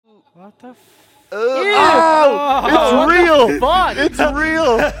What the Oh, it's real. fuck? It's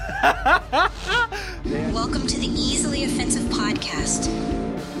real. Welcome to the Easily Offensive Podcast.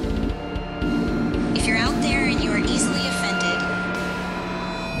 If you're out there and you are easily offended,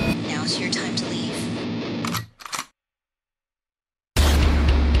 now's your time to leave.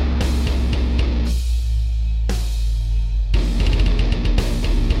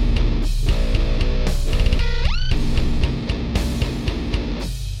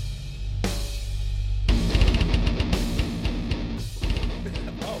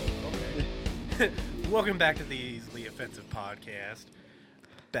 Welcome back to the Easily Offensive Podcast.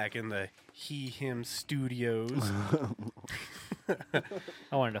 Back in the He/Him studios.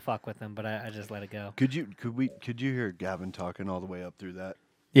 I wanted to fuck with him, but I just let it go. Could you hear Gavin talking all the way up through that?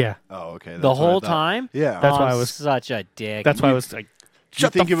 Yeah, Oh, okay. The that's what I whole thought. time? Yeah. That's Oh, why I'm I was- such a dick. that's why I was like,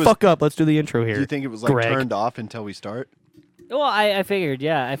 shut think the it was- fuck up. Let's do the intro here. Do you think it was like Greg. turned off until we start? Well, I figured,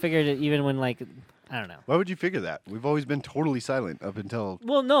 yeah. I figured it even when, like, I don't know. Why would you figure that? We've always been totally silent up until.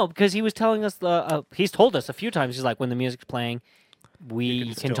 Well, no, because he was telling us, he's told us a few times, he's like, when the music's playing, we You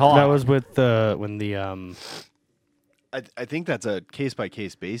can can still- talk. That was with when the I think that's a case by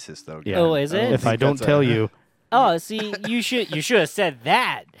case basis, though. Yeah. Oh, is it? if I think don't that's tell you, Oh, see, you should have said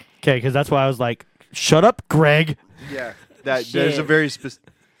that. okay, because that's why I was like, shut up, Greg. Yeah. That there's a Shit. very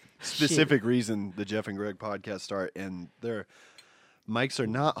specific reason the Jeff and Greg podcast start, and their mics are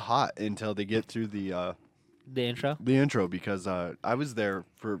not hot until they get through the The intro? because I was there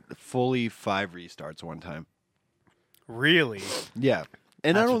for fully 5 restarts one time. Really? Yeah,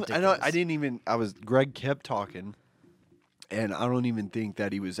 and That's I ridiculous. didn't even. Greg kept talking, and I don't even think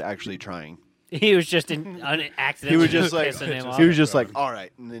that he was actually trying. He was just accidentally He was just like, pissing him off. he was just like, all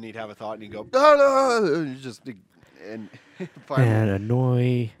right, and then he'd have a thought, and he'd go, no, just, and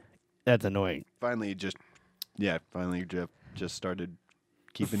finally, That's annoying. finally Jeff just started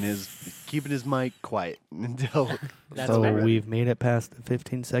keeping his mic quiet until. That's So better. we've made it past the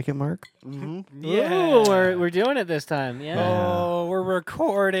 15-second mark. Mhm. Ooh, we're doing it this time, yeah. Oh, we're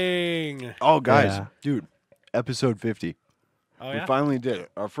recording. Oh, guys, Yeah. dude, episode 50. Oh, We yeah? finally did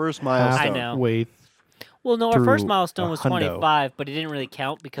it. Our first milestone. I know. Wait, Well, no, our first through milestone a was hundo. 25, but it didn't really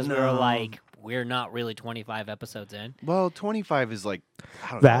count because we were No. like, we're not really 25 episodes in. Well, 25 is like,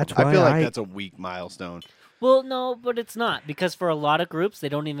 I don't That's know. I feel why like I- that's a weak milestone. Well, no, but it's not because for a lot of groups, they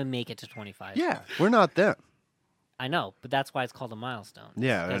don't even make it to 25. Yeah, we're not them. I know, but that's why it's called a milestone.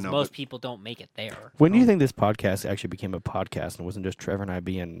 Yeah, I because know, most but- people don't make it there. when do you think this podcast actually became a podcast and wasn't just Trevor and I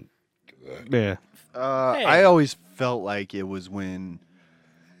being? Yeah, Hey. I always felt like it was when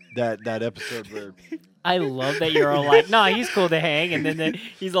that episode where. I love that you're all like, nah, he's cool to hang, and then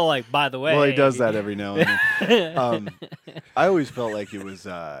he's all like, by the way. Well, he does that every now and then. I always felt like it was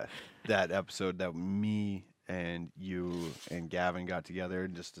that episode that me and you and Gavin got together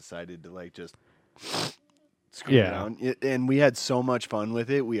and just decided to like just screw Yeah. around. And we had so much fun with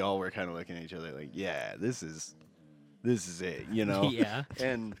it. We all were kind of looking at each other like, yeah, this is it, you know? Yeah.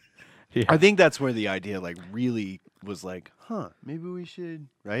 And yeah. I think that's where the idea like really was like, maybe we should,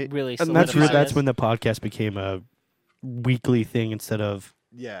 right? Really And that's solidify that's this. when the podcast became a weekly thing instead of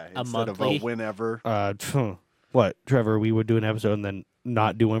Yeah, A instead monthly? of a whenever. what, Trevor, we would do an episode and then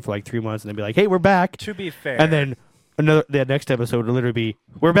not do one for like 3 months and then be like, hey, we're back. To be fair. And then the next episode would literally be,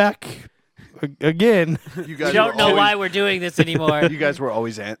 we're back again. You We guys don't were know always- why we're doing this anymore. You guys were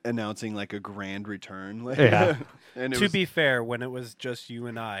always announcing like a grand return. Like, Yeah. and it to was, be fair, when it was just you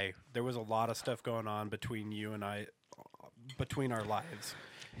and I, there was a lot of stuff going on between you and I, between our lives.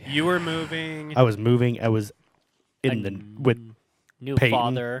 You were moving. I was moving. I was in the with New Peyton.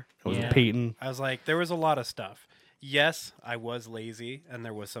 father. I was yeah. with Peyton. I was like, there was a lot of stuff. Yes, I was lazy, and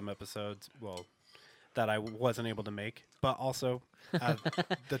there was some episodes, that I wasn't able to make. But also, at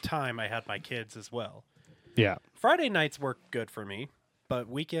the time, I had my kids as well. Yeah. Friday nights work good for me, but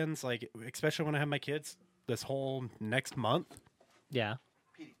weekends, like especially when I have my kids, this whole next month, Yeah.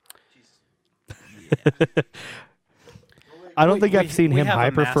 I don't We- think we- I've seen we him have a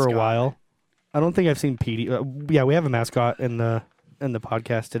hyper for a mascot. while. I don't think I've seen Petey. Yeah, we have a mascot in the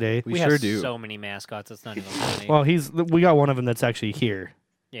podcast today. we have sure do. so many mascots. It's not even funny. Well, we got one of them that's actually here.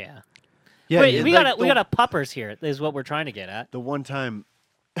 yeah. Yeah, Wait, yeah, we like got a puppers here. Is what we're trying to get at. the one time,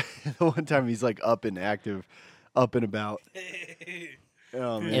 he's like up and active, up and about.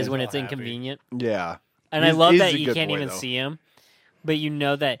 Oh, man. Is when so it's happy. inconvenient. Yeah, And He's- I love he's that a you good can't boy, even though. see him, but you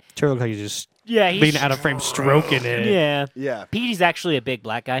know that. Sure looks like he's just Yeah, he's being out of frame, stroking it. Yeah. Yeah. Petey's actually a big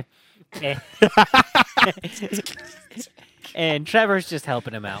black guy. Eh. And Trevor's just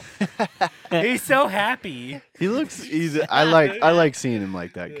helping him out. he's so happy. He looks easy. I like seeing him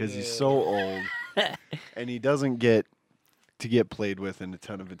like that because he's so old, and he doesn't get to get played with and a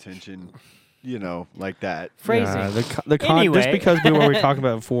ton of attention, you know, like that. Phrasing. Just Anyway. because we were talking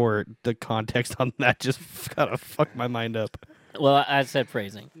about before, the context on that just kind of fucked my mind up. Well, I said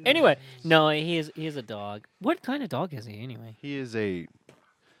phrasing. Anyway, no, he is a dog. What kind of dog is he anyway? He is a,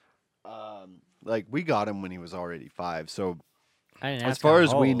 like we got him when he was already 5. So I didn't as ask far how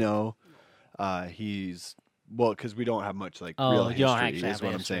as we old. know, he's well because we don't have much like Oh, real you don't history. actually Is have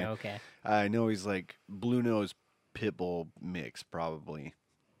what I'm history. saying. Okay. I know he's like blue nose pit bull mix probably.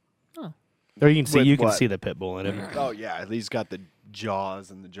 Or you can see With what? the pit bull in him. Oh yeah, he's got the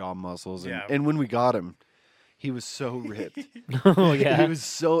jaws and the jaw muscles, and, Yeah. and when we got him, he was so ripped. Oh yeah. He was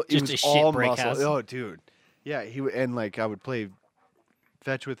so Just it a was shit all break muscle. house. Oh dude, yeah. And like I would play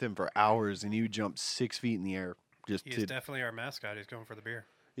fetch with him for hours, and he would jump 6 feet in the air just He's to definitely our mascot. He's going for the beer.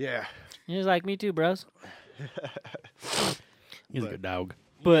 yeah. He's like me too, bros. He's a good dog.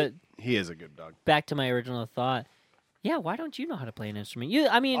 But He is a good dog. back to my original thought. Yeah, why don't you know how to play an instrument?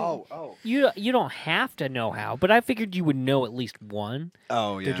 I mean, Oh you don't have to know how, but I figured you would know at least one.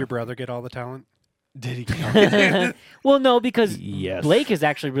 oh yeah. Did your brother get all the talent? Did he? Well, no, because Yes. Blake is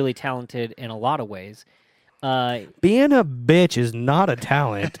actually really talented in a lot of ways. Being a bitch is not a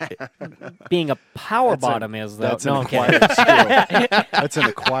talent. Being a power That's a- bottom is though. That's No, an I'm kidding. acquired skill. That's an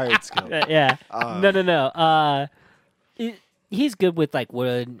acquired skill. Yeah. Um, No. He's good with like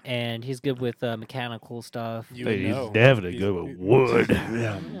wood, and he's good with mechanical stuff. You But he's know. definitely He's- good with wood.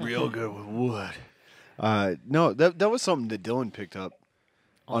 Yeah, real good with wood. No, that was something that Dylan picked up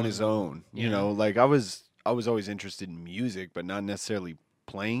on his own. You Yeah. know, like I was always interested in music, but not necessarily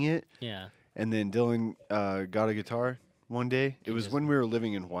playing it. Yeah. And then Dylan got a guitar one day. It was just- when we were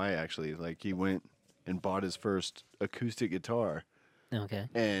living in Hawaii, actually. Like he went and bought his first acoustic guitar Okay.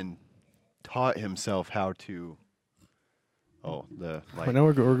 and taught himself how to. Oh, I know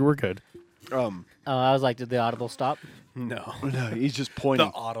we're good. um, Oh, I was like, did the audible stop? No. no, he's just The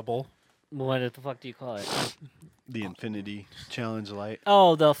pointing audible. What the fuck do you call it? the Infinity Challenge light.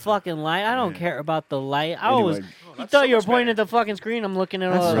 Oh, the fucking light. I don't care about the light. I was. Anyway. You thought you were pointing at the fucking screen. I'm looking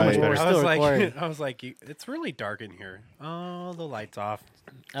at That's all so much we're better. still I was like, recording. I was like, it's really dark in here. Oh, the light's off.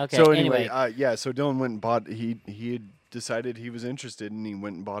 Okay. So anyway, yeah. So Dylan went and bought. He had decided he was interested, and he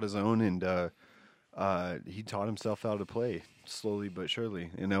went and bought his own, and he taught himself how to play slowly but surely.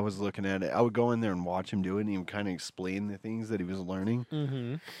 And I was looking at it. I would go in there and watch him do it, and he would kind of explain the things that he was learning.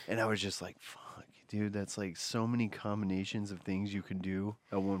 mm-hmm. And I was just like, "Fuck, dude, that's like so many combinations of things you can do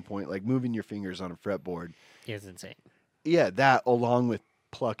at one point, like moving your fingers on a fretboard. It's insane. Yeah, that along with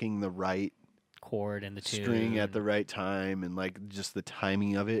plucking the right Chord and the tune. string at the right time and like just the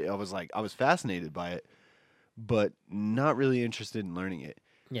timing of it. I was fascinated by it, but not really interested in learning it.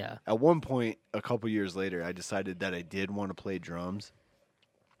 Yeah. At one point, a couple years later, I decided that I did want to play drums.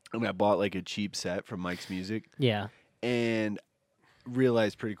 And I bought like a cheap set from Mike's Music Yeah. and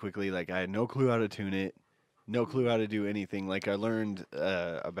realized pretty quickly like I had no clue how to tune it, no clue how to do anything. Like I learned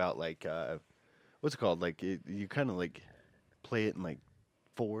about like what's it called? Like you kind of like play it in like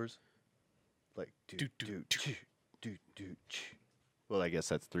fours. Like do do do do. Well, I guess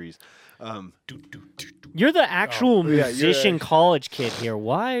that's threes. You're the actual yeah, you're musician act- college kid here.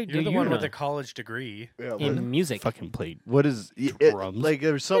 Why do You're the you one know with the college degree. Yeah, in music? Fucking played what is Drums. like?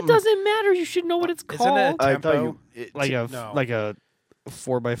 There's It something. doesn't matter. You should know what it's Isn't called. it I thought tempo? you. No. like a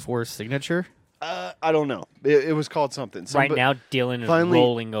 4x4 signature. I don't know. It was called something. Right now, Dylan is finally-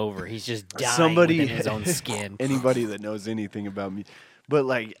 rolling over. He's just dying Somebody- within his own skin. Anybody that knows anything about me, but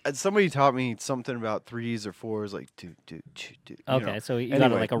like somebody taught me something about threes or fours, like do. Okay, so you got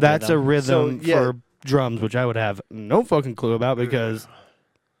Anyway, like a That's a rhythm. rhythm So, yeah. for drums, which I would have no fucking clue about because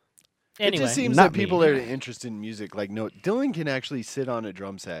Anyway, It just seems Not that people me. that are interested in music, like no, Dylan can actually sit on a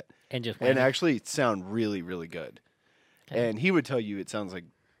drum set and just and went, actually sound really, really good. Okay. And he would tell you it sounds like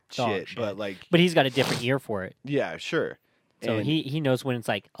Dog shit, shit. but like, but he's got a different ear for it, yeah, sure. so And- he knows when it's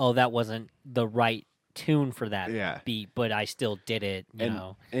like, oh, that wasn't the right tune for that Yeah. beat, but I still did it. You and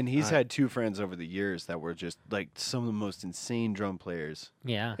know, and he's had two friends over the years that were just like some of the most insane drum players,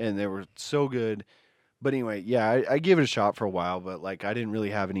 yeah. and they were so good. But anyway, yeah, I gave it a shot for a while, but like I didn't really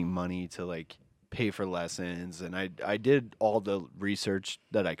have any money to like pay for lessons, and I did all the research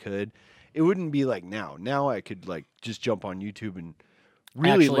that I could. It wouldn't be like now. Now I could like just jump on YouTube and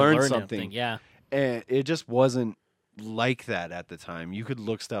really Actually learn learn something. Yeah, And it just wasn't like that at the time. You could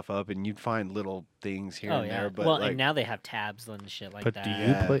look stuff up and you'd find little things here oh and yeah. there. But Well, like, and now they have tabs and shit like but that. do you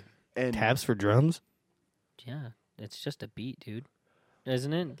Yeah. play and tabs for drums? Yeah, it's just a beat, dude.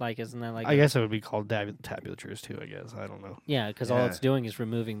 Isn't it? Like, isn't that like? I guess it would be called tabulators too. I guess I don't know. Yeah, because all Yeah. it's doing is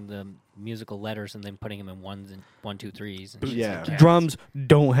removing the musical letters and then putting them in ones and 1, 2, 3s. And shit Yeah. like that. Drums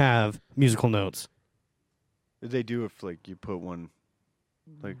don't have musical notes. They do if like you put one.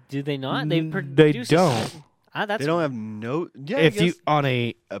 Like Do they not? They They produce a don't. set- That's they don't have note. Yeah, I If you guess on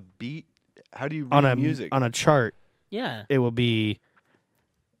a a beat. How do you on read a music? on a chart, yeah. it will be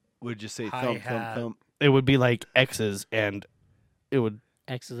Would you say thump, Hi-hat. thump, thump? it would be like X's, and it would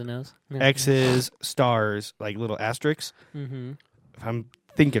X's and O's. X's, stars, like little asterisks. Mm-hmm. If I'm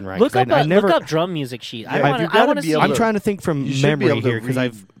thinking right, Look 'cause up I a never. look up drum music sheet. I Yeah, want you to. I gotta want to be see. able I'm to- trying to think from You should be memory able to here because read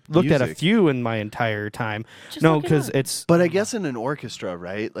I've looked at a music. few in my entire time. Just No, look it because up. it's But I guess in an orchestra,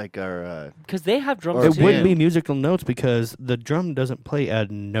 right? Like our. Because they have drum Or it music. wouldn't jam. be musical notes because the drum doesn't play a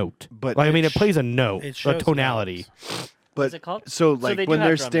note. But Well, I mean, it sh- plays a note, It a shows tonality. notes. But What's it called? so So like they do when have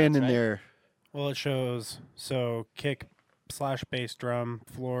they're drum notes, standing right? there, Well, it shows kick / bass drum,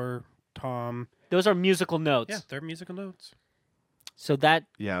 floor, tom. Those are musical notes. Yeah, they're musical notes. So that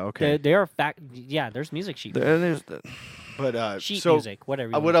yeah, okay. they are fact. Yeah, there's music sheet. There's But Sheet so music, whatever.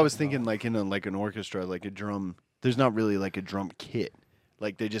 You what wanna I was talk thinking, about. like in like an orchestra, like a drum. There's not really like a drum kit.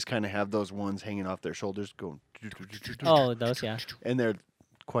 Like they just kind of have those ones hanging off their shoulders, going. Oh, those, yeah. And they're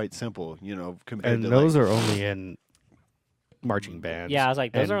quite simple, compared and to those like, are only in marching bands. Yeah, I was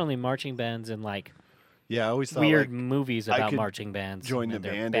like, those and are only marching bands and like Yeah, I always thought weird like, movies I about could marching bands. join the and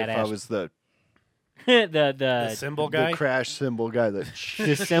they're band badass. if I was the the Cymbal guy. crash cymbal guy that.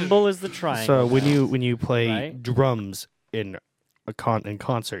 the symbol is the triangle. So when now. you play Right? drums in in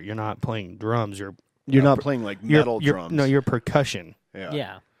concert, you're not playing drums. You're You're not playing like you're, metal you're, drums. No, you're percussion,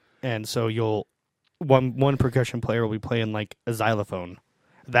 yeah, and so you'll one percussion player will be playing like a xylophone.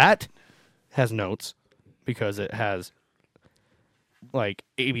 That has notes because it has like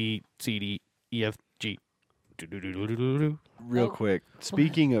A B C D E F G. Real Oh, quick.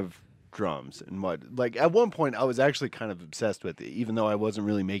 Speaking of drums and what, like at one point I was actually kind of obsessed with it, even though I wasn't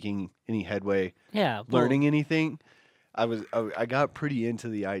really making any headway yeah. well, learning anything. I got pretty into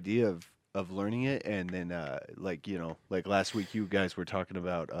the idea of learning it, and then like last week you guys were talking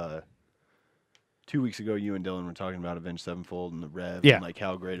about 2 weeks ago you and Dylan were talking about Avenged Sevenfold and the Rev Yeah. and like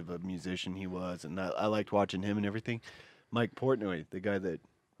how great of a musician he was, and I liked watching him and everything. Mike Portnoy, the guy that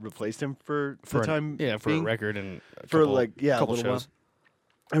replaced him for the time for a being, record and a for couple, like a couple little shows. while.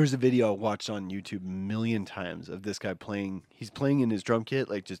 There was a video I watched on YouTube a million times of this guy playing. He's playing in his drum kit,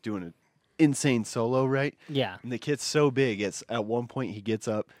 like just doing an insane solo, right? Yeah. And the kit's so big, it's at one point he gets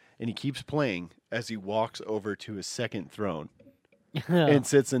up and he keeps playing as he walks over to his second throne and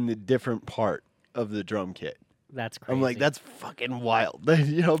sits in the different part of the drum kit. That's crazy. I'm like, that's fucking wild. Big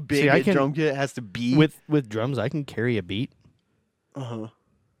See, I a can- drum kit has to be. With drums, I can carry a beat, Uh-huh.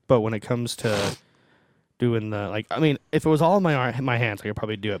 but when it comes to doing the I mean, if it was all in my hands, I could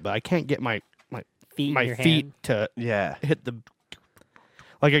probably do it. But I can't get my feet in my your feet hand. to Yeah. hit the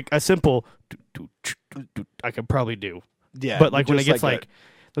like a simple. I could probably do, Yeah. but like when it just gets like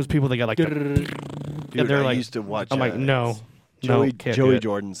those people that got like the, dude, they're I like- used to watch. I'm like no, Joey can't do Joey it.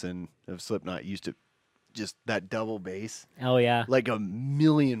 Jordanson of Slipknot used to just that double bass Oh yeah. like a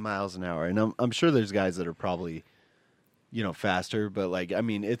million miles an hour, and I'm sure there's guys that are probably faster, but like I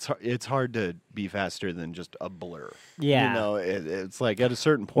mean it's hard to be faster than just a blur. Yeah. It's like at a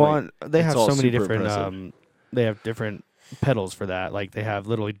certain Well, point. and they it's have all so many super different. impressive. They have different pedals for that. Like they have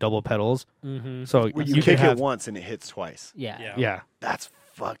literally double pedals. Mm-hmm. So Where you can kick have it once and it hits twice. Yeah. Yeah. yeah. That's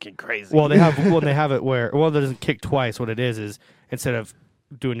fucking crazy. Well, they have they have it where it doesn't kick twice. What it is instead of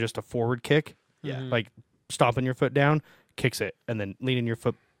doing just a forward kick, Yeah. Mhm. like stomping your foot down, kicks it, and then leaning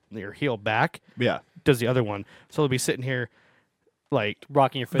your heel back, yeah. does the other one. So they'll be sitting here, like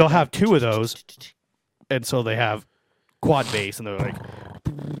Rocking your foot. they'll down. have two of those, and so they have quad bass, and they're like,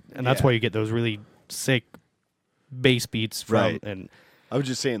 and that's Yeah. why you get those really sick bass beats from. Right. And I was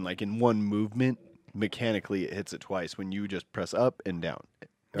just saying, like in one movement, mechanically it hits it twice when you just press up and down,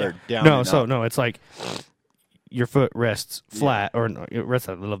 or down. no, and so up. no, it's like your foot rests flat, or no, it rests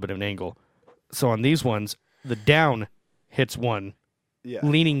at a little bit of an angle. So on these ones, the down hits one, Yeah.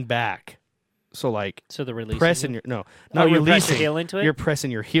 leaning back. So like So the release. pressing your not you press your releasing, heel into it? you're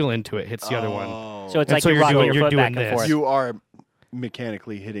pressing your heel into it, hits the other one. Oh. So it's And like so you're you're rocking doing- your you're foot doing back and this. forth. You are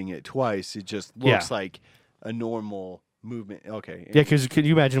mechanically hitting it twice. It just looks like a normal movement. Okay. Yeah, because can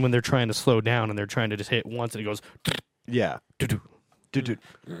you imagine when they're trying to slow down and they're trying to just hit once and it goes, Yeah. doo-doo. Do-do.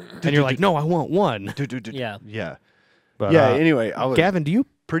 And you're like, no, I want one. Do-do-do. Yeah. Yeah. But, Yeah. Anyway, I was Gavin, do you?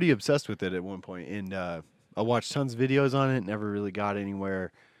 pretty obsessed with it at one point, and I watched tons of videos on it. Never really got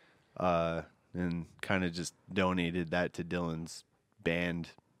anywhere, and kind of just donated that to Dylan's band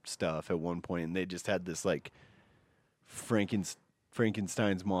stuff at one point, and they just had this like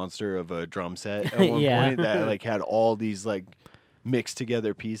Frankenstein's monster of a drum set at one Yeah. point that like had all these like mixed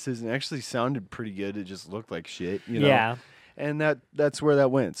together pieces and actually sounded pretty good. It just looked like shit, you know. Yeah. And that's where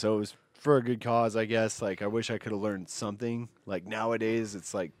that went. So it was for a good cause, I guess. Like, I wish I could have learned something. Like, nowadays,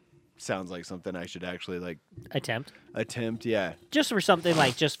 it's like, sounds like something I should actually, like, Attempt. Yeah. Just for something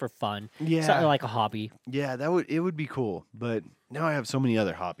like just for fun. Yeah. Something like a hobby. Yeah, it would be cool. But now I have so many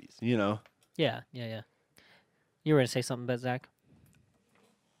other hobbies, you know? Yeah. You were gonna say something about Zach?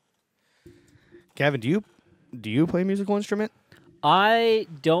 Gavin, do you play a musical instrument? I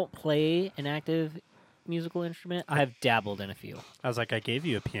don't play an active musical instrument. I have dabbled in a few. I was like, I gave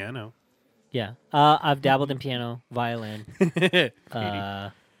you a piano. Yeah. I've dabbled in piano, violin.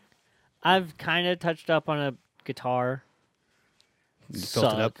 I've kind of touched up on a guitar. You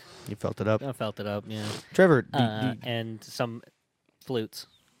felt it up. Suck. You felt it up. I felt it up, yeah. Trevor, And some flutes.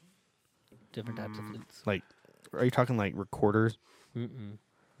 Different types of flutes. like, are you talking like recorders? Mm-mm.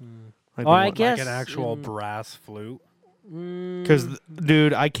 Like Or I guess Like an actual mm, brass flute. Because,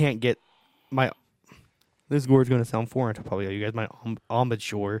 dude, I can't get my. This word's going to sound foreign to probably you guys. My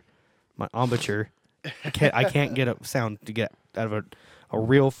embouchure. I can't get a sound to get out of a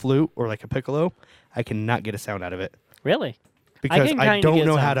real flute or like a piccolo. I cannot get a sound out of it Really? because can I kinda don't get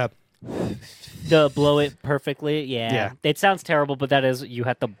know some. how to. To blow it perfectly? Yeah. Yeah. It sounds terrible, but that is, you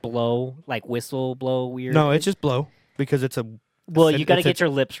have to blow, like whistle blow weird. No, it's just blow because it's a. Well, it's- you got to it's a- get your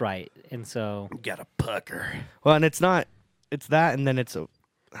lips right. And so. Get a pucker. Well, and it's not. It's that, and then it's a.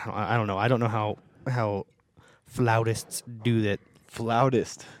 I don't know. I don't know how flautists do that.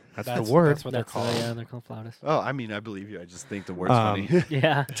 Flautist. That's the word. That's what they're called. Yeah, they're called flautists. Oh, I mean, I believe you. I just think the word's Um, funny.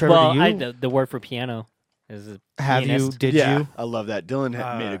 Yeah. Trevor, well, do you- the word for piano is a Have you? pianist. Did yeah, you? I love that. Dylan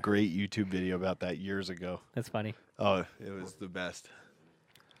had made Uh, a great YouTube video about that years ago. That's funny. Oh, it was the best.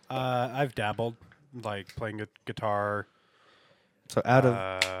 I've dabbled, like playing guitar. So out of.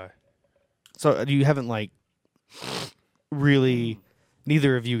 Uh, You haven't like really.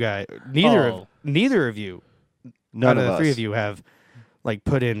 Neither of you guys. Oh. Neither of you. None out of the us. three of you have like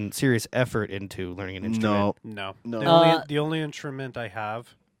put in serious effort into learning an instrument. No. no. No. The only instrument I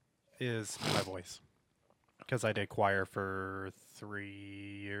have is my voice. Because I did choir for 3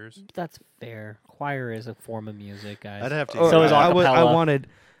 years. That's fair. Choir is a form of music, guys. I'd have to. So is I acapella. wanted.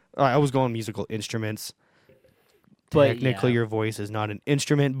 I was going musical instruments. But, Technically, yeah. your voice is not an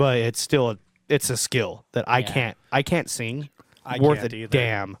instrument, but it's still it's a skill that I Yeah. can't sing. I worth can't a either.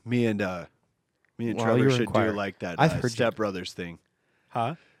 damn. Me and Well, Trevor you're in should choir. do like that I've heard you- Step Brothers thing.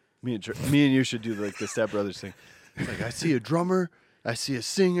 Huh? Me and you should do like the Step Brothers thing. It's like I see a drummer, I see a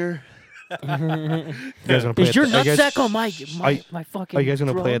singer. You guys want to play? Is your are you guys- nutsack on my fucking Are you guys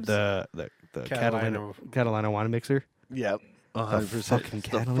gonna play at drums? the Catalina. Catalina wine mixer? Yep. 100%. fucking It's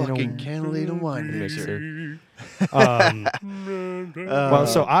Catalina the fucking Catalina wine mixer. Well,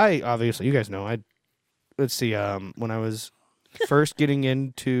 so I obviously you guys know let's see when I was first getting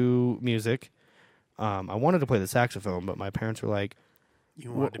into music, I wanted to play the saxophone, but my parents were like,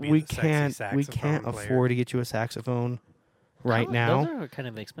 You wanted to be we the sexy can't saxophone player. afford to get you a saxophone right Oh, now. Those are kind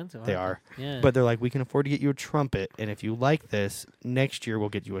of expensive. They aren't are. Yeah. But they're like, we can afford to get you a trumpet, and if you like this, next year we'll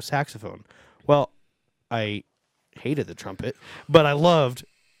get you a saxophone. Well, I hated the trumpet, but I loved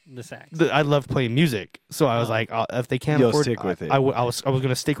the sax. I loved playing music. So I was like, if they can't You'll afford, stick with it. I was going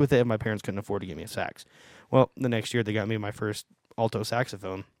to stick with it if my parents couldn't afford to get me a sax. Well, the next year they got me my first alto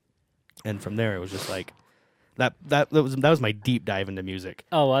saxophone, and from there it was just like that was my deep dive into music.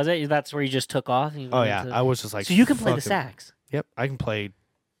 Oh, was it? That's where you just took off? You Oh went yeah, into- I was just like, so you can play the fucking- sax. Yep, I can play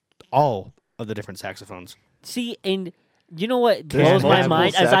all of the different saxophones. See, and you know what There's blows my multiple mind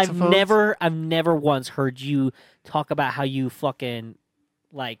is saxophones? I've never once heard you talk about how you fucking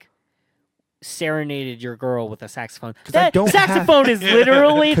like serenaded your girl with a saxophone. 'Cause I That don't have- saxophone is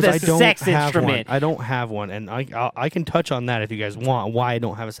literally 'Cause the I don't sex have instrument. One. I don't have one, and I can touch on that if you guys want. Why I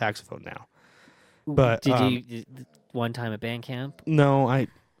don't have a saxophone now? But Did you one time at band camp? No,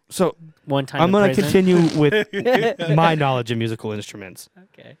 so One time. I'm in going to prison? continue with my knowledge of musical instruments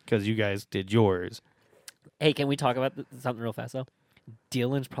Okay. because you guys did yours. Hey, can we talk about something real fast though?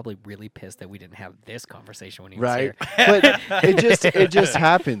 Dylan's probably really pissed that we didn't have this conversation when he was Right. here. But it just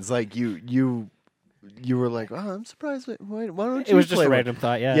happens. Like you were like, oh, I'm surprised. Why don't you It was just play a one?" random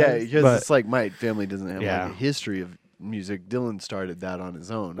thought. Yeah. Yeah, because But- it's like my family doesn't have Yeah. like a history of music. Dylan started that on his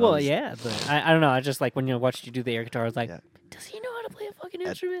own. I Well, was- yeah, but I don't know. I just like when you watched you do the air guitar, I was like, Yeah. does he know how to play a fucking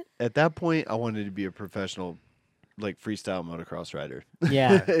instrument? At that point, I wanted to be a professional, like freestyle motocross rider.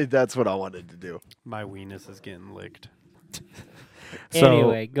 Yeah. That's what I wanted to do. My weenus is getting licked. So,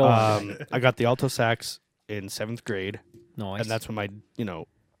 Anyway, go on. I got the alto sax in 7th grade, Nice. and that's when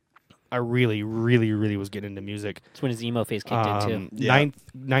I really, really, really was getting into music. That's when his emo phase kicked in too. Yeah.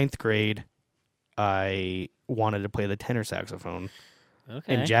 Ninth grade, I wanted to play the tenor saxophone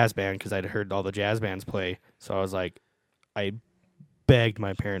Okay. in jazz band because I'd heard all the jazz bands play. So I was like, I begged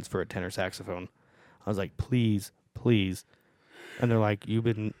my parents for a tenor saxophone. I was like, please, please. And they're like, you've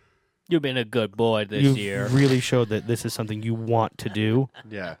been a good boy this you've year. really showed that this is something you want to do.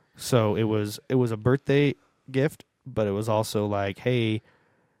 Yeah. So it was a birthday gift, but it was also like, hey,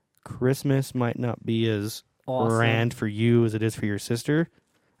 Christmas might not be as Awesome. grand for you as it is for your sister.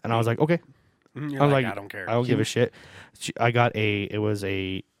 And I was like, okay. You're I was like, like, I don't care. I don't give a shit. I got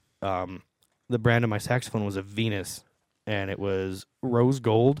the brand of my saxophone was a Venus, and it was rose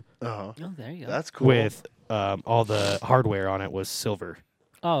gold Oh, Oh, there you go. that's cool. with all the hardware on it was silver.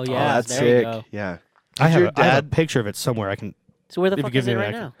 Oh, Oh, yeah. that's there sick. you go. Yeah. I have, your I have a dad- picture of it somewhere. I can. So where the If you fuck give is me it a right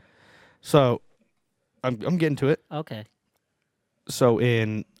minute, I now? So I'm getting to it. Okay. So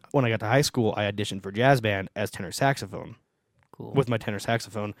when I got to high school, I auditioned for jazz band as tenor saxophone Cool. with my tenor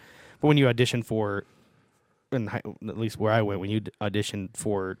saxophone. But when you audition for, at least where I went, when you audition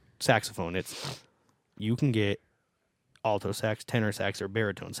for saxophone, you can get alto sax, tenor sax, or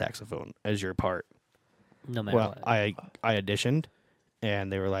baritone saxophone as your part. no matter Well, what. I auditioned,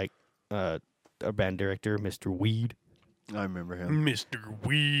 and they were like, our band director, Mr. Weed, I remember him. Mr.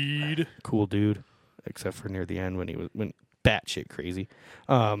 Weed. cool dude, except for near the end when he went batshit crazy.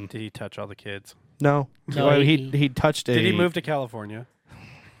 Did he touch all the kids? No, No, Well, he- he touched a. Did he move to California?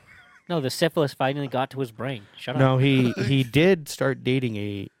 No, the syphilis finally got to his brain. Shut up. No, he did start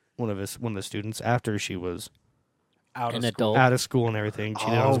dating one of the students after she was Out An of school. adult. out of school and everything.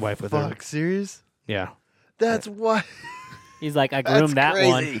 Cheated on his wife with fuck, her. serious? Yeah. That's what. He's like, I That's groomed that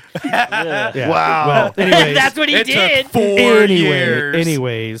crazy. one. Ugh. Yeah. Wow. Well, anyways, That's what he It did. took 4 years.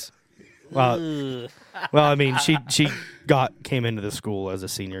 Anyways, well, Ugh. I mean, she came into the school as a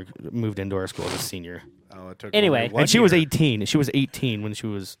senior, moved into our school as a senior, Oh, it took Anyway. only one and she was year. 18. She was 18 when she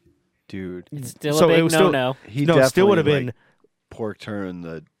was. Dude, It's still So a it big was still- no-no. he No, it still would have definitely, been. porked her in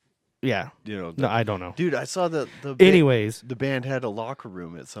the, Yeah. the- No, I don't know. Dude, I saw the Anyways, the band had a locker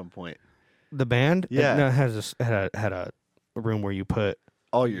room at some point. the band, Yeah. no, had a room where you put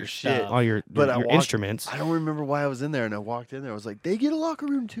All your Your shit. stuff. all your But I your walked- instruments. I don't remember why I was in there, and I walked in there. I was like, "They get a locker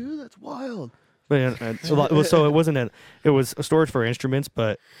room too? That's wild." But so it wasn't it was a storage for instruments.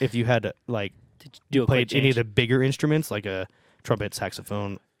 But if you had to like Did you do a played quick any of change? the bigger instruments like a trumpet,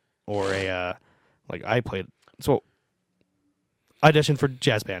 saxophone, or a like I played, so auditioned for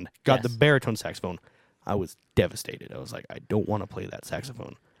jazz band, got the Yes. baritone saxophone. I was devastated. I was like, I don't want to play that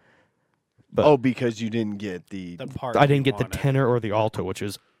saxophone. But Oh, because you didn't get the. The part I you didn't get the wanted. tenor or the alto, which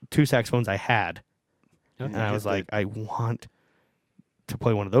is two saxophones I had, and I get was the- like, I want to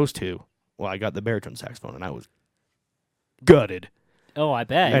play one of those two. Well, I got the baritone saxophone, and I was gutted Oh, I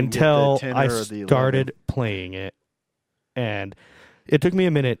bet. And- get the until tenor I or the 11. started playing it, and it took me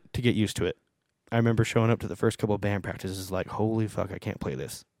a minute to get used to it. I remember showing up to the first couple of band practices like, holy fuck, I can't play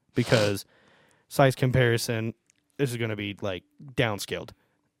this because size comparison, this is going to be like downscaled.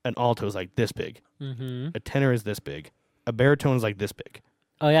 An alto is like this big, Mm-hmm. a tenor is this big, a baritone is like this big.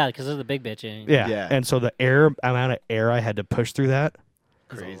 Oh, yeah, because of the big bitch. And Yeah. Yeah. And so the amount of air I had to push through that,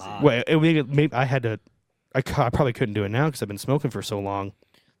 it's a Crazy. lot. well, maybe I had to. I probably couldn't do it now because I've been smoking for so long.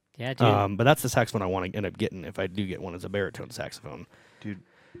 Yeah, dude. But that's the saxophone I want to end up getting if I do get one as a baritone saxophone. Dude,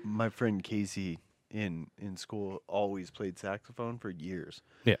 my friend Casey in school always played saxophone for years.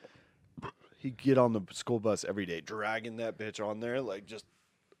 Yeah. He'd get on the school bus every day, dragging that bitch on there, like just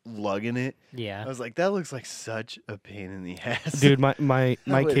lugging it. yeah. I was like, that looks like such a pain in the ass. Dude, my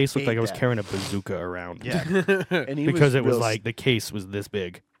I would case looked like hate I was that. carrying a bazooka around. Yeah. And he Because it was real like the case was this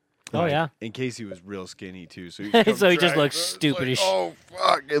big. Oh, Like, yeah. And Casey was real skinny too, so So he just looked stupid as Oh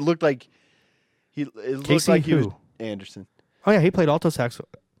fuck! It looked like it looked Casey like he was who? Anderson. Oh yeah, he played alto saxophone.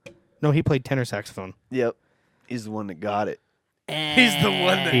 No, he played tenor saxophone. Yep, he's the one that got it. He's the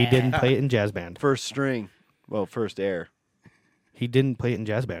one that- He didn't play it in jazz band. First string, well, first air. He didn't play it in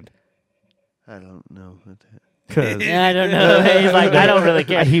jazz band. I don't know. 'Cause I don't know. He's like, I don't really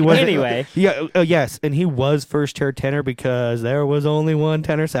care. he wasn't. Anyway. Yeah. Yes, and he was first chair tenor because there was only one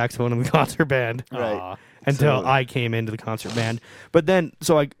tenor saxophone in the concert band Right. Aw. until So- I came into the concert band. But then,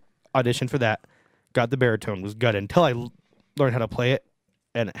 so I auditioned for that, got the baritone, was gutted until I learned how to play it,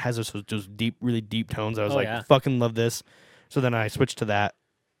 and it has those deep, really deep tones. I was Oh, like, yeah. fucking love this. So then I switched to that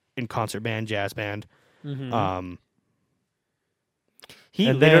in concert band, jazz band. Mhm. He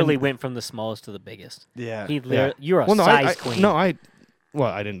and literally then- went from the smallest to the biggest. Yeah. He literally, you're a Well, no, size queen. I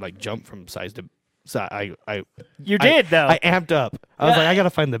didn't like jump from size to size. You did though. I amped up. I was like, I gotta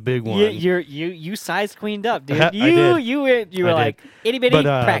find the big one. You size queened up, dude. I did. You were I did. like itty bitty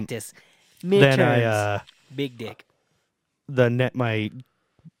But, practice. Midterms, then I big dick.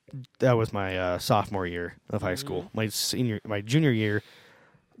 that was my sophomore year of high school. My junior year,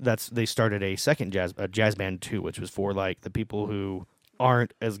 they started a second jazz band too, which was for like the people who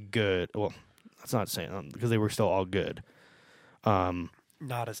aren't as good. Well, that's not saying because they were still all good.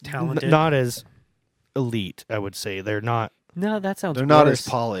 Not as talented. Not as elite, I would say. They're not. No, that sounds They're not as worse.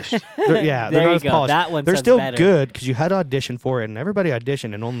 polished. They're, yeah, There they're not you as go. polished. That one They're sounds still better. good because you had to audition for it, and everybody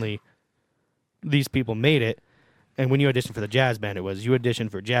auditioned, and only these people made it. And when you auditioned for the jazz band, it was you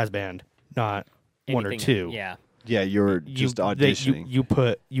auditioned for jazz band, not one or Anything- two. Yeah. Yeah, you were just auditioning.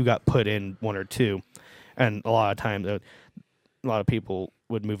 You got put in one or two, and a lot of times, a lot of people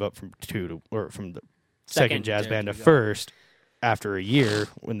would move up from two to or from the second jazz band to first after a year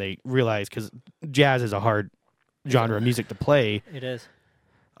when they realize because jazz is a hard genre of music to play. It is.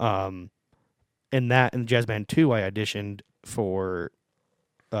 In jazz band 2, I auditioned for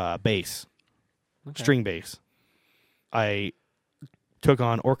bass, Okay. string bass. I took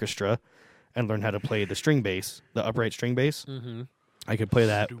on orchestra and learned how to play the string bass, the upright string bass. Mm-hmm. I could play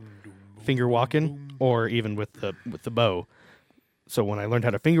that finger walking or even with the bow. So when I learned how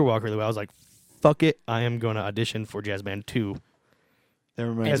to finger walk really well, I was like, "Fuck it, I am going to audition for jazz band 2." That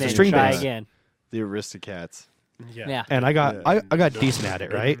And reminds As a then me string of, try bass. again. the Aristocats. Yeah. And I got Yeah. I got decent at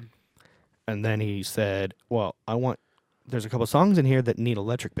it, right? And then he said, "Well, there's a couple songs in here that need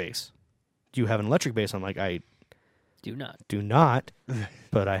electric bass. Do you have an electric bass?" I'm like, "I Do not. do not,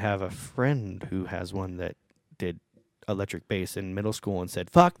 but I have a friend who has one that did electric bass in middle school and said,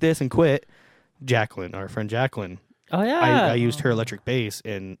 'Fuck this,' and quit." Jacqueline, our friend Jacqueline. Oh yeah. I used her electric bass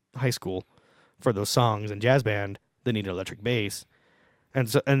in high school for those songs in jazz band that needed electric bass. And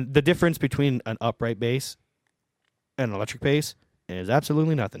the difference between an upright bass and an electric bass is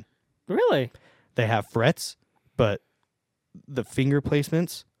absolutely nothing. Really. They have frets, but the finger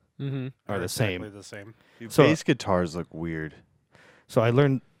placements Mm-hmm. are the same. Exactly the same. Dude, So- bass guitars look weird. So I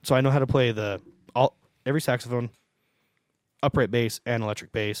know how to play every saxophone, upright bass, and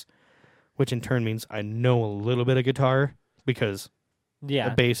electric bass, which in turn means I know a little bit of guitar because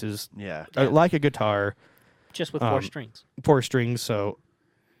Yeah. a bass is Yeah. like a guitar, Just with 4 um, strings. 4 strings, so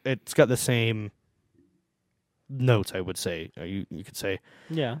it's got the same notes, I would say. You could say.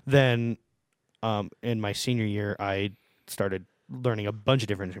 Yeah. Then in my senior year, I started learning a bunch of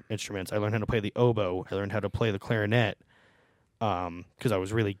different instruments. I learned how to play the oboe. I learned how to play the clarinet because I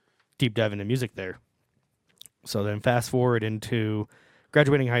was really deep diving into music there. So then fast forward into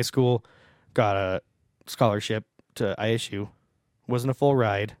graduating high school, got a scholarship to ISU. Wasn't a full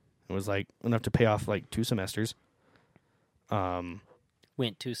ride. It was like enough to pay off like 2 semesters.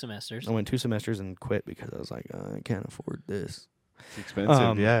 Went 2 semesters. I went 2 semesters and quit because I was like, I can't afford this. It's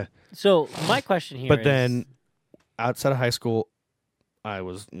expensive. Yeah. So my question here But is- then outside of high school, I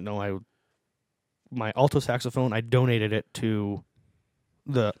was, my alto saxophone, I donated it to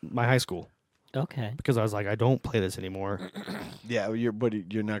my high school Okay. because I was like, I don't play this anymore. Yeah, but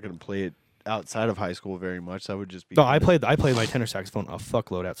you're not going to play it outside of high school very much. That would just be. No, I played my tenor saxophone a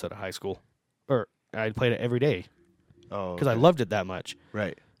fuckload outside of high school, or I played it every day Oh, because I okay. loved it that much.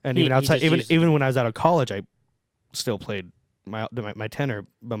 Right. And He even outside, just used- even when I was out of college, I still played my tenor,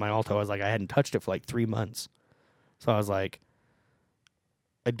 but my alto, I was like, I hadn't touched it for like 3 months, so I was like,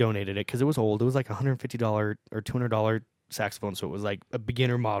 I donated it because it was old. It was like $150 or $200 saxophone, so it was like a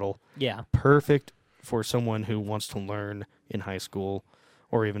beginner model, Yeah. perfect for someone who wants to learn in high school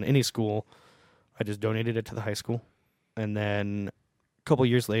or even any school. I just donated it to the high school, and then a couple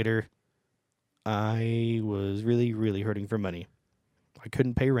years later, I was really, really hurting for money. I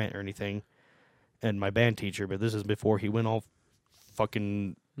couldn't pay rent or anything, and my band teacher, but this is before he went all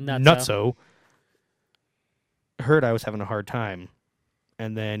fucking nutso, heard I was having a hard time,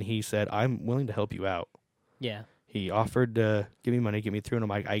 and then he said, "I'm willing to help you out." Yeah. He offered to give me money, get me through, and I'm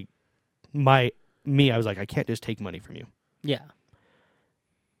like, I was like, I can't just take money from you. Yeah.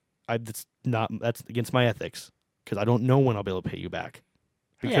 That's against my ethics because I don't know when I'll be able to pay you back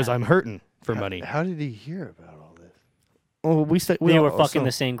because Yeah. I'm hurting for money. How did he hear about all this? Oh, They were fucking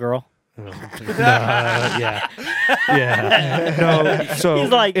the same girl. Yeah, yeah. No, so He's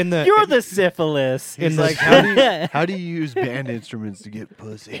like, in the you're the syphilis. in He's the like, how do you use band instruments to get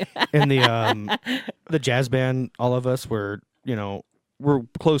pussy? in the jazz band, all of us were we're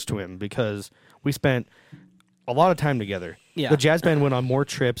close to him because we spent a lot of time together. Yeah. The jazz band went on more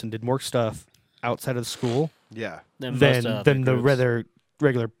trips and did more stuff outside of the school Yeah. Than most than other the groups.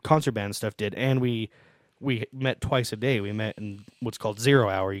 regular concert band stuff did, and we met twice a day. We met in what's called 0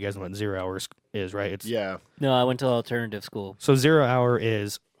 hour. You guys know what 0 hours is, right? It's Yeah. No, I went to alternative school. so 0 hour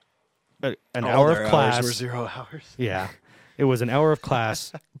is an All hour their of class. hours were 0 hours. Yeah, it was an hour of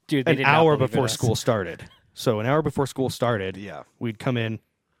class, Dude, they an did not hour believe in before us. school started. So an hour before school started, Yeah. we'd come in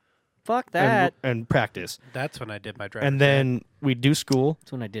Fuck that. and practice, That's when I did my driver's and then we'd do school,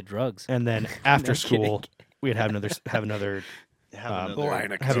 That's when I did drugs. and then after No school kidding. we'd have another Have Line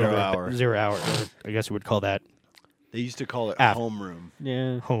another of have 0 another hour. 0 hour. Or I guess you would call that They used to call it After. homeroom.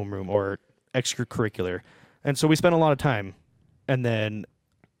 Yeah. homeroom or extracurricular. And so we spent a lot of time. And then,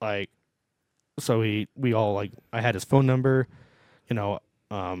 like, so we all, like, I had his phone number, you know,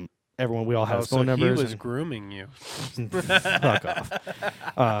 everyone, we all had Oh, his phone so numbers. he was and- grooming you. fuck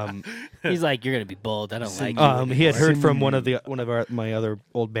off. He's like, you're gonna be bald. I don't like you. He had heard from Insinuating. one of my other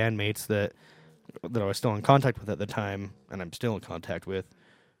old bandmates that I was still in contact with at the time, and I'm still in contact with.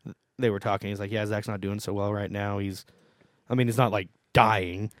 They were talking. He's like, "Yeah, Zach's not doing so well right now. He's not like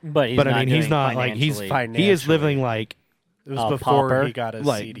dying, But he's but I not mean, he's doing not like he's financially. he is living like It was A before pauper? he got his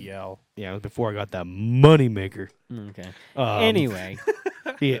Like- CDL. it was before I got that money maker." Okay. Anyway,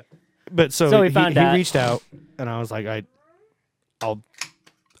 Anyway, but so, So he, he found he out- reached out, and I was like, I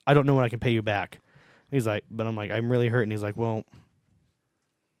don't know when I can pay you back. He's like, but I'm like, I'm really hurting. He's like, well,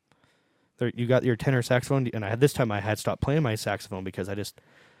 you got your tenor saxophone, and this time I had stopped playing my saxophone because I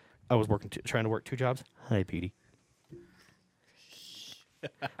was trying to work 2 jobs. Hi, Petey.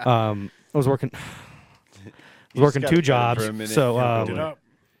 I was working. You just 2 gotta cut him jobs, for a minute. so You're Get going. up.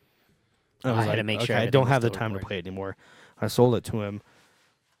 I was I had like, to make okay, sure I everything don't was have the still time to recording. play it anymore. I sold it to him.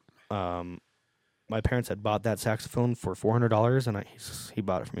 My parents had bought that saxophone for $400, and he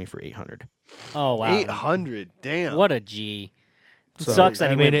bought it for me for $800. oh wow, 800. Damn. what a G. So, Sucks that I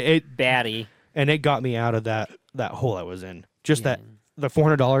he mean, went it batty. and it got me out of that hole I was in. Just Yeah. that the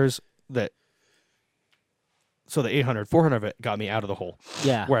 $400 that. So the $400 of it got me out of the hole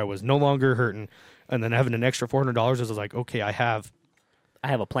Yeah, where I was no longer hurting, and then having an extra $400 is like, okay, I have I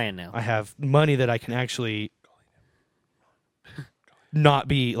have a plan now. money that I can actually not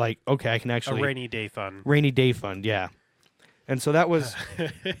be like, okay, I can A actually rainy day fund. rainy day fund, yeah. And so that was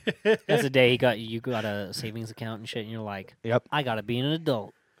That's the day you got a savings account and shit, and you're like, yep. I gotta be an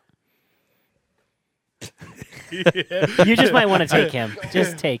adult. You just might want to take him.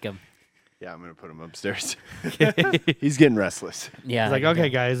 Just take him. Yeah, I'm going to put him upstairs. He's getting restless. Yeah. It's like, okay,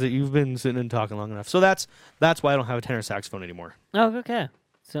 guys, you've been sitting and talking long enough. So that's why I don't have a tenor saxophone anymore. Oh, okay.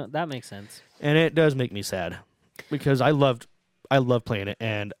 So that makes sense. And it does make me sad because I love playing it,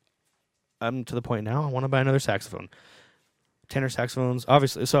 and I'm to the point now I want to buy another saxophone. Tenor saxophones,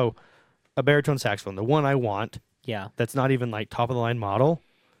 obviously. So a baritone saxophone, the one I want, Yeah. that's not even like top of the line model,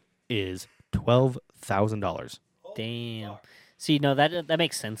 is $12,000. Damn. See, no, that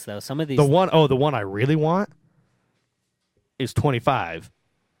makes sense though. Some of these. The one I really want is 25.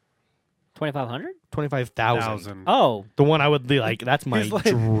 2,500. 25,000. 1,000. Oh, The one I would be like, that's my He's like-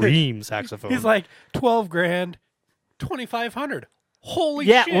 dream saxophone. He's like 12 grand, 2,500. Holy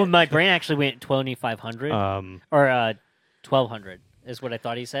yeah. shit! Well, my brain actually went 2,500 or 1,200 is what I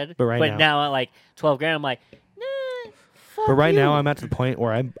thought he said. But right now at like 12 grand, I'm like, nah. Fuck but right now you. I'm at the point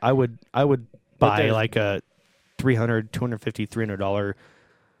where I would buy there's- like a $300, $250, $300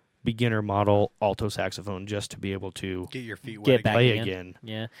 beginner model alto saxophone just to be able to Get your feet wet. Get back play again. again.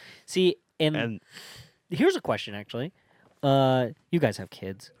 Yeah. See, And here's a question actually. You guys have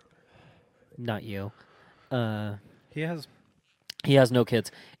kids. Not you. He has He has no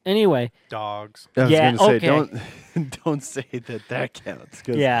kids. Anyway, dogs. I was Yeah, going to say, okay. don't say that counts.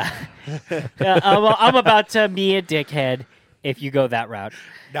 'cause yeah. I'm about to be a dickhead if you go that route.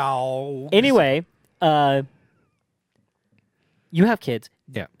 No. Anyway, you have kids.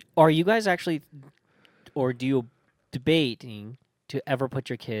 Yeah. Are you guys actually, or do you debating to ever put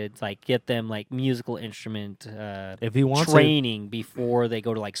your kids, like, get them like musical instrument if he wants training before they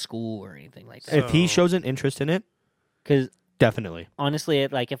go to like school or anything like that? if he So- shows an interest in it, Because definitely. honestly,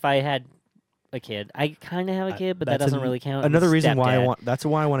 like if I had a kid, I kind of have a kid, but that That's doesn't an- really count. Another I'm a reason why I stepdad. want that's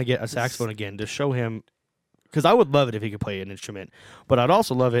why I want to get a saxophone again to show him, because I would love it if he could play an instrument, but I'd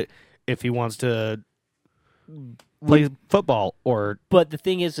also love it if he wants to play football or But the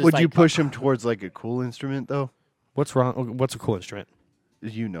thing is Would like, you push him towards like a cool instrument though? what's wrong? What's a cool instrument?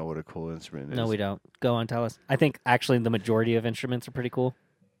 You know what a cool instrument is. No, we don't. Go on, tell us. I think actually the majority of instruments are pretty cool.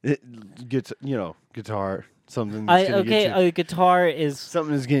 It gets guitar. Something. That's gonna get you, A guitar is.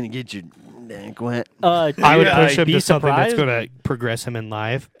 something that's gonna get your neck wet. I would dude, push him I'd be to something that's surprised. going to progress him in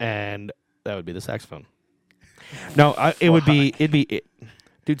life, and that would be the saxophone. No,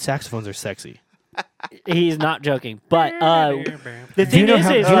 dude. Saxophones are sexy. He's not joking, but the Do you thing know is,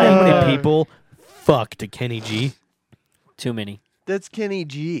 how, is do you know how like, many people fuck to Kenny G? too many. That's Kenny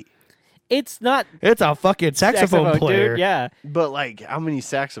G. It's not It's a fucking saxophone player. dude. Yeah, But like, how many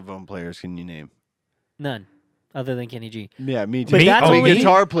saxophone players can you name? none other than Kenny G. Yeah, me too. But that's how many only-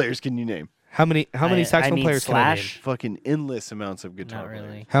 guitar players can you name? How many I saxophone mean, players can I name? Slash. Fucking endless amounts of guitar Not players.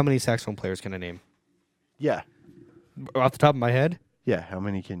 really. How many saxophone players can I name? Yeah, Off the top of my head, yeah. How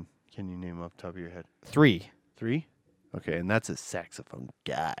many can you name off the top of your head? 3. 3? Okay, and that's a saxophone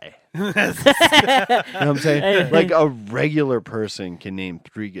guy. You know what I'm saying? Like a regular person can name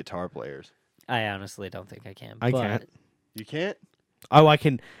 3 guitar players. I honestly don't think I can. I but can't. You can't? Oh, I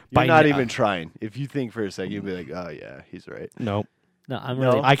can. You're not even trying. If you think for a second, you'll be like, oh, yeah, he's right. No, No, I'm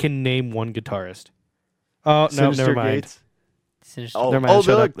No? really I can name one guitarist. Oh no, Sinister never mind. Gates? sinister. Oh, Never mind,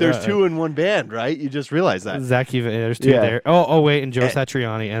 shut look, up. there's 2 in one band, right? You just realized that. Zach, there's 2 Yeah. there. Oh wait, and Joe Eh.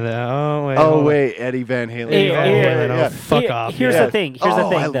 Satriani, and hold Oh, on. wait, Eddie Van Halen. Hey, Oh, here- wait, no, fuck off. Here's Yeah. the thing. Here's the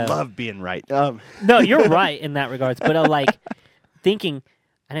thing, I though. love being right. No, you're right in that regards. But like thinking,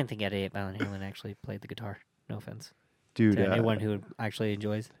 I didn't think Eddie Van Halen actually played the guitar. No offense Dude, to anyone who actually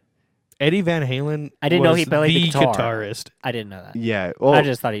enjoys. Eddie Van Halen. I didn't know was he played the guitar. guitarist. I didn't know that. yeah. Well, I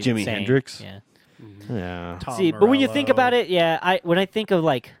just thought he was Jimi saying- Hendrix. Yeah. Yeah. Tom See, but when you think Morello. about it, yeah, when I think of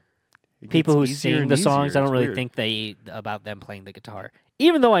like It people who gets easier sing and the easier. songs, I don't It's really weird. think about them playing the guitar,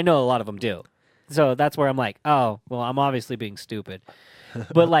 even though I know a lot of them do. So that's where I'm like, oh, well, I'm obviously being stupid.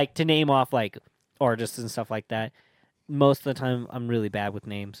 But like to name off like artists and stuff like that, most of the time I'm really bad with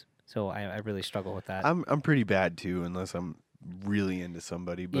names, so I really struggle with that. I'm pretty bad too, unless I'm really into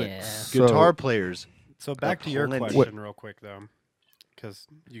somebody. But Yeah. guitar players, So back to your plenty. question real quick, though, because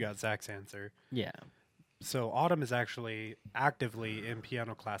you got Zach's answer. Yeah. So Autumn is actually actively in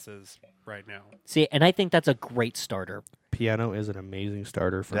piano classes right now. See, and I think that's a great starter. Piano is an amazing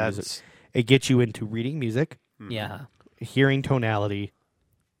starter for music. that's It gets you into reading music, Yeah. hearing tonality.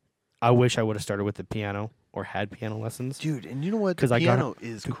 I wish I would have started with the piano or had piano lessons. dude. And you know what? 'Cause The I got piano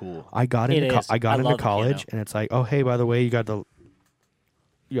is cool. I got It into is. I into love the college, piano. and it's like, oh hey, by the way, you got to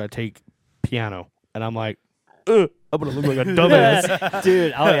take piano, and I'm like, I'm gonna look like a dumbass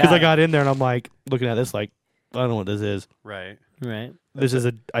Dude, oh yeah. because I got in there and I'm like looking at this like I don't know what this is. Right. right. This is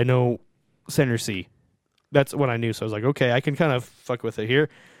I know center C. That's what I knew. So I was like, okay, I can kind of fuck with it here.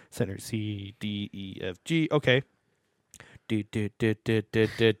 Center C, D, E, F, G. Okay. Yeah.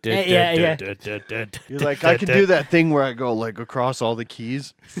 You're like, I can do that thing where I go like across all the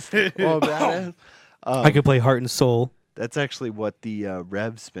keys. Oh, badass. I could play Heart and Soul, That's actually what the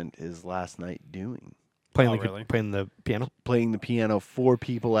Rev spent his last night doing, playing Oh, the really? playing the piano. playing the piano for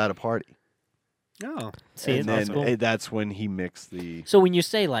people at a party. Oh. See, And it's then cool. that's when he mixed the. So when you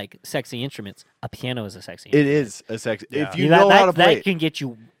say like sexy instruments, a piano is a sexy. It is a sex. Yeah. If you that, know that, how to play that it, can get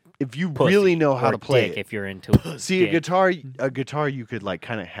you if you pussy really know how or to play dick it. if you're into it. See, dick. a guitar you could like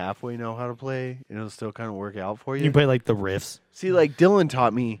kind of halfway know how to play, and it'll still kind of work out for You you. can play like the riffs. See, like Dylan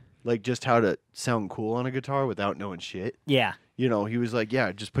taught me like just how to sound cool on a guitar without knowing shit. Yeah, You know, he was like,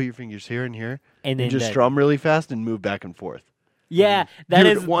 "Yeah, just put your fingers here and here, and then and just the- strum really fast and move back and forth." Yeah, that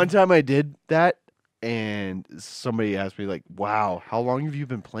Dude, is one time I did that, and somebody asked me like, "Wow, how long have you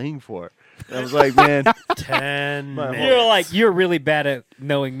been playing for?" And I was like, "Man, 10 My minutes. You're like you're really bad at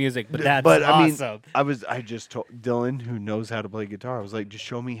knowing music, but that's but I mean, awesome. I just told Dylan, who knows how to play guitar, I was like, just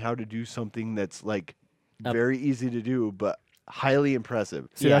show me how to do something that's like very easy to do, but highly impressive.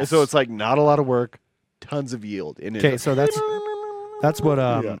 See, that's- So it's like not a lot of work, tons of yield. And Okay, it's so that's what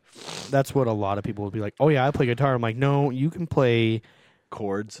Yeah. that's what a lot of people would be like. Oh yeah, I play guitar. I'm like, no, you can play.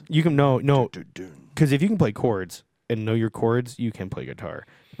 chords. You can no. Dun-dun-dun. Because if you can play chords and know your chords, you can play guitar.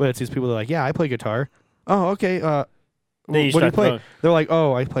 But it's these people that are like, yeah, I play guitar. Oh, okay. Then what do you start play? throwing- They're like,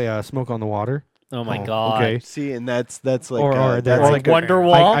 oh, I play Smoke on the Water. Oh my Oh, god. okay. See, and that's like Or that's they're- Or like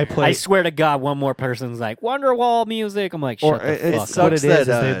Wonderwall. I I, play- swear to God, one more person's like Wonderwall music. I'm like, shut Or the it's fuck sucks up. what it is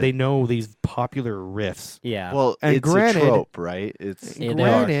that, they know these popular riffs. Yeah. well, And it's granted- a trope, right? It's Yeah, they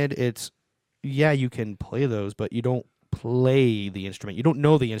Granted, it's yeah, you can play those, but you don't play the instrument. You don't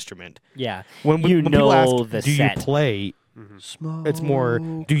know the instrument. yeah. When You people know ask, the do set. you play? smoke. It's more,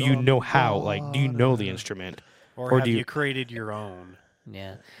 do you on know the how? Like, do you know the water. instrument? Or, Or have do you, you- created your own?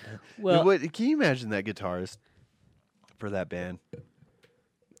 Yeah. Well, Well, can you imagine that guitarist for that band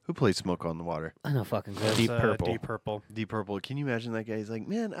who plays "Smoke on the Water"? I know fucking clue. It's, Deep Purple. Deep Purple. Deep Purple. Can you imagine that guy? He's like,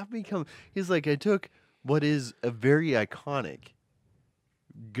 man, I've become. He's like, I took what is a very iconic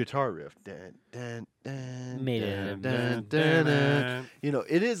guitar riff. Dun, dun, dun, Made it. dun, dun, dun, dun. You know,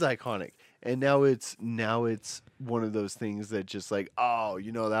 it is iconic, and now it's one of those things that just like, oh,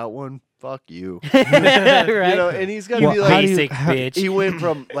 you know that one? Fuck you. right? You know, and he's got to Well, be how like, do you- Basic bitch. he went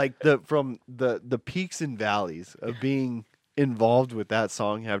from like the peaks and valleys of being involved with that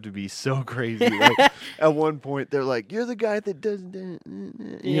song have to be so crazy. Like at one point they're like, "You're the guy that does," you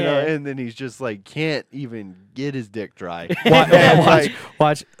know, Yeah. and then he's just like can't even get his dick dry. Watch, And, watch, like,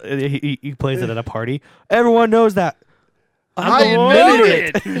 watch. He plays it at a party. Everyone knows that. I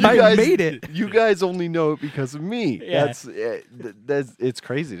admitted admitted it. You I guys- made it. You guys only know it because of me. Yeah. That's it's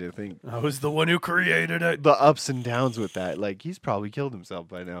crazy to think I was the one who created it. the ups and downs with that. Like he's probably killed himself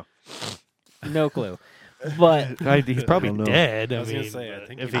by now. No clue. But He's probably don't know. dead. I was gonna mean, say, I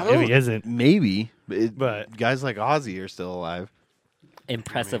think if he he, might. if he isn't, Maybe, But- guys like Ozzy are still alive.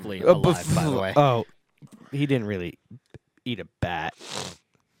 impressively alive, by the way. Oh, he didn't really eat a bat.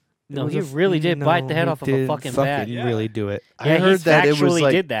 No, It he was really did bite the he head off of a didn't fucking bat. Yeah. really do it. Yeah, I heard he that it was actually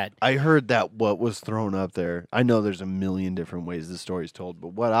like did that. I heard that what was thrown up there. I know there's a million different ways the story's told,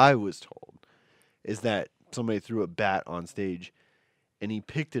 but what I was told is that somebody threw a bat on stage, and he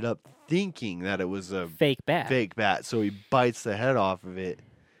picked it up thinking that it was a Fake bat. fake bat, so he bites the head off of it,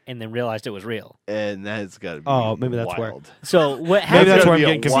 And then realized it was real. and that's got to be Oh, maybe that's where- wild. So what Maybe happened? that's where I'm be a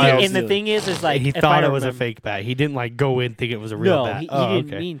getting confused. wild and the feeling. thing is Like like he if thought I it was a remember- fake bat. He didn't like go in thinking it was a real No, bat. he Oh,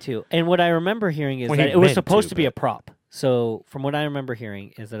 didn't okay. mean to. And what I remember hearing is Well, that he it was meant supposed to, to be a but- prop. So from what I remember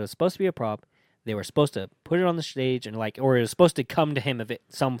hearing is that it was supposed to be a prop. They were supposed to put it on the stage and or it was supposed to come to him of it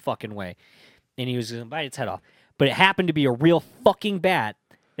some fucking way, and he was going to bite its head off. But it happened to be a real fucking bat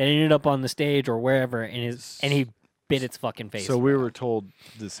that ended up on the stage or wherever, and he bit its fucking face. So we were told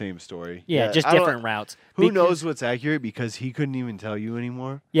the same story. yeah, just I don't- different routes. Who Because- knows what's accurate because he couldn't even tell you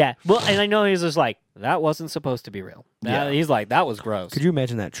anymore. Yeah, well, and I know he's just like that wasn't supposed to be real. Yeah. He's like that was gross. Could you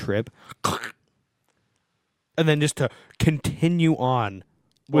imagine that trip? And then just to continue on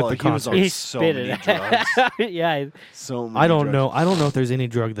with Well, the he was concert. on He so spit many it. drugs. Yeah, So many I don't drugs. know. I don't know if there's any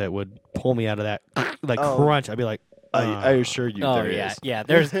drug that would pull me out of that Oh. crunch. I'd be like, I assure you oh there is. yeah, yeah.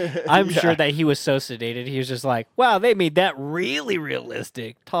 There's. I'm Yeah. sure that he was so sedated. He was just like, "Wow, they made that really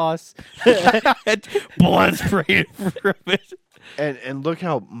realistic." Toss. blood spraying from it. And look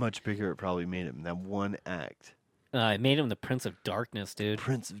how much bigger it probably made him. That one act. It made him the Prince of Darkness, dude.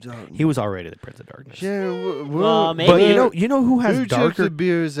 Prince of Darkness. He was already the Prince of Darkness. Yeah, Well, maybe- But you know who has who took darker? the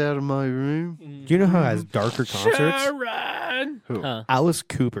beers out of my room? Do you know who has darker concerts? Sharon! Who? Huh. Alice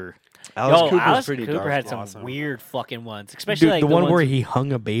Cooper. Alice Yo, Cooper's Alice pretty Cooper dark. had some Awesome. weird fucking ones, especially Dude, like the one ones where he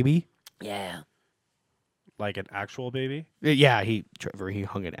hung a baby. Yeah. Like an actual baby? Yeah, Trevor, he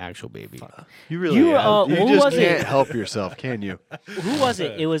hung an actual baby. You really You, have- you who just was it? can't help yourself, can you? Who was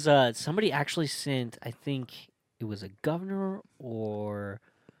it? It was somebody actually sent. I think it was a governor or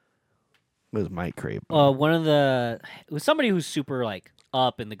It was Mike Crape. one of the. It was somebody who's super like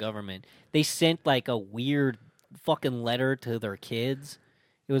up in the government. They sent like a weird fucking letter to their kids.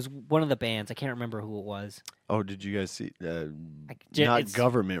 It was one of the bands. I can't remember who it was. Oh, did you guys see? J- Not it's-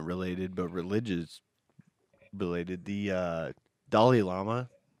 government related, but religious related. The Dalai Lama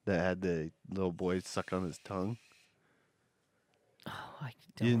that had the little boy suck on his tongue. Oh, I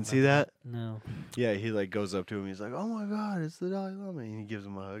don't You didn't see remember that? No. Yeah, he like goes up to him. He's like, "Oh my God, it's the Dalai Lama!" And he gives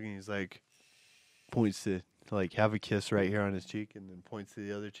him a hug, and he's like, points to like have a kiss right here on his cheek, and then points to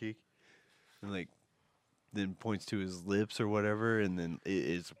the other cheek, and like then points to his lips or whatever, and then it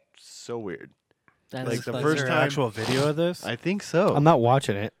is so weird. That's Like the Is first there an time- actual video of this? I think so. I'm not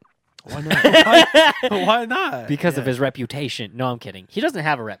watching it. Why not? Why not? because of Yeah. his reputation. No, I'm kidding. He doesn't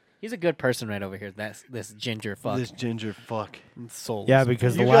have a rep. He's a good person right over here. That's this ginger fuck. This ginger fuck. Soulless. Yeah,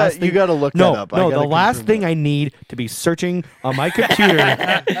 because You the last got thing you got to look no, that up. I no, gotta the last confirm thing that. I need to be searching on my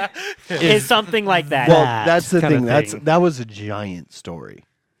computer is something like that. Well, that that's the kinda thing. That was a giant story.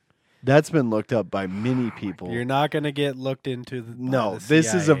 That's been looked up by many people. You're not going to get looked into. By No, the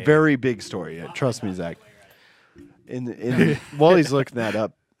this is a CIA. very big story. Trust me, Zach. While he's looking that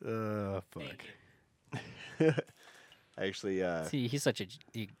up, fuck. actually, See, he's such a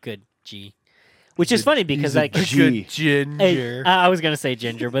good G. Which is funny because he's a like G. Good ginger. hey, I was gonna say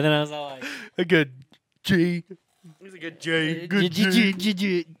ginger, but then I was all like A good G. he's a good J.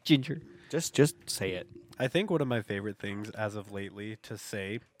 ginger. just say it. I think one of my favorite things as of lately to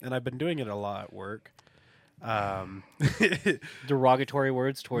say, and I've been doing it a lot at work. Derogatory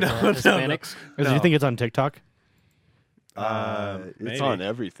words towards No, no, no. Hispanics. Do you No. think it's on TikTok? It's maybe. on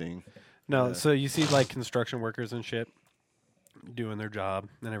everything. No, Yeah. so you see like construction workers and shit doing their job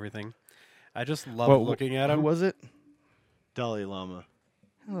and everything. I just love What- looking at Who them. was it? Dalai Lama.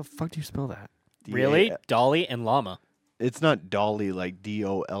 How the fuck do you spell that? Really, Dolly and llama, It's not Dolly like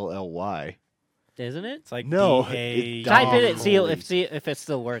Dolly. isn't it? It's like No, D-A- it's Type it. Dolly. See if it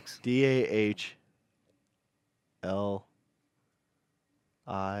still works. DAHLI.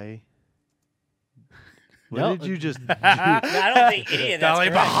 What No. did you just I don't think any of that's Dolly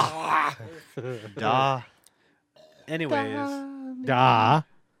correct. Da Anyways, Da.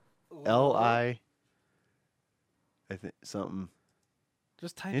 LI I think something.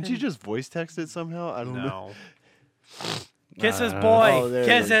 just type Didn't in. you just voice text it somehow? I don't know. No. Kiss his Oh, boy. there it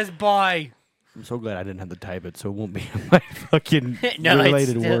Kiss is. his boy. I'm so glad I didn't have to type it, so it won't be my fucking No, it's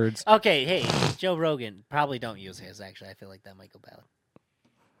related still- words. Okay, hey, Joe Rogan. Probably don't use his. Actually, I feel like that might go bad.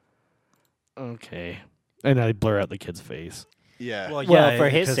 Okay. And I blur out the kid's face. Yeah. Well, Well, yeah, for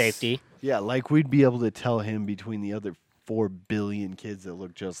his 'cause- safety, Yeah, like we'd be able to tell him between the other 4 billion kids that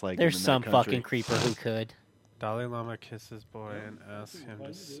look just like there's him in some that country. fucking creeper who could. Dalai Lama kisses boy and asks him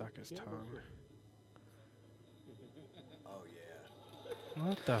to suck his tongue. Oh yeah.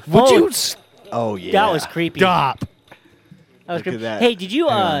 What the? Would Oh, you Oh yeah. That was creepy. stop? That was Look creepy. at that. Hey, did you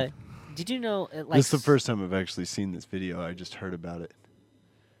Hang on. did you know like This is the first time I've actually seen this video. I just heard about it.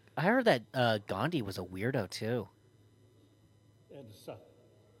 I heard that Gandhi was a weirdo too.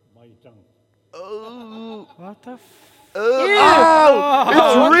 Oh, What the?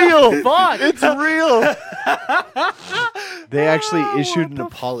 it's real. It's real. They actually issued an the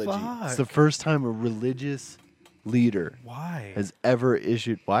apology. It's the fuck? first time a religious leader Why? has ever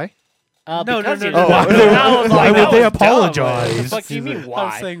issued. Why? No, Because no, you- no, no. Why, no, That was why like- would that they was dumb. apologize? What the fuck do you mean I'm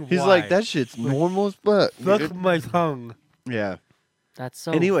why? saying He's why. like, that shit's normal as fuck. Suck my tongue. Yeah. That's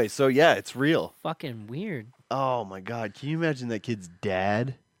so Anyway, so yeah, it's real. fucking weird. Oh my god, can you imagine that kid's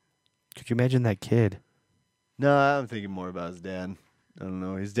dad? Could you imagine that kid? No, I'm thinking more about his dad. I don't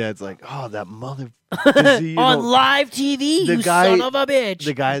know. His dad's like, oh, that mother. 'Cause he, you On know, live TV, the you guy- son of a bitch.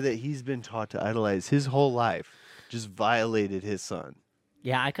 the guy that he's been taught to idolize his whole life just violated his son.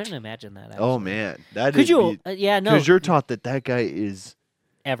 Yeah, I couldn't imagine that. Oh actually. man, that Could you? Yeah, no. Because you're taught that that guy is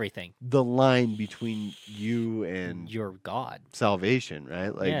Everything. the line between you and You're God. salvation,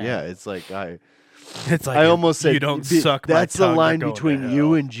 right? Like, Yeah. yeah, it's like It's like I almost said you don't be- suck. my That's the tongue, line you're going to between you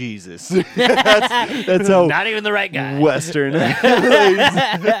hell." and Jesus. that's how Not even the right guy. Western. That's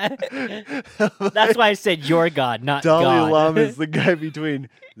why I said you're God, not Dalai God. Lama is the guy between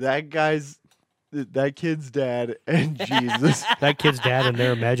that kid's dad and Jesus. That kid's dad and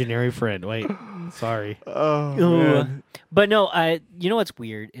their imaginary friend. Wait, sorry. Oh Ooh. man. But no, you know what's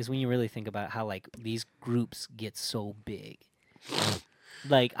weird is when you really think about how like these groups get so big.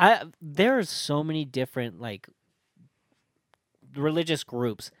 Like there are so many different like religious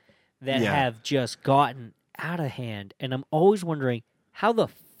groups that Yeah. have just gotten out of hand, and I'm always wondering how the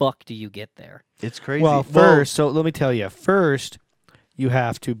fuck do you get there? It's crazy. Well, first, so let me tell you. First, you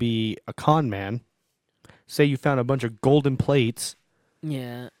have to be a con man. Say you found a bunch of golden plates.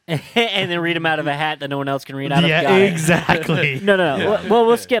 Yeah, and then read them out of a hat that no one else can read out of. Yeah, Got it. exactly. No. Well,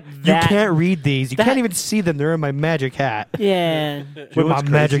 we'll skip You that. can't read these. You that- can't even see them. They're in my magic hat Yeah. You know with my what's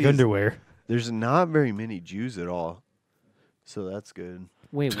magic crazy is underwear. There's not very many Jews at all, so that's good.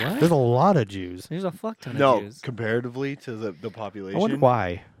 Wait, what? There's a lot of Jews. There's a fuck ton No, of Jews. comparatively to the I population. wonder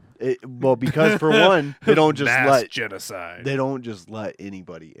why. Well, because for one, they don't just Mass genocide. let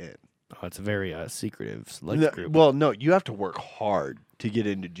anybody in. Oh, it's a very secretive select No, group. well, no, you have to work hard to get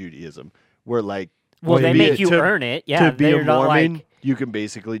into Judaism. Where like Well, to they be make a- you to- earn it. Yeah, to be they're a not Mormon, like you can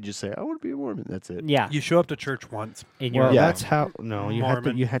basically just say, "I want to be a Mormon." That's it. yeah. You show up to church once. In your Well, Yeah. that's how. No,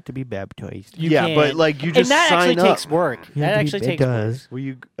 Mormon. you have to be baptized. You yeah, but can. like you and just that sign actually up. takes work. You That have to be- actually it takes work. does. Will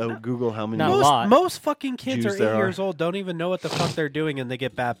you Google how many? Not a Most, lot. most fucking kids Jews are 8 there are. years old, don't even know what the fuck they're doing, and they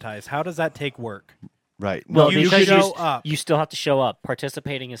get baptized. How does that take work? Right. Well, No, you because show up. you still have to show up.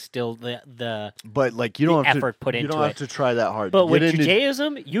 Participating is still the. but like you don't the have effort to. put You into don't have it. to try that hard. But to with get into,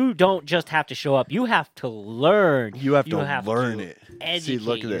 Judaism, you don't just have to show up. You have to learn. you have to learn to it. Educate See,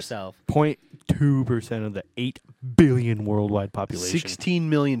 look at this. yourself. 0.2% of the 8 billion worldwide population. 16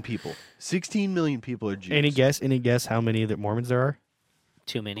 million people. 16 million people are Jews. Any guess? Any guess how many that Mormons there are?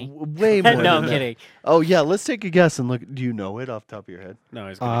 Too many. Way more. No, than I'm that. kidding. Oh yeah, let's take a guess and look. Do you know it off the top of your head? No,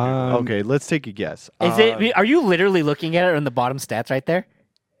 he's gonna Okay, let's take a guess. Is it? Are you literally looking at it on the bottom stats right there?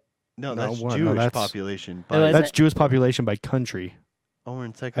 No, No, that's what? No, Jewish that's- population. Oh, is But, That's Jewish population by country, oh, we're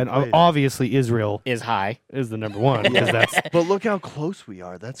in second and place. obviously Israel Is high. is the number one because that's But look how close we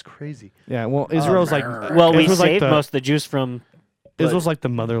are. That's crazy. yeah. Well, Israel's like Well, we Israel's like saved the, most of the Jews from. Israel's like the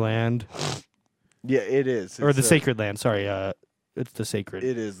motherland Yeah, it is. or It's the sacred land. Sorry, it's the sacred,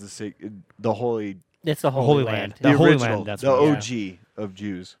 It is the holy, It's the Holy Holy Land. Land. The the Holy original, Land, that's the what- yeah. OG of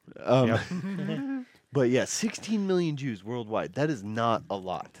Jews. Yep. But yeah, 16 million Jews worldwide. That is not a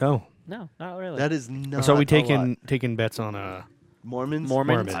lot. Oh, No, not really. That is not. so we a lot. taking bets on Mormons.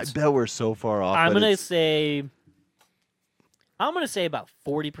 Mormons? I bet we're so far off. I'm but gonna it's- say. I'm gonna say about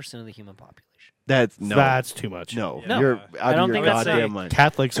 40% of the human population. that's no. that's too much. no. No. You're I out don't of think your that's goddamn right. mind.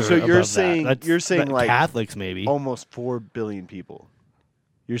 Catholics are So you're above saying- that. you're saying like- Catholics maybe. Almost 4 billion people.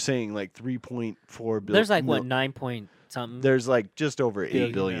 You're saying like 3.4 billion. There's like what 9 point something. There's like just over 8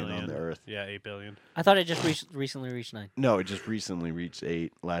 Billion. billion on the Earth. Yeah, 8 billion. I thought it just recently reached 9. No, it just recently reached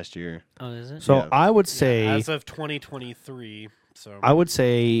 8 last year. Oh, is it? So Yeah. I would say As of 2023, so I would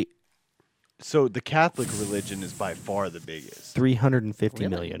say So the Catholic religion is by far the biggest. 350 Really?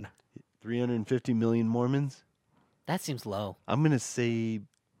 million. 350 million Mormons. That seems low. I'm gonna say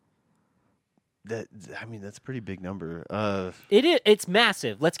I mean, that's a pretty big number. It's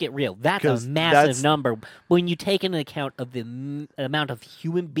massive. Let's get real. That's a 'Cause massive that's- number when you take into account of the amount of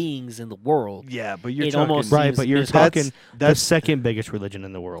human beings in the world. Yeah, but you're It talking almost Right, seems but you're miserable. talking the that's second biggest religion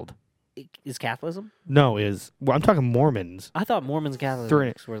in the world. Is Catholicism? No, I'm talking Mormons. I thought Mormons and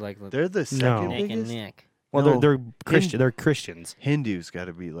Catholics were like they're the second neck and biggest. neck. Well, No, they're Christian. They're Christians. Hindus got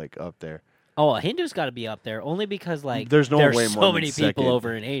to be like up there. Oh, Hindu's got to be up there only because like There's no there's way so more than many people second.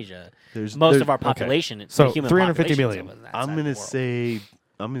 over in Asia. There's Most there's- of our okay. population, So, the human 350 population is million. over that I'm side of gonna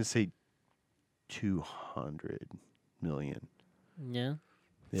the world. say 200 million. Yeah,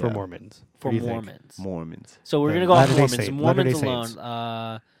 For Yeah. Mormons. for What do you think? Mormons. Mormons. So we're The gonna go off Latter-day Mormons. Saint- Mormons Latter-day alone. Saints.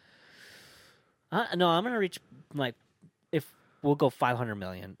 No, I'm gonna reach like if we'll go 500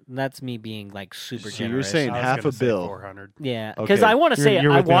 million. That's me being like super So you're generous. saying I was half gonna a say bill. 400. Yeah, because Okay. I want to say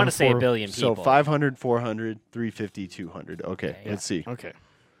You're I with me want on to say a 4. billion people. So 500, 400, 350, 200. Okay, Okay, yeah. let's see. Okay.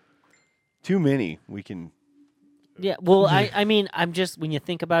 Too many. We can. Yeah, well, I mean, I'm just when you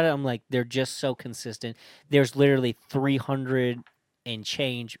think about it, I'm like they're just so consistent. There's literally 300 and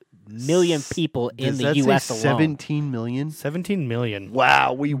change million people in Does the that U.S. say alone. 17 million. 17 million.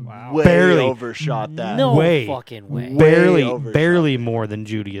 Wow, we way Barely. overshot that. No Way. fucking way. Way overshot. Barely more than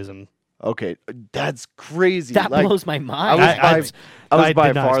Judaism. Okay, that's crazy. That Like, blows my I mind. was I- by, I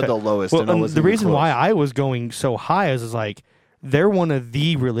did not far expect- the lowest. Well, and I and wasn't the even reason close. why I was going so high is like they're one of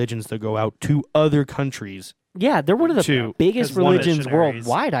the religions that go out to other countries. Yeah, they're one of the Two. biggest 'Cause one religions missionaries.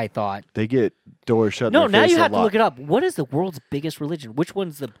 worldwide. I thought. They get doors shut. No, in their now face you a have to lot. look it up. What is the world's biggest religion? Which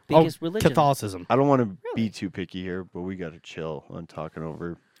one's the biggest religion? Catholicism. I don't want to be too picky here, but we got to chill on talking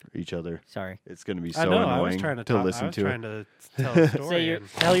over each other. Sorry. It's going to be so I know. I was annoying trying to, listen I was to. trying to tell a story. Say your, and-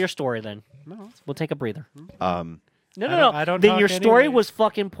 tell your story then. no, it's- We'll take a breather. Um, No, I no, don't- no. I don't Then talk your story anyway. was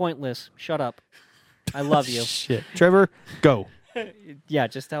fucking pointless. Shut up. I love you. Shit. Trevor, go. Yeah,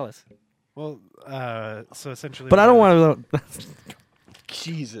 just tell us. well, so essentially. But I don't want to.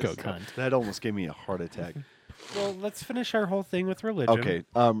 Jesus, Go, cunt. that almost gave me a heart attack. Well, let's finish our whole thing with religion. Okay,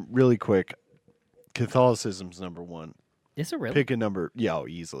 really quick, Catholicism's number one. Is it really? Pick a number. Yeah, oh,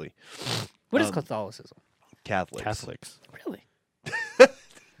 easily. What is um, Catholicism? Catholics. Catholics. Really?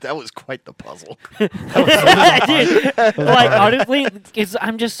 That was quite the puzzle. Dude, like honestly,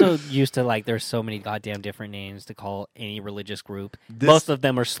 I'm just so used to like there's so many goddamn different names to call any religious group. This- Most of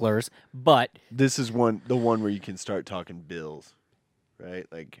them are slurs, but This is the one where you can start talking bills, right?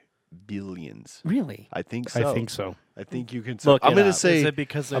 Like billions. really, I think so. I think so. I think you can. Look I'm it going to up. say Is it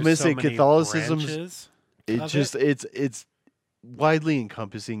because I'm there's gonna so say many Catholicism's- branches? it of just it's widely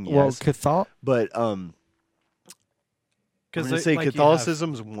encompassing. Yes, Well, Catholic. but I'm Because going to say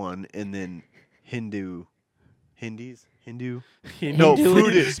Catholicism's one, and then Hindu. No, Hindu-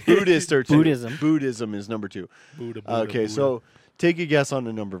 Buddhist or two. Buddhism. Buddhism is number two. Okay, so take a guess on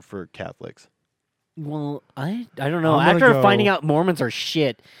the number for Catholics. well, I don't know. I'm gonna After go- finding out Mormons are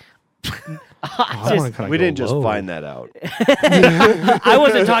shit, We didn't just find that out. I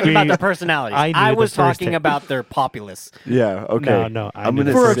wasn't talking about their personalities. I knew I the was first talking thing. about their populace. Yeah. Okay. No, I I'm knew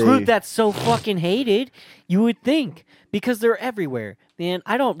gonna that. For a say group that's so fucking hated, you would think because they're everywhere. Man,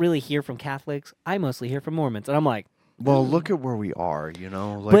 I don't really hear from Catholics. I mostly hear from Mormons, and I'm like, well, look at where we are. You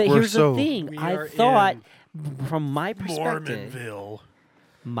know, like but we're here's so. the thing. We I are thought, in from my perspective, Mormonville.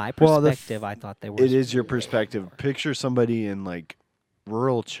 Well, I thought they were. It is your perspective. Picture somebody in like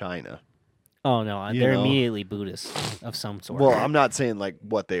rural China. Oh no, you they're know. immediately Buddhist of some sort. Well, I'm not saying like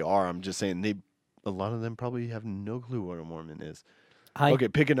what they are. I'm just saying a lot of them probably have no clue what a Mormon is. Okay,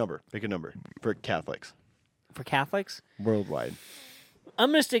 pick a number. Pick a number for Catholics for Catholics, worldwide. I'm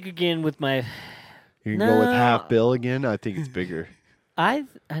gonna stick again with my. You can go with No. half bill again. I think it's bigger. I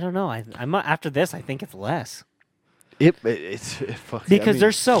don't know. I'm after this. I think it's less It's fuck, because I they're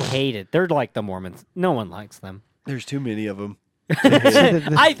mean, so hated. They're like the Mormons. No one likes them. there's too many of them.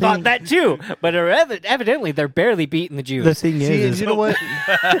 I thought that too, but evidently they're barely beating the Jews. The thing See, is, you know what?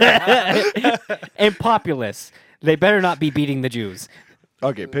 And populace. They better not be beating the Jews.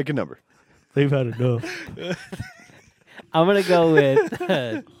 Okay, pick a number. they've had enough. I'm gonna go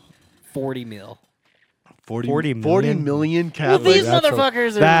with 40 mil. 40 million? million Well, Catholics. these that's a-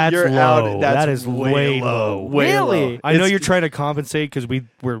 motherfuckers are. That's You're low. out. That's that is way low. Way Really? low. I know It's- you're trying to compensate because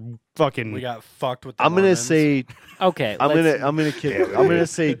we're fucking. We got fucked with the I'm gonna Mormons. say. Okay. I'm let's- gonna kick it. I'm gonna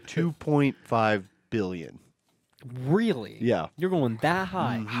say 2.5 billion. Really? Yeah. You're going that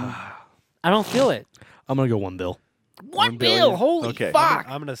high? I don't feel it. I'm gonna go $1 bill. 1 billion? bill. Holy Okay. fuck!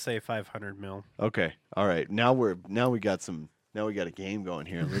 I'm gonna say 500 mil. Okay. All right. Now we got a game going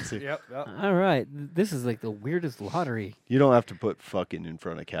here. Let's see. Yep. All right. This is like the weirdest lottery. You don't have to put fucking in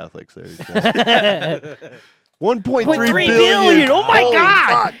front of Catholics there. 1.3 3 billion. billion. Oh my Holy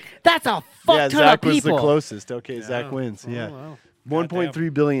god! fuck. That's a fuck Yeah, ton Zach of was the people. closest. Okay, Zach Yeah. wins. Oh, Yeah. wow. 1.3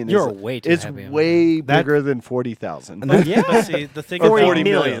 billion. You're is, way too It's happy about way that. bigger than 40,000. And that- Yeah. But see, the thing Or about 40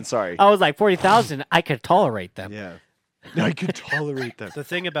 million. million. Sorry. I was like 40,000. I could tolerate them. Yeah. I could tolerate that. the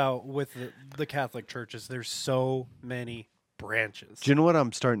thing about with the Catholic Church is there's so many branches. Do you know what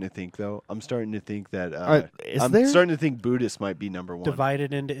I'm starting to think though? I'm starting to think that is I'm there? starting to think Buddhist might be number one.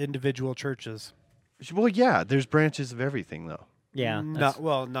 Divided into individual churches. Well, yeah, there's branches of everything though. Yeah. Not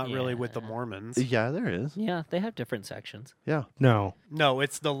really with the yeah. Mormons. Yeah, there is. Yeah, they have different sections. Yeah. No. No,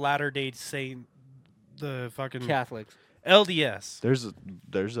 it's the Latter-day Saint, the fucking Catholics. LDS.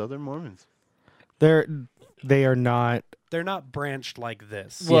 There's other Mormons. They are not. They're not branched like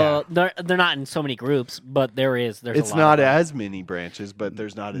this. Well, they're not in so many groups, but there's It's a lot not of them. as many branches, but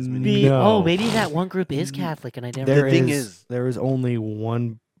there's not as many. No. Oh, maybe that one group is Catholic, and I never. There thing is there is only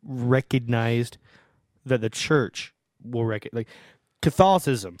one recognized that the church will recognize. Like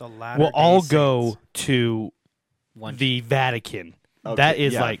Catholicism The will Latter-day all Saints. go to One. the Vatican. Okay, That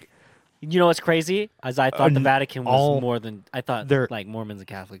is yeah. like You know what's crazy? As I thought the Vatican was all- more than I thought. they're- Like Mormons and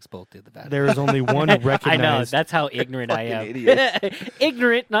Catholics both did the Vatican. there is only one recognized. I know that's how ignorant I Fucking am. idiots.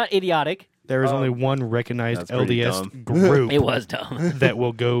 Ignorant, not idiotic. There is Oh. only one recognized That's pretty LDS dumb. group It was dumb. that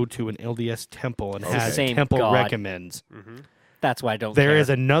will go to an LDS temple and Okay. has Same temple God. recommends. That's why I don't. There care. is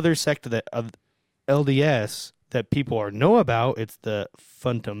another sect of LDS that people know about. It's the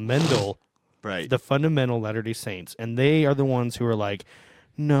fundamental Latter-day Saints, and they are the ones who are like,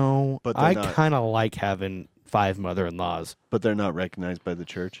 no, But they're I not. kind of like having 5 mother-in-laws. But they're not recognized by the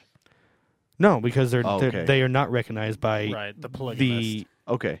church. No, because Oh, okay. they are not recognized by Right, the polygamist.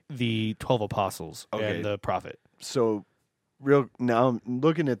 Okay. the 12 apostles Okay. and the prophet. So now I'm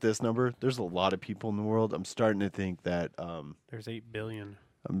looking at this number. There's a lot of people in the world. I'm starting to think that There's 8 billion.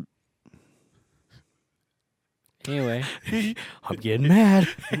 Anyway. I'm getting mad.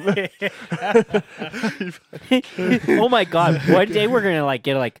 Oh my God! One day we're gonna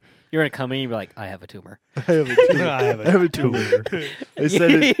get you're gonna come in and be like, I have a tumor. I have a tumor. I have a tumor. I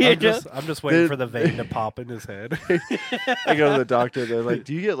said it. You know? I'm just waiting They- for the vein to pop in his head. I go to the doctor. They're like,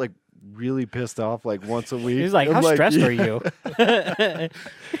 "Do you get like really pissed off like once a week?" He's like, I'm how stressed "Yeah." are you?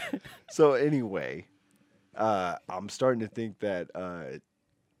 So anyway, I'm starting to think that.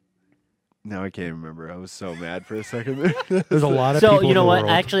 Now I can't remember. I was so mad for a second. There's a lot of So people you know in the what?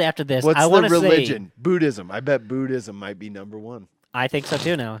 world. Actually, after this, What's I the want to say religion? Buddhism. I bet Buddhism might be number one. I think so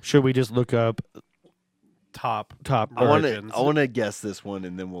too. Now, Should we just look up Top. top? I want Origins. to guess this one,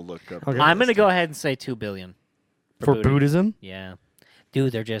 and then we'll look up. Okay. the I'm gonna rest. go ahead and say 2 billion for Buddha. Buddhism? Yeah,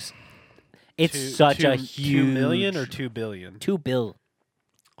 dude, they're just. It's Two- such two- a huge 2 million or 2 billion? 2 bill.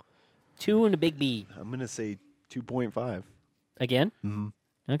 2 and a big B I'm gonna say 2.5. again. Mhm.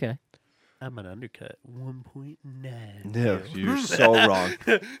 Okay. I'm an undercut. 1.9. Yeah, you're so wrong.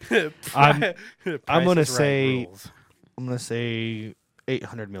 I'm Price gonna is Right say- rules. I'm gonna say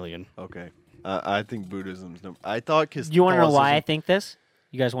 800 million. Okay, I think Buddhism's number. I thought because Do you want to know why I think this?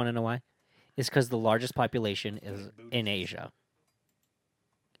 You guys want to know why? It's because the largest population is in Asia,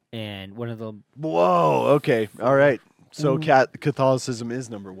 and one of the Whoa. Okay. All right. So Catholicism is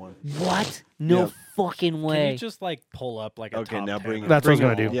number one. what? No Yep. fucking Can way. you just like pull up like a Okay, top now 10 bring. of That's what I was them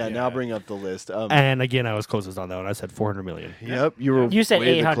gonna all? do. Yeah, now bring up the list. And again, I was closest on that one. I said 400 million. Yep, you were. You said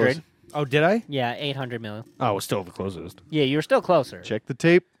way the 800. closest. Oh, did I? Yeah, 800 million. Oh, I was still the closest. Yeah, you were still closer. Check the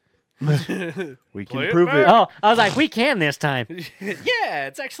tape. We Play can it prove it. back. Oh, I was like, we can this time. Yeah,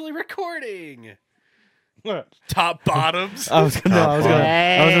 it's actually recording. Top bottoms. I was gonna. I was gonna.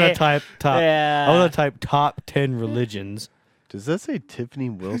 I was gonna Hey. type top. Yeah. I was gonna type top 10 religions. Does that say Tiffany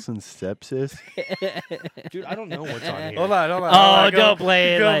Wilson's stepsis? Dude, I don't know what's on here. Hold on. Oh, don't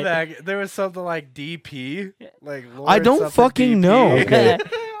play it Go like- back. There was something like DP. Like Lord I don't something fucking DP. know. Okay.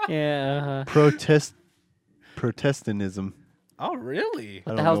 Yeah. Protestantism. Oh, really? I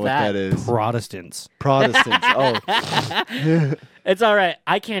the don't hell's know what that? that is. Protestants. Protestants. Oh, It's all right.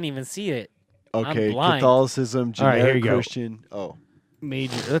 I can't even see it. okay. blind. Catholicism, All right, here generic you go. Christian. Oh,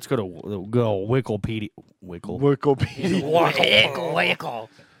 Major. Let's go to Wikipedia. Wikipedia. Wickle.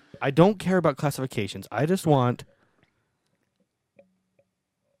 I don't care about classifications. I just want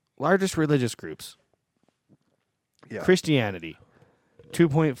largest religious groups. Yeah. Christianity,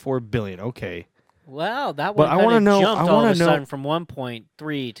 2.4 billion. Okay. Wow, that But one I wanna kinda know- jumped I all wanna of a know- sudden from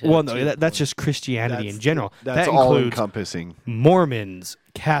 1.3 to Well, no, 2. that's just Christianity in general. That's that all includes encompassing. Mormons,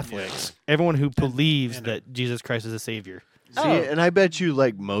 Catholics, everyone who believes that Jesus Christ is a savior. See, Oh. and I bet you,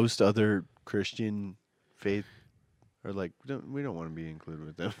 like most other Christian faith, are like we don't want to be included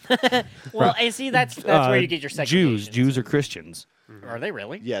with them. Well, and see, that's where you get your Jews. segregation. Jews are Christians. Are they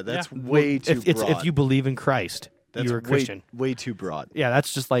really? Yeah, that's Yeah. way too If broad. you believe in Christ, That's you were Christian. Way too broad. Yeah,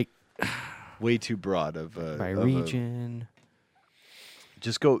 that's just like Way too broad of by of a- region.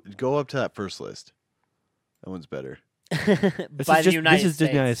 just go up to that first list. That one's better. This By is the just United this is the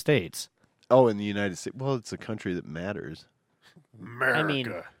States. United States. Oh, in the United States. Well, it's a country that matters. America. I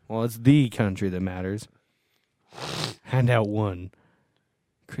mean, Well, it's the country that matters. Hand out one.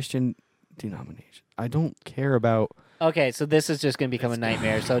 Christian denomination. I don't care about. okay, so this is just going to become a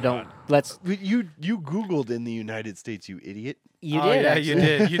nightmare. So don't let's. You Googled in the United States, you idiot. You oh, did. yeah, actually. you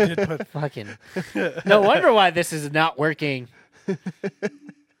did. You did put. Fucking. No wonder why this is not working.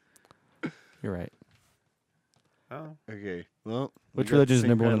 You're right. Oh. Okay. Well, Which we got religion is same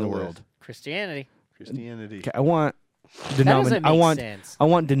number one in kind the of world? list. Christianity. Christianity. Okay, I want That doesn't make sense. I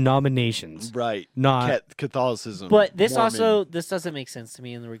want denominations, Right. not Catholicism. But this Mormon. also this doesn't make sense to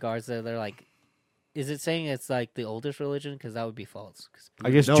me in the regards that they're like, is it saying it's like the oldest religion? Because that would be false. 'Cause-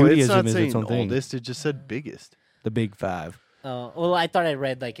 I guess No, Judaism it's not is saying its own thing. oldest. It just said biggest. The big five. well, I thought I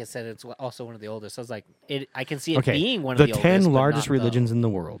read like it said it's also one of the oldest. I was like, I can see it Okay, being one the of the 10 oldest, but largest not the- religions in the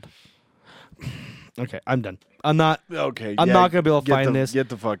world. Okay, I'm done. I'm not Okay. I'm not gonna be able to find this Get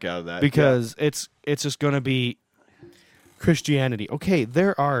the fuck out of that. because it's just gonna be Christianity. Okay,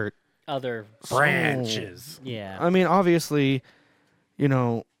 there are. other Branches. Yeah. I mean, obviously,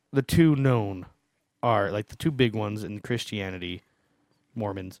 the two known are like the two big ones in Christianity: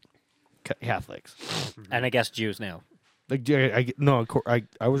 Mormons, Catholics. And I guess Jews now. Like,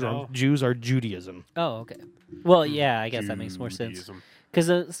 I was wrong. No. Jews are Judaism, Oh, okay. Well, yeah, I guess that makes more sense. Judaism. Because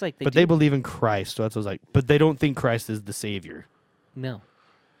it's like but they believe in Christ. So that's what I was like. But they don't think Christ is the savior, no.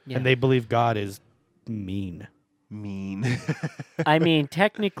 Yeah. and they believe God is mean. Mean. I mean,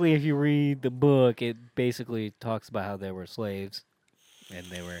 technically, if you read the book, it basically talks about how they were slaves, and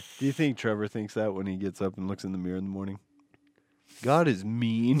they were. Do you think Trevor thinks that when he gets up and looks in the mirror in the morning? God is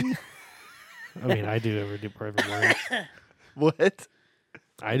mean. I mean, I do every morning. What?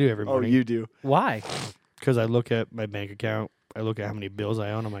 I do every Oh, morning. you do. Why? Because I look at my bank account. I look at how many bills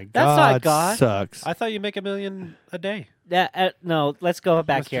I own. I'm like, That's not God. sucks. I thought you make $1 million a day. No, let's go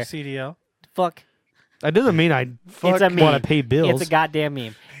back Mr. here. CDL. Fuck. That doesn't mean I It's a meme. want to pay bills. It's a goddamn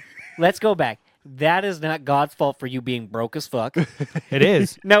meme. Let's go back. That is not God's fault for you being broke as fuck. It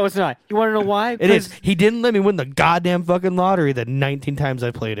is. No, it's not. You want to know why? It is. He didn't let me win the goddamn fucking lottery the 19 times I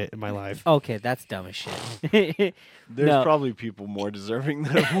played it in my life. Okay, that's dumb as shit. There's No. probably people more deserving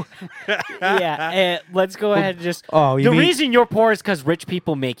than Yeah, let's go ahead and just. Oh, you the mean reason you're poor is because rich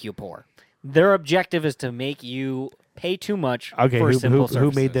people make you poor. Their objective is to make you pay too much okay? for simple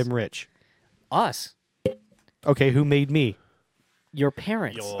Who made services. them rich? Us, Okay, who made me? your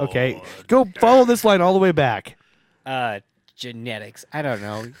parents. Okay, go follow this line all the way back. Genetics. I don't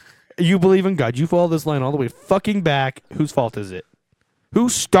know. You believe in God. You follow this line all the way fucking back. Whose fault is it? Who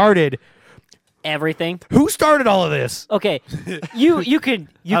started? Everything. Who started all of this? Okay, you could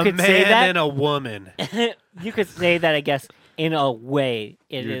a say man that. and a woman. You could say that. I guess in a way,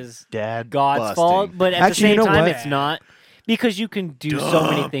 it is dad God's busting. fault, but at Actually, the same you know time, what? it's not because you can do so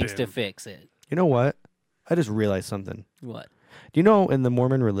many Dump things to him. fix it. You know what? I just realized something. What? Do you know in the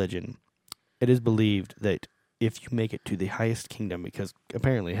Mormon religion, it is believed that if you make it to the highest kingdom, because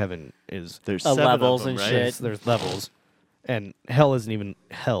apparently heaven is There's The 7 levels of them, and right? shit. there's levels, and hell isn't even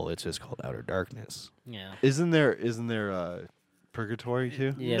hell. It's just called outer darkness. Yeah. Isn't there purgatory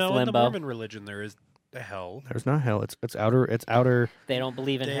too? Yes, no, in the limbo. Mormon religion there is a hell. There's not hell. It's outer. It's outer. They don't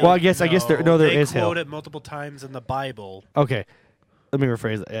believe in They- hell. Well, I guess there there they is hell. quote it multiple times in the Bible. Okay, let me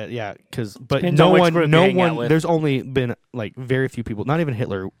rephrase that. Yeah, but Depends no on which one, group no you hang out one. with. There's only been like very few people. Not even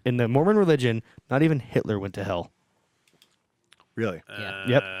Hitler in the Mormon religion. Not even Hitler went to hell. Really? Yeah.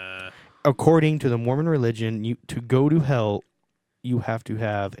 Yep. According to the Mormon religion, to go to hell, you have to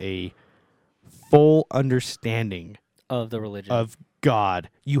have a full understanding Of the religion. of God.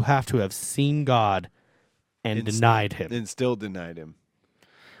 You have to have seen God and And denied him. And still denied him.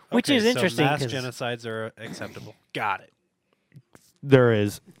 Which Okay, is interesting, So mass 'cause- genocides are acceptable. Got it. There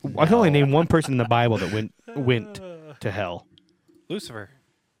is. I can only name one person in the Bible that went to hell. Lucifer.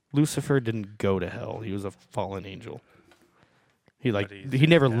 Lucifer didn't go to hell. He was a fallen angel. He But he's he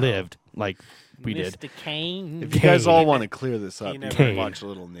never in hell. lived like we did. Mr. Kane. If you guys Cain. all want to clear this up, you never- can Cain. watch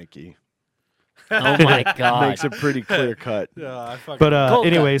Little Nicky. Oh my god. Makes it pretty clear cut. I fucking But Cold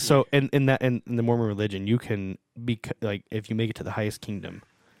anyway, cut. so in the Mormon religion, you can be like if you make it to the highest kingdom,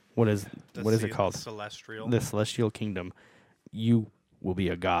 what is it called? Celestial. The celestial kingdom. You will be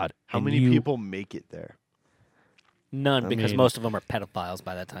a god. How and many you- people make it there? None, I because mean- most of them are pedophiles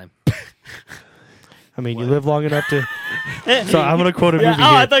by that time. I mean, you live long enough to. So I'm gonna quote a movie Yeah, here.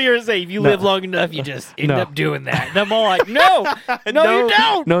 I thought you were saying if you No. live long enough, you just end No. up doing that. And I'm all like, no, no, you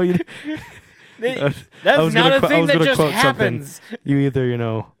don't. No, you. That's was not gonna a qu- I thing was that gonna just quote something. happens. You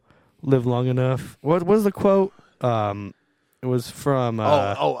either live long enough. What was the quote? It was from.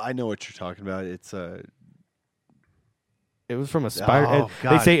 I know what you're talking about. It's It was from a Spider. Oh, They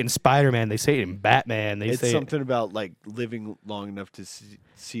God. say it in Spider-Man. They say it in Batman. They it's say something about like living long enough to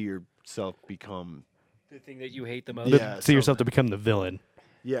see yourself become. The thing that you hate the most. Yeah, see yourself to become the villain.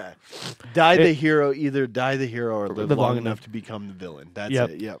 Yeah, the hero. Either die the hero or live long enough to become the villain. That's Yep.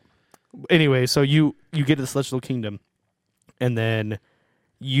 it. Yep. Anyway, so you get to the Celestial Kingdom, and then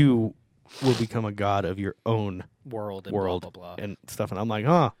you will become a god of your own World and world blah blah blah. and stuff. And I'm like,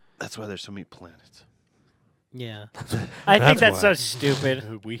 huh. That's why there's so many planets. Yeah, I think That's that's why. so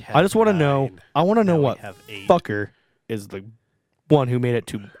stupid. We have I just want to know. 9. I want to know Now we what have 8. fucker is the one who made it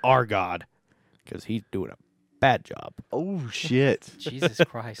to our god, because he's doing a bad job. Oh shit! Jesus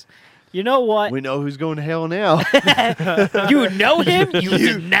Christ! You know what? We know who's going to hell now. You know him? You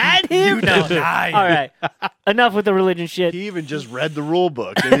denied him? You No. denied. All right. Enough with the religion shit. He even just read the rule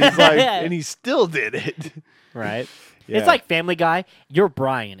book, and he's like, and he still did it. Right. Yeah. It's like Family Guy. You're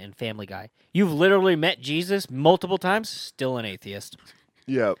Brian in Family Guy. You've literally met Jesus multiple times, still an atheist.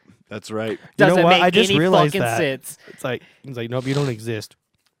 Yep, that's right. You know Doesn't what? make I just any realized fucking that. sense. It's like nope, you don't exist.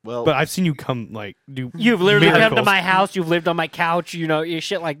 Well, But I've seen you come do. You've literally come to miracles. my house. You've lived on my couch. You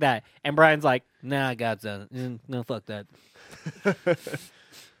shit like that. And Brian's like, nah, God's done. No, fuck that.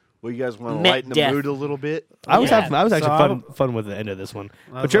 well, you guys want to Met lighten the death. mood a little bit? I was Yeah. having. I was actually So fun with the end of this one.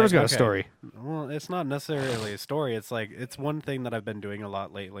 I But was Trevor's like, got a okay. story. Well, it's not necessarily a story. It's like it's one thing that I've been doing a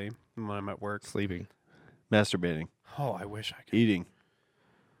lot lately when I'm at work. Sleeping. Masturbating, Oh, I wish I could eating.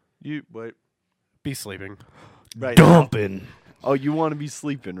 You what? be sleeping. Right now? Dumping. Oh, you want to be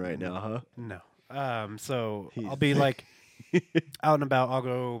sleeping right now, huh? No. So He's- I'll be like out and about. I'll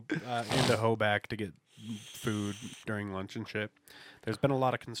go into Hoback to get food during lunch and shit. There's been a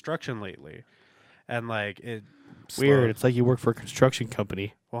lot of construction lately, and like it. Weird. slowed- It's like you work for a construction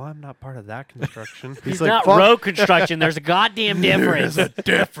company. Well, I'm not part of that construction. He's like, not "Fuck." road construction. There's a goddamn difference. There's a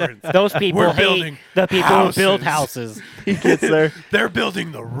difference. Those people We're hate building the people who build houses. He gets there. They're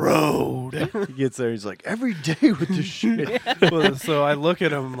building the road. He gets there. He's like, every day with this shit. Well, so I look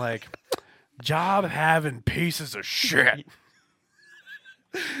at him like, job having pieces of shit.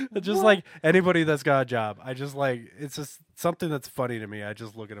 Just like anybody that's got a job, I just like it's just something that's funny to me. I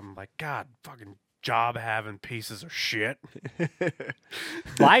just look at him like, God, fucking job having pieces of shit.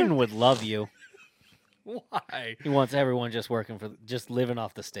 Biden would love you. Why? He wants everyone just living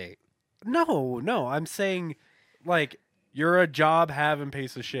off the state. No, I'm saying like you're a job having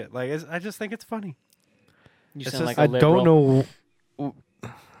piece of shit. Like I just think it's funny. You It's sound just- like a I liberal. don't know.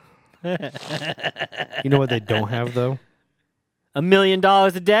 You know what they don't have though? $1 million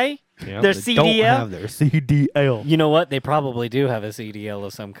a day? Yeah, Their they don't CDL? have their CDL. You know what? They probably do have a CDL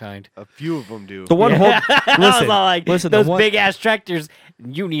of some kind. A few of them do. The one Yeah. hold, I was listen, all like, listen, those the one, big ass tractors,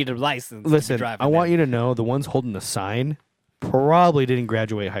 you need a license. listen. I want you to know the ones holding the sign probably didn't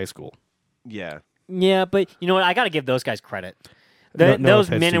graduate high school. Yeah. Yeah, but you know what? I got to give those guys credit. No Those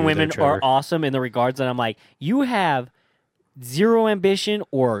offense men to and you women there, are Trevor. awesome in the regards that I'm like, you have zero ambition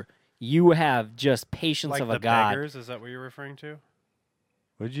or you have just patience Like of the a god. beggars, is that what you're referring to?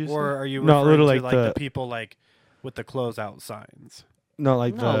 What did you say? Or are you No, referring literally to like like the- the people like with the closeout signs? No,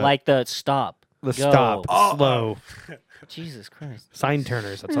 like No, the like the stop. the go. stop, Oh, slow Jesus Christ. sign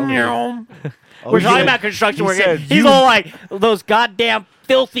turners. That's all. They do. Meow. Oh, We're he talking said- about construction he work. said He's you- all like those goddamn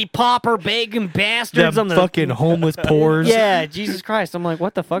filthy pauper begging bastards Them on the fucking homeless poors. Yeah, Jesus Christ. I'm like,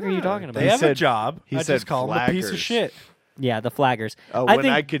 what the fuck are you talking about? They He have a said- job. he I said just call them a piece of flaggers. shit. Yeah, the flaggers. Oh, I when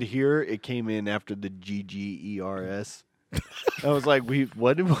think I could hear it came in after the GGERS. I was like, what?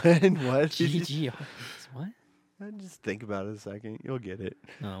 What? What? GG. What? Just think about it a second. You'll get it.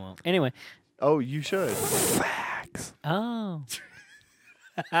 Oh, well. Anyway. Oh, you should. Oh.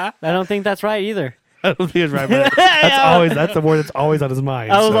 I don't think that's right either. I don't think it's right. But that's the word that's always on his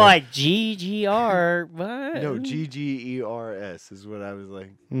mind. I was so. like, GGR. What? No, GGERS is what I was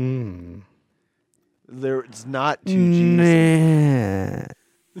like. Mm. There's not two G's in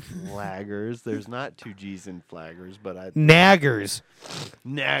flaggers. There's not two G's in flaggers, but I Naggers.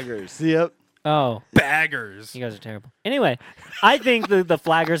 naggers. Yep. Oh, Baggers. you guys are terrible. Anyway, I think the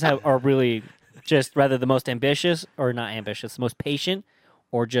flaggers are really just rather the most ambitious, or not ambitious, most patient,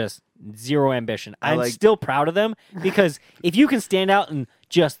 or just zero ambition. I'm like- still proud of them because if you can stand out in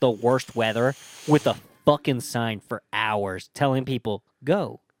just the worst weather with a fucking sign for hours telling people,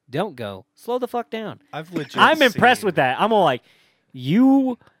 go, don't go, slow the fuck down. I've legit. I'm impressed seen- with that. I'm all like,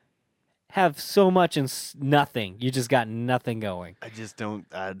 you have so much and nothing. You just got nothing going. I just don't.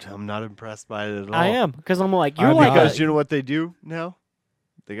 I'm not impressed by it at all. I am because I'm like, you're I'm like not. Because a, you know what they do now?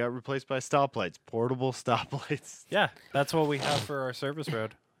 They got replaced by stoplights, portable stoplights. Yeah, that's what we have for our service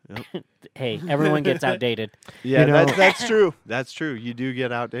road. Hey, everyone gets outdated. Yeah, You know- that's true. That's true. You do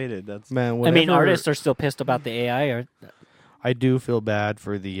get outdated. That's Man, I mean, whenever- artists are still pissed about the AI. Or I do feel bad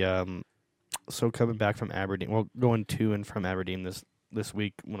for the so coming back from Aberdeen, well, going to and from Aberdeen this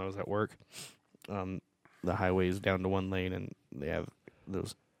week when I was at work, the highway is down to one lane and they have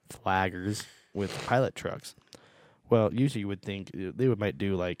those flaggers with pilot trucks. Well, usually you would think might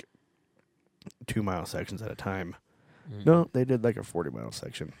do like 2-mile sections at a time. No, they did like a 40-mile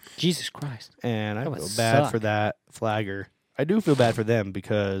section. Jesus Christ. And I That would feel bad suck. for that flagger. I do feel bad for them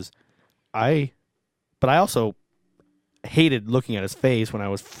because I also hated looking at his face when I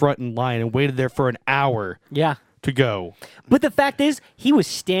was front in line and waited there for an hour Yeah. to go. But the fact is, he was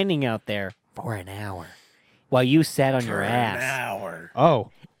standing out there for an hour while you sat on your ass. hour. Oh,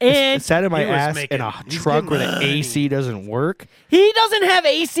 And sat in my he was ass making- in a he's truck where getting the money. AC doesn't work. he doesn't have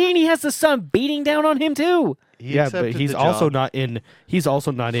AC and he has the sun beating down on him too. he Yeah, but accepted he's the also job. not in. He's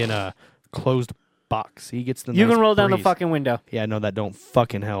also not in a closed box. He gets the. You nice can roll down the breeze. fucking window. Yeah, no, that don't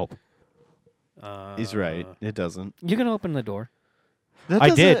fucking help. He's right. It doesn't. You can open the door. That I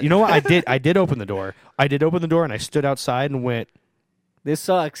did. doesn't- You know what? I did. I did open the door. I did open the door, and I stood outside and went. This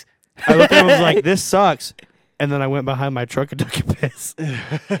sucks. I looked at him and was like, "This sucks." And then I went behind my truck and took a piss.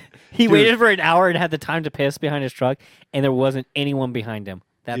 He waited for an hour and had the time to piss behind his truck, and there wasn't anyone behind him.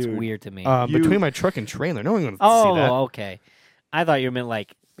 That's Dude. weird to me. You- Between my truck and trailer, no one wants to oh, see that. okay. I thought you meant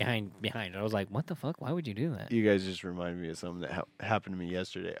like behind. I was like, what the fuck? Why would you do that? You guys just reminded me of something that happened to me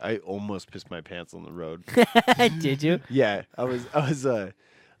yesterday. I almost pissed my pants on the road. Did you? Yeah, I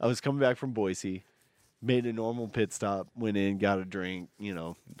was coming back from Boise, made a normal pit stop, went in, got a drink,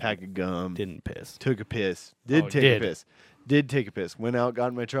 pack of gum, Didn't piss. took a piss, Oh, did. did take a piss, went out, got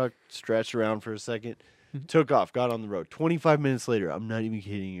in my truck, stretched around for a second, took off, got on the road. 25 minutes later, I'm not even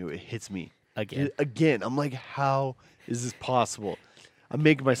kidding you, it hits me Again. I'm like, how is this possible? I'm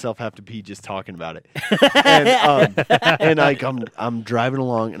making myself have to pee just talking about it. And like I'm driving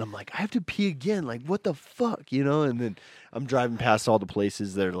along and I'm like, I have to pee again. Like, what the fuck, And then I'm driving past all the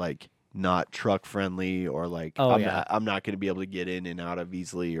places that are like not truck friendly or like Oh, I'm yeah. not going to be able to get in and out of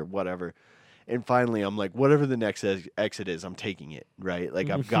easily or whatever. And finally, I'm like, whatever the next exit is, I'm taking it, right? Like,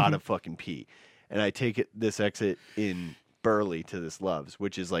 I've got to fucking pee. And I take this exit in Burley to this Love's,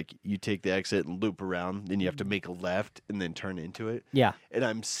 which is like you take the exit and loop around, then you have to make a left and then turn into it. Yeah. And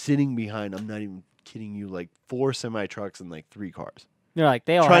I'm sitting behind, I'm not even kidding you, like 4 semi trucks and like 3 cars. You're like,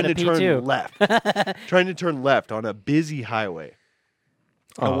 they all Trying had to to pee turn too. left. Trying to turn left on a busy highway.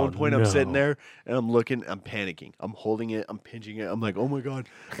 At Oh, one point, I'm sitting no. there and I'm looking, I'm panicking. I'm holding it, I'm pinching it. I'm like, oh my God,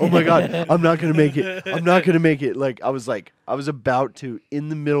 I'm not going to make it. I'm not going to make it. I was about to, in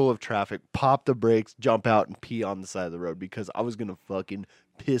the middle of traffic, pop the brakes, jump out, and pee on the side of the road because I was going to fucking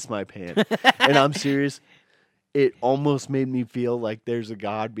piss my pants. And I'm serious. It almost made me feel like there's a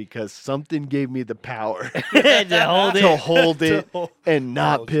God because something gave me the power to hold to it. hold it hold- and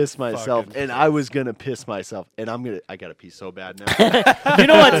not hold piss myself. fucking And I was gonna piss myself, and I gotta pee so bad now. You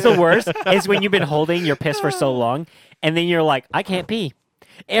know what's the worst is when you've been holding your piss for so long, and then you're like, I can't pee.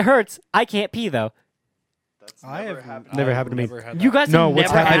 It hurts. I can't pee though. I have Never I've happened to me. never had You that. guys No, have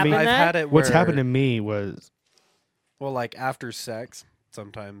what's never happened to happened me- I've that? had it. What's where- happened to me was Well, like after sex,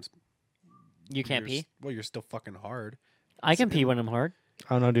 sometimes You can't you're pee. Well, you're still fucking hard. I can pee when I'm hard.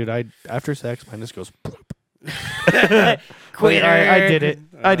 I don't know, dude. After sex, mine just goes. Quitter. I did it.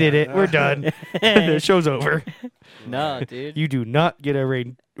 I did it. We're done. The show's over. No, dude. You do not get a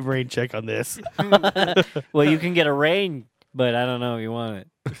rain check on this. Well, you can get a rain, but I don't know if you want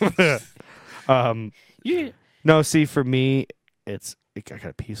it. You No, see, for me, I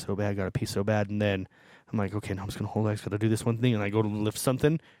gotta pee so bad, and then I'm like, okay, now I'm just gonna hold it. I just gotta do this one thing, and I go to lift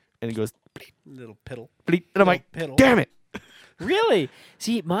something, and it goes, Little piddle. bleep, and I'm like, Piddle. damn it! really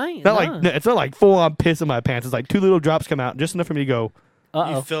see mine? It's not like full on piss in my pants. It's like 2 little drops come out, just enough for me to go. Uh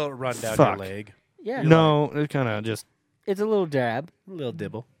You oh. feel it run down Fuck. your leg. Yeah. No, it's kind of just. It's a little dab. A little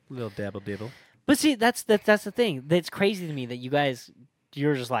dibble. A little dabble dibble. But see, that's the thing. That's crazy to me that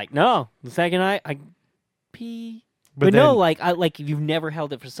you're just like, no. The second I pee. But no, then- like you've never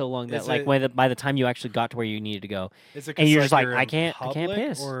held it for so long that Is like it- by the time you actually got to where you needed to go, Is it And 'cause, you're just like, you're I in can't public,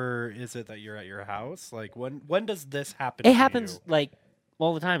 piss. or is it that you're at your house? Like when does this happen? it to happens you? like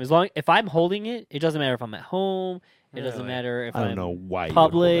all the time. As long if I'm holding it, it doesn't matter if I'm at home. It doesn't Really? matter if I don't I'm know why you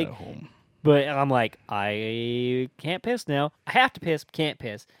public. would hold that at home. But I'm like, I can't piss now. I have to piss, can't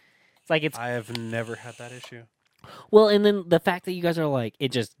piss. It's like it's I have never had that issue. well, and then the fact that you guys are like,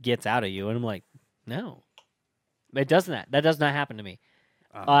 it just gets out of you, and I'm like, no, it doesn't. That does not happen to me.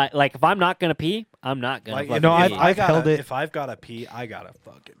 Like if I'm not gonna pee, I'm not gonna. Like, fucking No, pee. I've held it. If I've got to pee, I gotta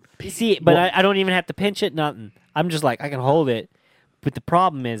fucking pee. See, but I don't even have to pinch it. Nothing. I'm just like I can hold it. But the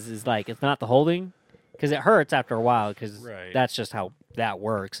problem is like it's not the holding because it hurts after a while because Right. that's just how that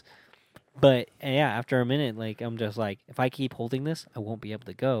works. But yeah, after a minute, like I'm just like, if I keep holding this, I won't be able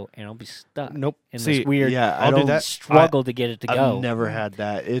to go, and I'll be stuck. Nope. In See, this weird Yeah, I I'll do don't that. struggle to get it to I've go. never had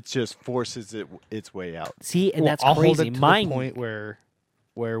that. It just forces its way out. See, and Well, that's I'll crazy. hold it to Mine, the point where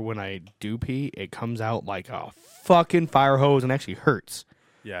when I do pee, it comes out like a fucking fire hose and actually hurts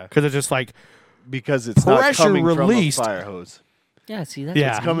Yeah. because it's just like Because it's not Pressure coming released. from a fire hose. yeah. See, that's Yeah.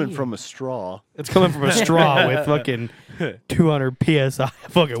 what's It's coming weird. from a straw. it's coming from a straw with fucking 200 psi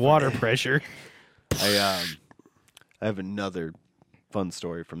fucking water pressure. I have another fun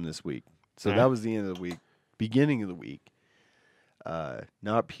story from this week. So All that right. was the end of the week. Beginning of the week.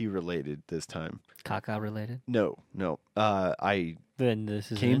 Not pee related this time. Caca related. No. I Then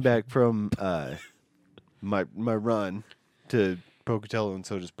this is came back from my run to Pocatello and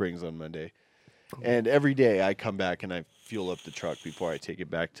Soda Springs on Monday. And every day I come back and I fuel up the truck before I take it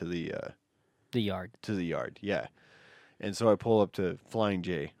back to the yard. yard. Yeah. And so I pull up to Flying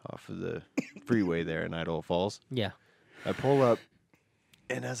J off of the freeway there in Idaho Falls. Yeah. I pull up,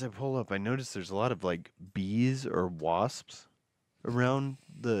 and as I pull up, I notice there's a lot of like bees or wasps around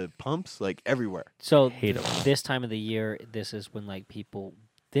the pumps, like everywhere. So Hate 'em. this time of the year, this is when like people,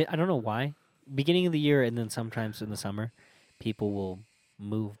 I don't know why, beginning of the year and then sometimes in the summer, people will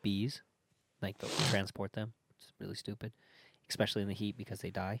move bees, like they'll transport them. It's really stupid, especially in the heat because they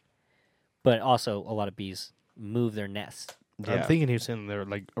die. But also a lot of bees move their nests. I'm thinking he was sitting there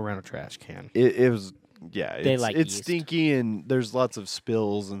like around a trash can. It was, yeah. They It's, like it's yeast. stinky and there's lots of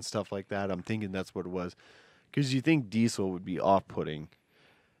spills and stuff like that. I'm thinking that's what it was, because you think diesel would be off-putting,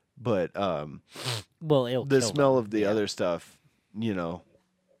 but Well, it'll the kill smell them. of the Yeah. other stuff,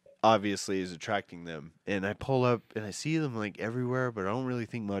 obviously is attracting them. And I pull up and I see them like everywhere, but I don't really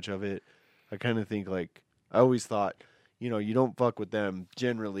think much of it. I kind of think like, I always thought, you don't fuck with them.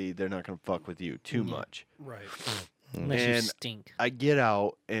 Generally, they're not going to fuck with you too much. Right. Unless you and stink. I get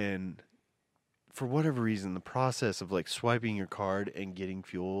out, and for whatever reason, the process of like swiping your card and getting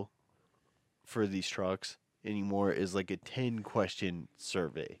fuel for these trucks anymore is like a 10-question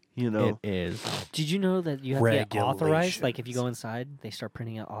survey, It is. Did you know that you have to get authorized? Like if you go inside, they start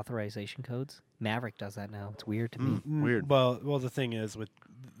printing out authorization codes. Maverick does that now. It's weird to me. Weird. Well, the thing is with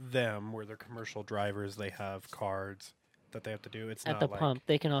them, where they're commercial drivers, they have cards that they have to do. It's At not the like, pump,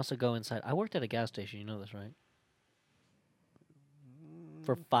 they can also go inside. I worked at a gas station. You know this, right?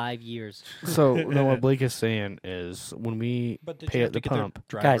 For 5 years. So no, what Blake is saying is when we But did pay you at have the to get their pump,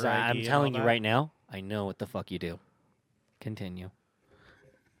 driver Guys, ID I'm and telling all you that? right now, I know what the fuck you do. Continue.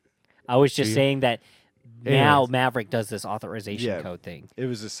 I was just See? saying that now Anyways. Maverick does this authorization Yeah. code thing. It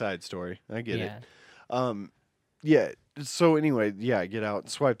was a side story. I get Yeah. it. Yeah. So anyway, yeah, I get out,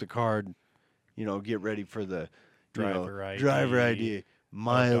 swipe the card, get ready for the Driver ID, driver ID,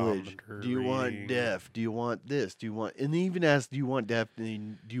 mileage. odometer Do you want reading. DEF? Do you want this? Do you want? And they even ask, do you want DEF?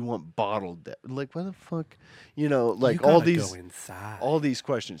 And do you want bottled DEF? Like, what the fuck? Like You all gotta these, go inside. all these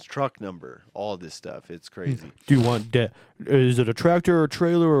questions, truck number, all this stuff. It's crazy. do you want is it a tractor or a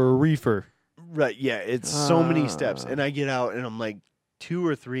trailer or a reefer? Right? Yeah. It's so many steps, and I get out, and I'm like 2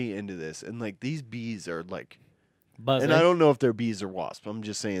 or 3 into this, and like these bees are like. Buzzing. And I don't know if they're bees or wasps. I'm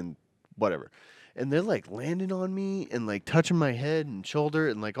just saying, whatever. And they're like landing on me and like touching my head and shoulder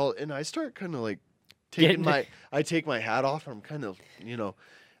and like all. And I start kind of like taking Getting- I take my hat off. And I'm kind of,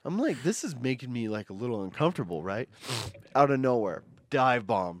 I'm like, this is making me like a little uncomfortable, right? Out of nowhere, dive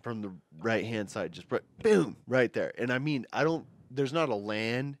bomb from the right hand side, just boom, right there. And I mean, there's not a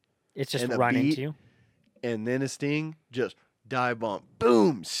land It's just and a run beat. into you. and then a sting, just dive bomb,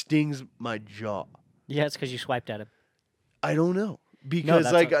 boom, stings my jaw. Yeah, it's because you swiped at him. I don't know. Because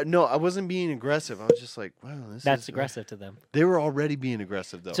that's no, I wasn't being aggressive. I was just like, wow, That's is aggressive to them. They were already being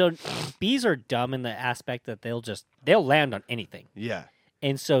aggressive though. So bees are dumb in the aspect that they'll land on anything. yeah,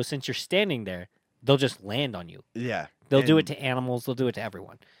 And so since you're standing there, they'll just land on you. yeah. They'll do it And to animals. They'll do it to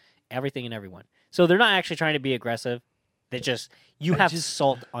everyone. Everything and everyone. So they're not actually trying to be aggressive. They just, you have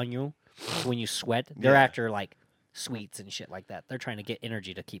salt on you when you sweat. They're Yeah. after like sweets and shit like that. They're trying to get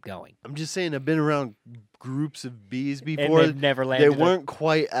energy to keep going. I'm just saying, I've been around groups of bees And before. they've never They landed. weren't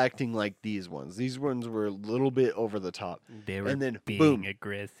quite acting like these ones. These ones were a little bit over the top. They were and then being boom,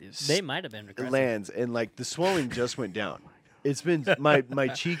 aggressive. They might have been aggressive. lands, and like the swelling just went down. It's been my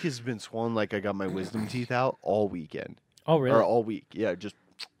cheek has been swollen like I got my wisdom teeth out all weekend. Oh, really? Or all week. Yeah, just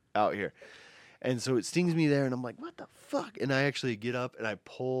out here. And so it stings me there, and I'm like, what the fuck? And I actually get up and I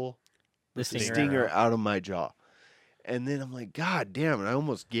pull The the stinger. stinger out of my jaw. And then I'm like, God damn it! I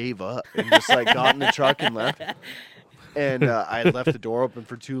almost gave up and just like got in the truck and left. And I had left the door open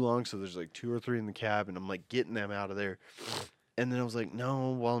for too long, so there's like 2 or 3 in the cab, and I'm like getting them out of there. And then I was like,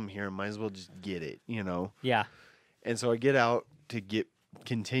 no, while I'm here, I might as well just get it, you know. Yeah. And so I get out to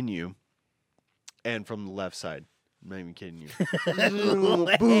continue, and from the left side, I'm not even kidding you,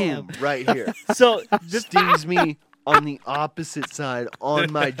 boom, right here, So stings me on the opposite side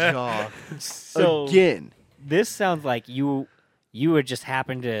on my jaw so again. this sounds like you would just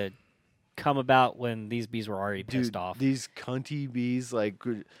happen to come about when these bees were already pissed Dude, off. these cunty bees, like,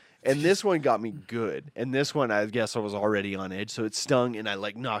 and this one got me good. And this one, I guess I was already on edge, so it stung, and I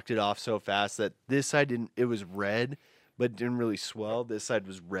like knocked it off so fast that this side didn't. It was red, but didn't really swell. This side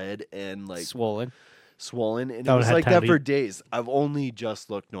was red and like Swollen. swollen, and That it one was had like time that to for eat. days. I've only just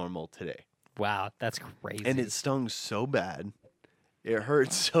looked normal today, Wow, that's crazy. and it stung so bad. It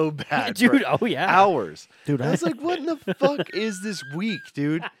hurt so bad, dude. for Oh yeah. hours. Dude, I was like, "What in the fuck is this week,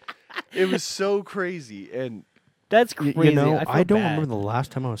 dude?" It was so crazy, and That's crazy. you know, I, feel I don't bad. remember the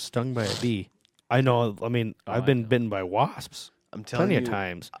last time I was stung by a bee. I know. I mean, Oh, I've I been know. bitten by wasps I'm telling plenty you, of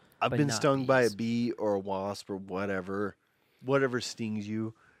times. I've But been not stung by a bees. bee or a wasp or whatever stings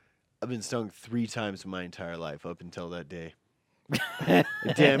you. I've been stung 3 times in my entire life up until that day. I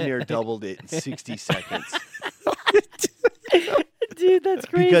damn near doubled it in 60 seconds Dude, that's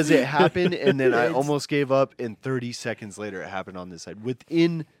crazy. because it happened, and then I almost gave up, and 30 seconds later it happened on this side.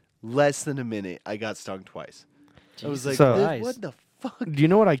 Within less than a minute, I got stung twice. I was like, So- what the fuck Do you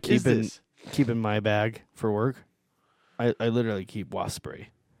know what I is keep in this? my bag for work? I literally keep wasp spray.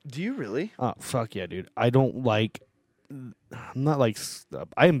 Do you really? Oh fuck yeah, dude! I don't like. I'm not like.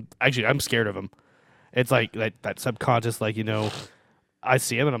 I'm scared of them. It's like that subconscious, like, you know, I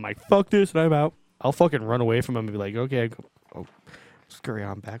see him and I'm like, fuck this, and I'm out. I'll fucking run away from him and be like, okay, I'll scurry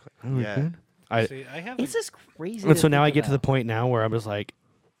on back. Like, oh, Yeah. good. I See, I have It's just crazy. and to so now think I get to the about. point now where I'm just like,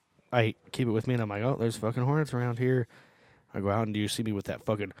 I keep it with me and I'm like, oh, there's fucking hornets around here. I go out and you see me with that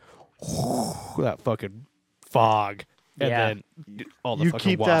fucking fog, and Yeah. then all the You fucking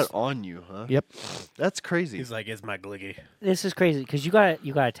keep wasps. that on you, huh? Yep. That's crazy. He's like, "It's my gliggy." This is crazy because you got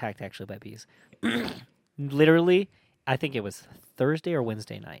attacked actually by bees. Literally, I think it was Thursday or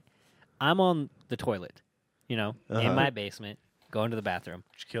Wednesday night. I'm on the toilet, you know, in my basement, going to the bathroom.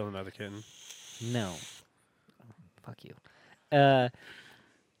 Just kill another kitten. No, fuck you.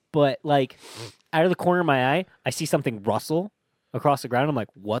 But like, out of the corner of my eye, I see something rustle across the ground. I'm like,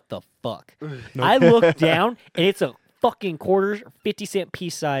 what the fuck? I look down, and it's a fucking 50-cent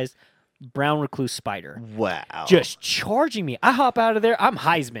piece sized brown recluse spider. Wow. Just charging me. I hop out of there. I'm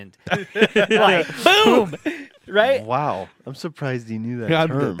Heisman. Like, boom. Right? Wow. I'm surprised you knew that Yeah,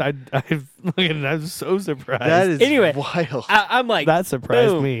 term. I'm so surprised. That is Anyway, wild. I'm like, that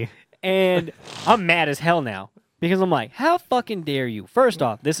surprised boom. me. And I'm mad as hell now because I'm like, how fucking dare you? First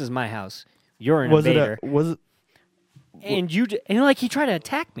off, this is my house. You're an Was invader. it And like he tried to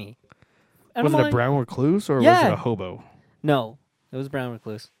attack me. And was I'm it a like, brown recluse or was Yeah. it a hobo? No, it was brown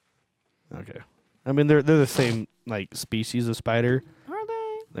recluse. Okay. I mean, they're the same like species of spider. Are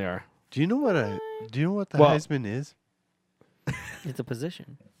they? They are. Do you know what the Well- Heisman is? It's a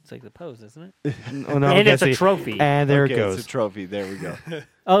position. It's like the pose, isn't it? Oh, no, And okay, it's a see. trophy. And there Okay, it goes. It's a trophy. There we go.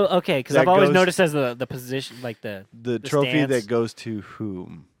 Oh, okay. Because That I've always goes- noticed as the position, like the The trophy stance. that goes to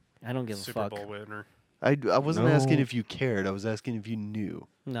whom? I don't give a Super fuck. Bowl winner. I wasn't asking No. if you cared. I was asking if you knew.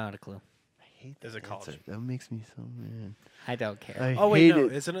 Not a clue. I hate Is it that college? answer. That makes me so mad. I don't care. I Oh wait, hate no,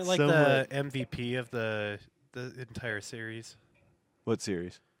 it isn't it like so the much. MVP of the entire series? What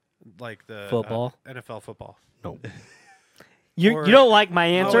series? Like the Football? NFL football. No. You Or- don't like my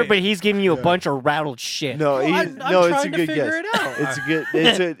answer, wait. but he's giving you a bunch of rattled shit. No, Well, he- I'm no, it's a trying to good figure guess. it out. It's a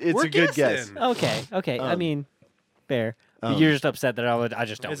good. It's We're a good guess. guessing. Okay. I Um, mean, fair. But um, you're just upset that I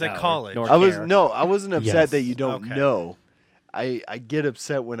just don't Is it know. college? Nor I was care. I wasn't upset Yes. that you don't Okay. know. I get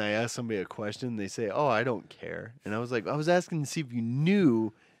upset when I ask somebody a question. They say, "Oh, I don't care," and I was like, I was asking to see if you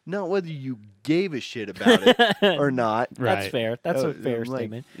knew, not whether you gave a shit about it or not. That's Right. fair. That's a I'm fair like,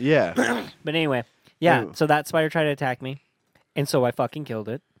 statement. Yeah, But anyway, yeah. Ew. So that spider tried to attack me, and so I fucking killed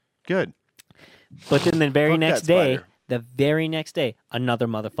it. good. But then the very Fuck that next day, spider. another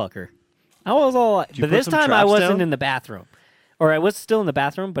motherfucker. I was all, you but put this some time I traps wasn't down? in the bathroom, or I was still in the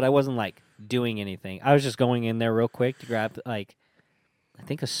bathroom, but I wasn't like doing anything. I was just going in there real quick to grab like, I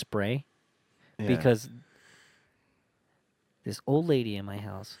think a spray, Yeah. because this old lady in my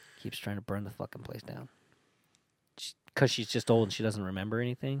house keeps trying to burn the fucking place down. Because she's just old and she doesn't remember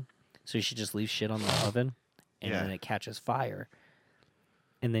anything, so she just leaves shit on the oven, and Yeah. then it catches fire.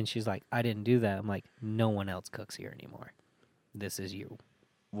 And then she's like, I didn't do that. I'm like, no one else cooks here anymore. This is you.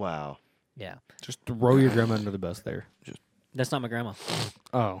 Wow. Yeah, Just throw your grandma under the bus there. Just that's not my grandma.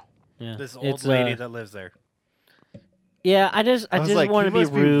 oh. Yeah, This old It's, lady that lives there. Yeah, I just was like, want he to be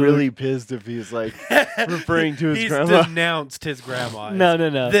must rude. really pissed if he's like referring to his He's grandma. denounced his grandma. as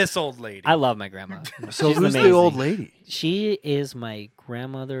No. This old lady. I love my grandma. So She's who's the amazing. old lady? She is my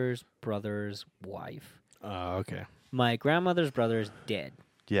grandmother's brother's wife. Okay. My grandmother's brother is dead.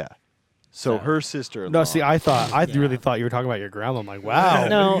 Yeah. So So- her sister. No, see, I Yeah. really thought you were talking about your grandma. I'm like, wow.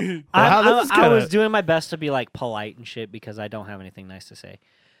 No, Wow, I this is was kinda- doing my best to be like polite and shit because I don't have anything nice to say.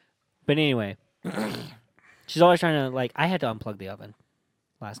 But anyway, she's always trying to like. I had to unplug the oven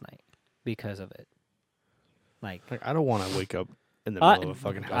last night because of it. Like, Like, I don't want to wake up in the middle of a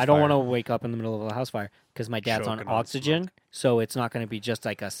fucking house I don't fire. want to wake up in the middle of a house fire because my dad's on Choking on oxygen, so it's not going to be just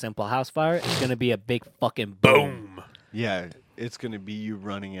like a simple house fire. It's going to be a big fucking boom. Boom. Yeah, it's gonna be you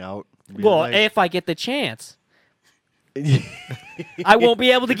running out. being Well, like- if I get the chance. I won't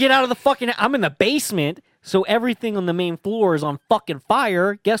be able to get out of the fucking. I'm in the basement, so everything on the main floor is on fucking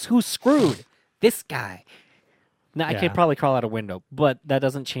fire. Guess who's screwed? This guy. Now I Yeah. could probably crawl out a window, but that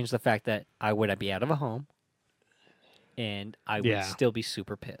doesn't change the fact that I would be out of a home, and I would Yeah. still be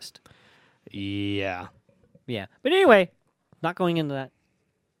super pissed. Yeah. Yeah, but anyway, not going into that.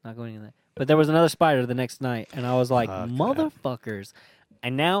 Not going into that. But there was another spider the next night, and I was like, Okay. motherfuckers.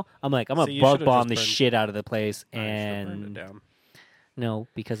 And now I'm like, I'm So gonna you bug should've bomb the just burned- shit out of the place, I should've burned it and down. no,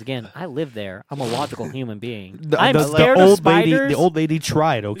 because again, I live there. I'm a logical human being. The, I'm the, scared the of old spiders. lady, the old lady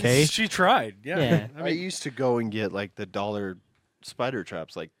tried. Okay. She tried. Yeah. Yeah. I I mean, used to go and get like the dollar spider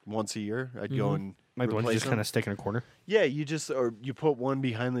traps like once a year. I'd go and Like the ones you replace just them. kind of stick in a corner. Yeah, you just or you put one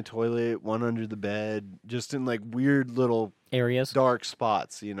behind the toilet, one under the bed, just in like weird little areas. dark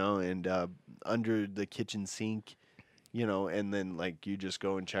spots, and under the kitchen sink, and then like you just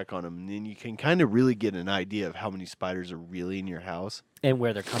go and check on them, and then you can kind of really get an idea of how many spiders are really in your house. And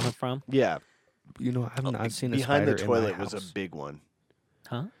where they're coming from. Yeah, You know, I've not seen a behind spider the toilet in my was house. a big one.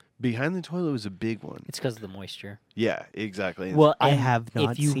 Huh? Behind the toilet was a big one. It's because of the moisture. Yeah, exactly. Well, I and have if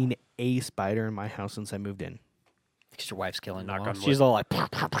not you, seen a spider in my house since I moved in. because your wife's killing them Knock all. on She's wood. all like,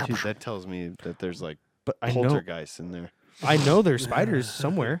 Dude, that tells me that there's like But I know, poltergeists in there. I know there's spiders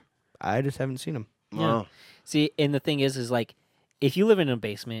somewhere. I just haven't seen them. Yeah. Oh, see, and the thing is like, if you live in a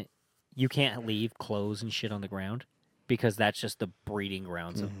basement, you can't leave clothes and shit on the ground because that's just the breeding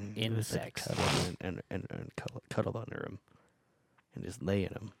grounds of insects. Cuddle and cuddle under them and just lay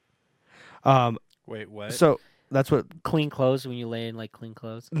in them. wait, what? So that's what. Clean clothes when you lay in like clean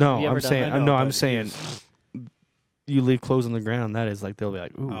clothes. No, Have you ever I'm done saying. that? I know, No, I'm but saying. he's- You leave clothes on the ground. That is like they'll be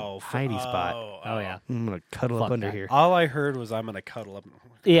like, ooh, Oh, hidey spot. Oh yeah, I'm gonna cuddle up Fuck under that. here. All I heard was I'm gonna cuddle up.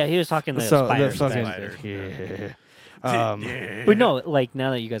 yeah. He was talking the So spiders. the fucking Spider. yeah. But no, like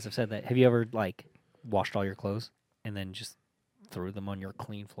now that you guys have said that, have you ever like washed all your clothes and then just threw them on your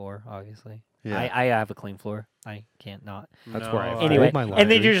clean floor? Obviously, yeah. I have a clean floor. I can't not. That's where I No, fold Anyway, my and then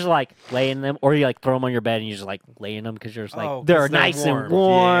laundry. you're just like laying them, or you like throw them on your bed and you just like lay in them because you're just like Oh, 'cause they're they're nice warm. and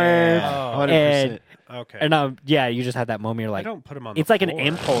warm. Yeah, Oh. 100%. Okay. And yeah, you just had that moment. You're I like, don't put them on. it's the like an floor.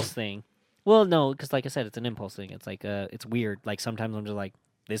 impulse thing. Well, no, because like I said, it's an impulse thing. It's like it's weird. Like sometimes I'm just like,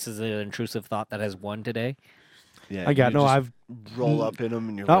 this is an intrusive thought that has won today. Yeah, I got you no. just I've roll up in them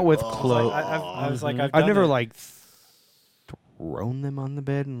and you're not like, with "Oh." clothes. I was like, Mhm. I've I've done never it. like thrown them on the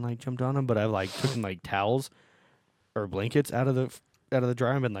bed and like jumped on them, but I've like taken like towels or blankets out of the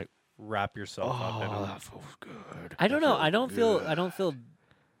dryer and been like, wrap yourself up in oh, them. that feels good. I don't know. I don't feel. good. I don't feel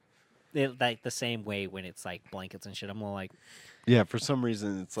it, like the same way when it's like blankets and shit. I'm more like, Yeah, for some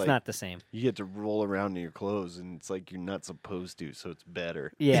reason it's it's like not the same. you get to roll around in your clothes and it's like you're not supposed to, so it's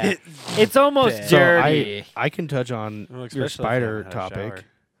better. Yeah, it's almost So So dirty. I can touch on Well, your especially if you spider haven't had a topic. shower.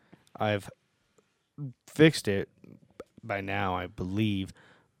 I've fixed it by now, I believe,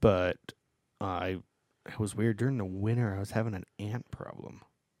 but it was weird during the winter. I was having an ant problem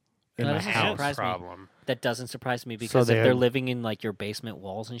in That my doesn't house. surprise me. problem. That doesn't surprise me because they if they're had- living in like your basement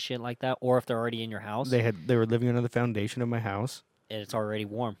walls and shit like that, or if they're already in your house, They were living under the foundation of my house, and it's already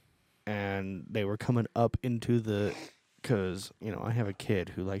warm. and they were coming up into the because I have a kid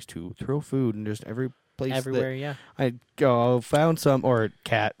who likes to throw food in just every place. Everywhere, yeah. I go found some or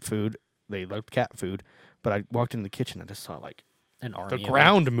cat food. They loved cat food, but I walked into the kitchen and I just saw like An army. the of them.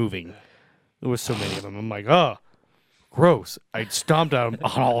 ground moving. There was so many of them. I'm like, oh, gross. I stomped on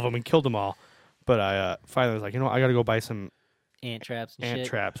all of them and killed them all. But I finally was like, I got to go buy some ant traps and ant shit.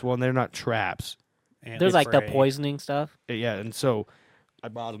 traps. Well, they're not traps. And There's like the spray. poisoning stuff. Yeah, and so I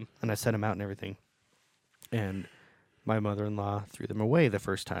bought them and I set them out and everything. And my mother-in-law threw them away the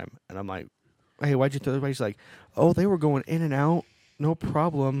first time. And I'm like, hey, why'd you throw them away? She's like, oh, they were going in and out. No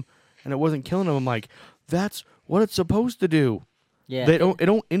problem. And it wasn't killing them. I'm like, that's what it's supposed to do. Yeah. They don't. It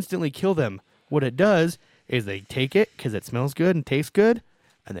don't instantly kill them. What it does is they take it because it smells good and tastes good,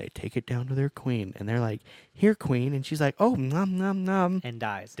 and they take it down to their queen, and they're like, "Here, queen," and she's like, "Oh, nom nom nom," And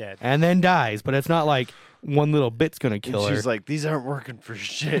dies. Dead. and then dies. But it's not like one little bit's gonna And kill her. she's like, these aren't working for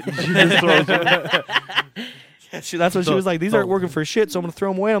shit. And she just throws them. That's what she was like. These aren't working for shit, so I'm gonna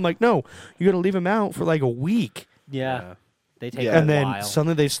throw them away. I'm like, no, you gotta leave them out for like a week, Yeah. They take Yeah. a and then while.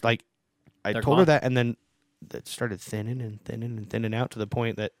 suddenly they like. I They're told her gone. that, and then it started thinning and thinning and thinning out to the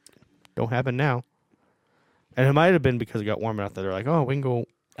point that don't happen now. And it might have been because it got warm enough that they're like, oh, we can go.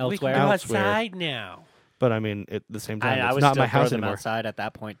 Elsewhere. We can go Elsewhere. outside now. But I mean, at the same time, I it's would not still my throw house them anymore. outside at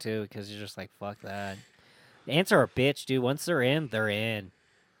that point too, because you're just like, fuck that. Ants are a bitch, dude. Once they're in, they're in.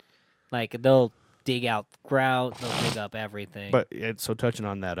 Like they'll dig out grout, they'll dig up everything. But so touching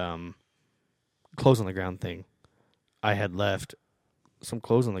on that clothes on the ground thing, I had left some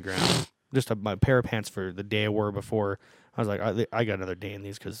clothes on the ground, just my pair of pants for the day I wore before. I was like, I got another day in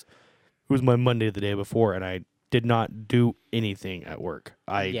these because it was my Monday the day before, and I did not do anything at work.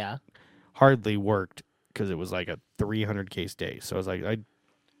 I yeah, hardly worked because it was like a 300 case day. So I was like,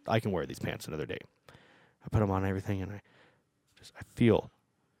 I can wear these pants another day. I put them on and everything, and I feel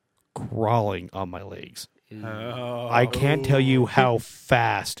crawling on my legs. Oh. I can't tell you how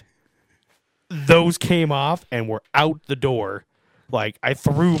fast those came off and were out the door. Like I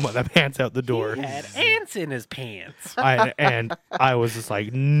threw the pants out the door. He had ants in his pants. I was just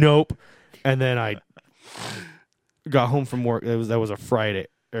like, nope. And then I got home from work. That was a Friday,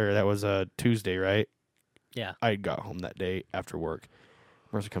 or that was a Tuesday, right? yeah. I got home that day after work.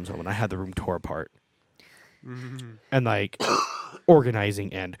 Marissa comes home and I had the room tore apart. And like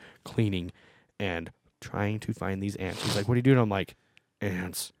organizing and cleaning and trying to find these ants. She's like, "What are you doing?" I'm like,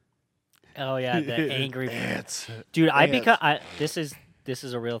 "Ants." Oh yeah, the angry Ants. dude. I Ants. become. This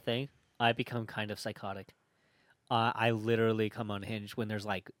is a real thing. I become kind of psychotic. I literally come unhinged when there's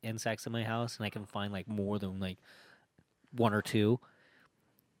like insects in my house and I can find like more than like one or two.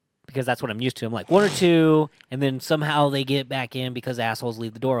 Because that's what I'm used to. I'm like one or two, and then somehow they get back in because assholes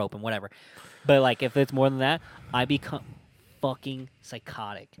leave the door open, whatever. But like if it's more than that, I become fucking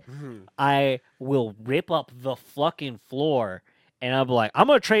psychotic. I will rip up the fucking floor, and I'll be like, I'm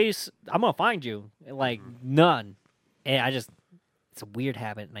gonna find you. And, like none, and it's a weird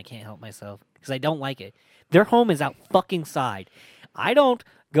habit, and I can't help myself because I don't like it. Their home is out fucking side. I don't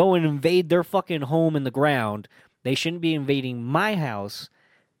go and invade their fucking home in the ground. They shouldn't be invading my house.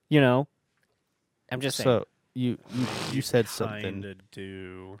 You know, I'm just saying. So you said something. Kinda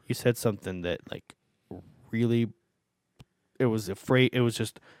do. You said something that like really. It was it was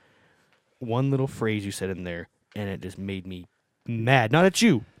just one little phrase you said in there, and it just made me mad. Not at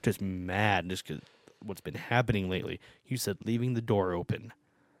you, just mad. Just because what's been happening lately. You said leaving the door open.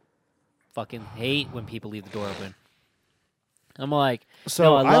 Fucking hate when people leave the door open. I'm like, So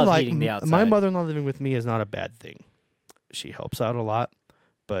no, I love like heating the outside. my mother-in-law living with me is not a bad thing. She helps out a lot,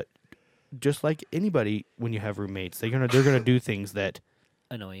 but just like anybody, when you have roommates, they're gonna do things that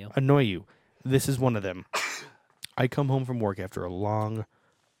annoy you. annoy you. This is one of them. I come home from work after a long,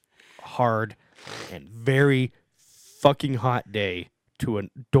 hard, and very fucking hot day to a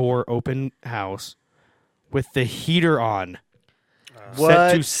door open house with the heater on,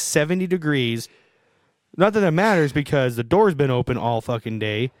 set to What? 70 degrees. Not that it matters because the door's been open all fucking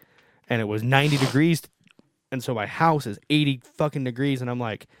day, and it was 90 degrees, and so my house is 80 fucking degrees, and I'm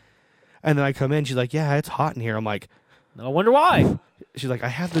like, and then I come in, she's like, yeah, it's hot in here. I'm like, I wonder why. she's like, I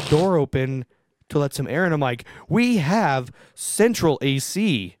have the door open to let some air in. I'm like, we have central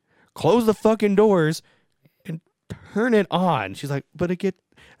AC. Close the fucking doors and turn it on. She's like, but it get.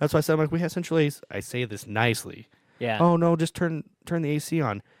 That's why I said, I'm like, we have central AC. I say this nicely. Yeah. Oh no, just turn the AC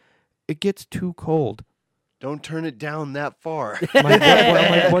on. It gets too cold. Don't turn it down that far. I'm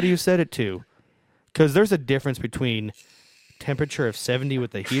like, what do you set it to? Because there's a difference between temperature of 70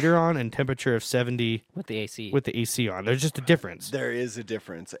 with the heater on and temperature of 70 with the AC. with the AC on. There's just a difference. There is a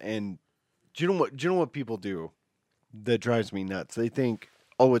difference, and do you know what people do that drives me nuts? They think,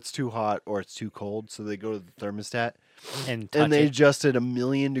 oh, it's too hot or it's too cold, so they go to the thermostat and touch and they it. adjust it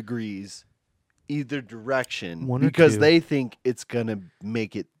 1,000,000 degrees either direction One or because two. they think it's gonna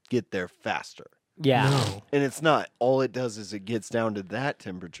make it get there faster. Yeah. No. And it's not. All it does is it gets down to that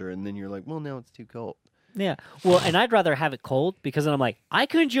temperature, and then you're like, well, now it's too cold. Yeah. Well, and I'd rather have it cold because then I'm like, I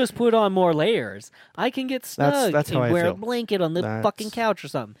can just put on more layers. I can get snug that's how and I wear a feel. blanket on the fucking That's- couch or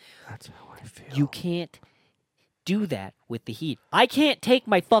something. That's how I feel. You can't do that with the heat. I can't take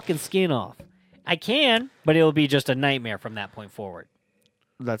my fucking skin off. I can, but it'll be just a nightmare from that point forward.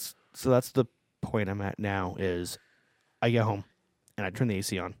 That's the point I'm at now is I get home and I turn the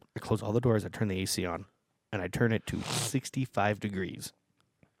AC on. I close all the doors, I turn the AC on. and I turn it to 65 degrees.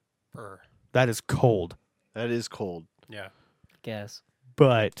 Brr. That is cold. That is cold. Yeah. Guess.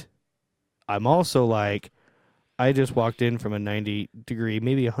 But I'm also like, I just walked in from a 90-degree,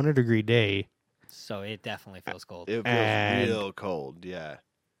 maybe 100-degree day. So it definitely feels cold. It feels And- real cold. Yeah.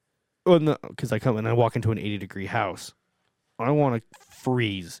 Well, no, because I come and I walk into an 80-degree house. I want to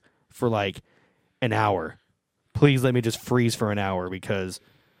freeze for like an hour. Please let me just freeze for an hour because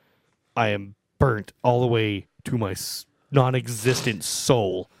I am burnt all the way to my non-existent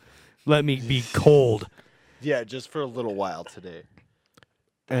soul. Let me be cold, Yeah, just for a little while today.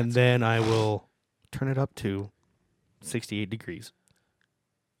 and then I will turn it up to 68 degrees.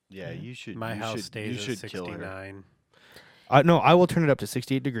 Yeah, you should. My you house should, stays you at should kill her. 69. No, I will turn it up to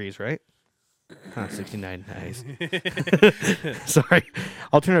 68 degrees, right? 69, nice. Sorry.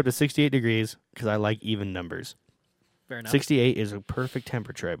 I'll turn it up to 68 degrees because I like even numbers. Fair enough. 68 is a perfect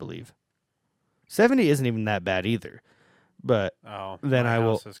temperature, I believe. 70 isn't even that bad either. But Oh, Then my I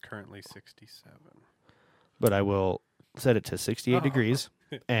will- house is currently 67. I will set it to 68 Oh. degrees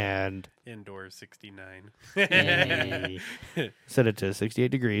and Indoors 69. Yay. set it to 68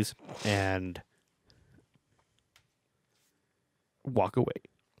 degrees and walk away.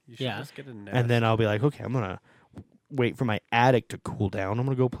 You should Yeah. just get a nest. And then I'll be like, okay, I'm going to wait for my attic to cool down. I'm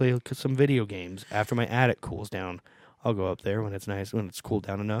going to go play some video games. After my attic cools down, I'll go up there when it's nice, when it's cooled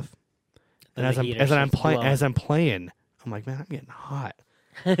down enough. And Then as the I'm heater as I'm starts playing blowing. as I'm playing, I'm like, man, I'm getting hot.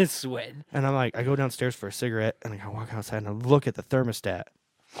 Sweating. And I'm like, I go downstairs for a cigarette, and I walk outside, and I look at the thermostat,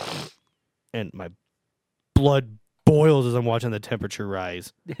 and my blood boils as I'm watching the temperature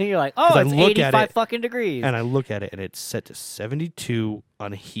rise. You're like, 'Cause oh, I it's look at 85 it, fucking degrees. And I look at it, and it's set to 72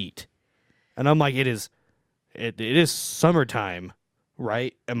 on heat, and I'm like, it is summertime,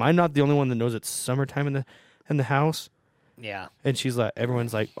 right? Am I not the only one that knows it's summertime in the house? Yeah. And she's like,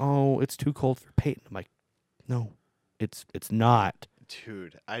 everyone's like, oh, it's too cold for Peyton. I'm like, no, it's not.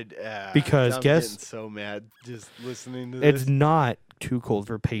 Dude, Because I'm guess- getting so mad just listening to It's this. not too cold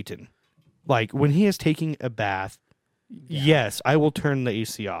for Peyton. Like when he is taking a bath, yes, I will turn the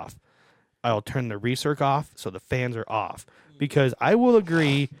AC off. I'll turn the recirc off so the fans are off because I will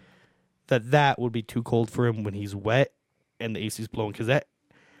agree that would be too cold for him when he's wet and the AC's blowing. Because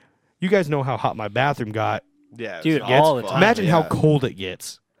you guys know how hot my bathroom got. Yeah, it's Dude, all all the fun, time. Imagine how yeah. cold it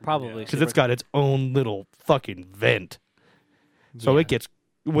gets Probably. because it's got its own little fucking vent. So Yeah. it gets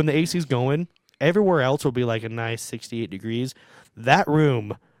when the AC's going. Everywhere else will be like a nice 68 degrees. That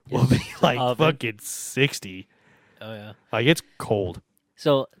room will be like oven. fucking 60. Oh, yeah. Like it's cold.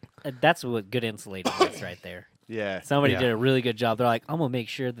 So that's what good insulating is right there. Yeah. Somebody Yeah. did a really good job. They're like, I'm going to make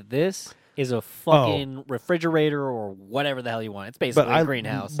sure that this is Oh. a fucking refrigerator or whatever the hell you want. It's basically a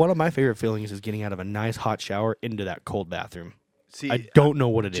greenhouse. One of my favorite feelings is getting out of a nice hot shower into that cold bathroom. See, I don't know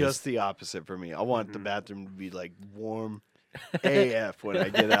what it is. just the opposite for me. I want the bathroom to be like warm AF when I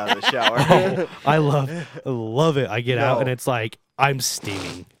get out of the shower. Oh, I love it. I get out and No. it's like I'm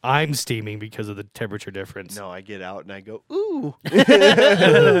steaming. I'm steaming because of the temperature difference. No, I get out and I go, ooh,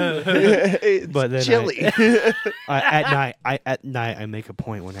 it's But then chilly. At night I make a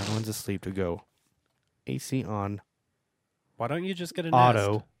point when everyone's asleep to go AC on Why don't you just get a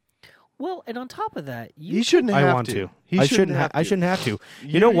auto. nest? Well, and on top of that, You shouldn't have I want to. He I shouldn't. have I to. shouldn't have to.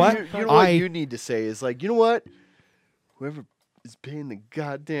 You know what? You know what you need to say is like, you know what? Whoever is paying the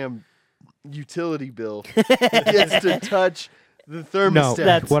goddamn utility bill gets to touch the thermostat.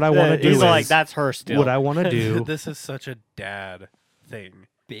 that's what I wanna do He's is- like, that's her still. What I want to do. This is such a dad thing.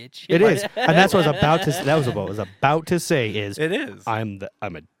 bitch. It is, and that's what I was about to. That was what I was about to say. Is It is. I'm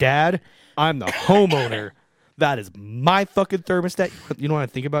a dad. I'm the homeowner. That is my fucking thermostat. You know what I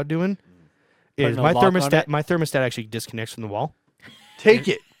think about doing? Is Putting a my lock on thermostat? it? My thermostat actually disconnects from the wall. Take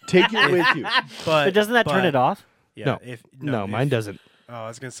it with you. But doesn't that turn it off? Yeah, No. If, No, if- mine doesn't. Oh, I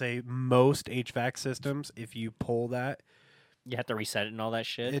was gonna say most HVAC systems, if you pull that, You have to reset it and all that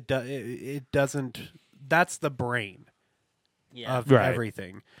shit. it doesn't. That's the brain yeah. of Right.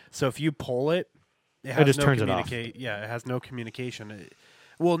 everything. So if you pull it, it has just no turns it off. Yeah, it has no communication.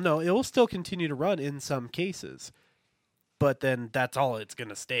 Well, no, it will still continue to run in some cases, but then that's all it's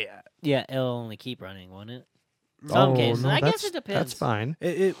gonna stay at. Yeah, it'll only keep running, won't it? Some cases. I guess it depends. That's fine.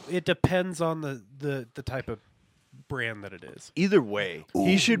 It depends on the type of brand that it is. Either way,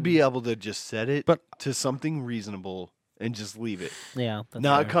 he should be able to just set it But- to something reasonable and just leave it. Yeah. That's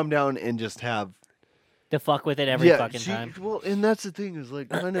Not fair. come down and just have to fuck with it every fucking time. Well, and that's the thing is like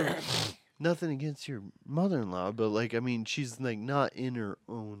kind of nothing against your mother-in-law, but like I mean, she's like not in her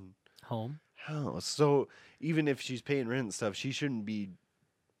own Home. house, so even if she's paying rent and stuff, she shouldn't be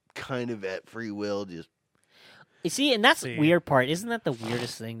kind of at free will. Just You see, and that's the See. weird part. Isn't that the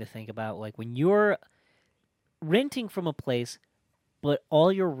weirdest thing to think about? Like when you're renting from a place, but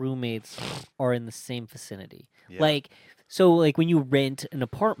all your roommates are in the same vicinity. Yeah. Like when you rent an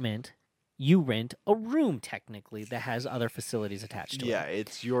apartment, you rent a room technically that has other facilities attached to Yeah, it.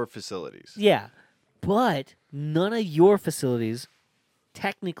 it's your facilities. Yeah. But none of your facilities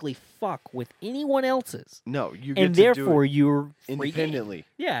technically fuck with anyone else's. No, you get And to therefore do it you're free. independently.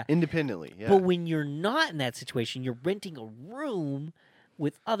 Yeah. Independently, yeah. But when you're not in that situation, you're renting a room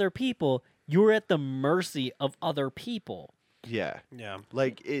with other people, you're at the mercy of other people. yeah. Yeah.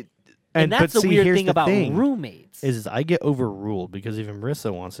 Like it And that's but the see, weird here's thing the about thing, roommates. is I get overruled because even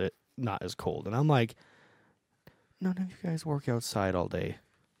Marissa wants it not as cold, and I'm like, none of you guys work outside all day.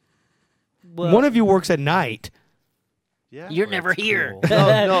 Well, One of you works at night. yeah. you're Well, never that's here. cool.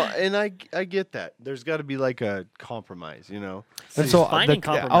 no, and I get that. There's got to be like a compromise, you know. And See, so finding oh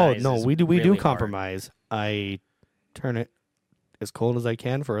compromise no, is we do really hard. compromise. I turn it as cold as I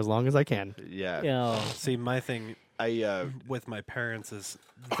can for as long as I can. Yeah. You know, See, my thing I with my parents is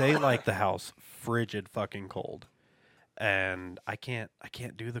they like the house frigid fucking cold. And I can't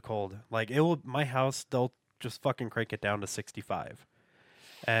do the cold. Like my house, they'll just fucking crank it down to 65.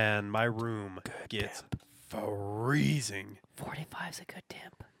 And my room gets freezing. 45's a good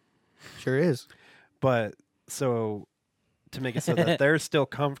temp. Sure is. But so to make it so that they're still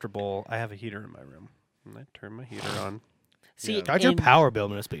comfortable, I have a heater in my room. And I turn my heater on. See, Yeah. God, your and- power bill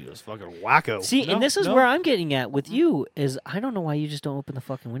must be just fucking wacko. See, No, and this is no. where I'm getting at with you is I don't know why you just don't open the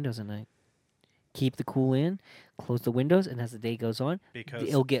fucking windows at night. Keep the cool in, close the windows, and as the day goes on, Because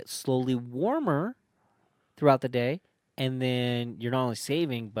it'll get slowly warmer throughout the day, and then you're not only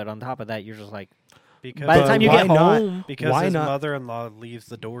saving, but on top of that, you're just like, because by the But time you why get not- home, because why his not- mother-in-law leaves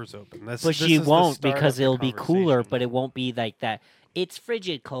the doors open. This, but this she is the won't start because of the it'll be cooler, conversation. but it won't be like that. It's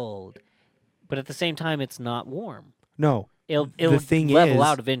frigid cold, but at the same time, it's not warm. No. It'll thing level is-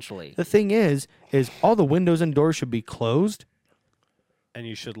 out eventually. The thing is all the windows and doors should be closed. And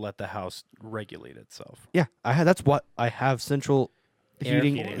you should let the house regulate itself. Yeah, that's what I have central Air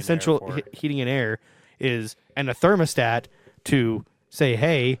heating, heating and central air for. heating and air is, and a thermostat to say,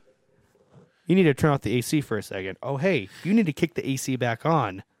 hey, you need to turn off the AC for a second. Oh, hey, you need to kick the AC back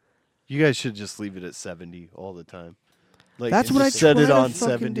on. you guys should just leave it at 70 all the time. Like That's and what I just set try it to on fucking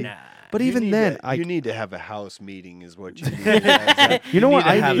 70. do. But You even need then, to, I you need to have a house meeting is what you need. to have. you know You what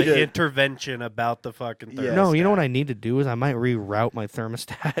need to I have need an to- intervention about the fucking Yeah. No, you know what thermostat. I need to do is I might reroute my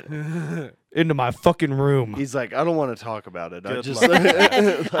thermostat into my fucking room. He's like, I don't want to talk about it. I Good just, luck.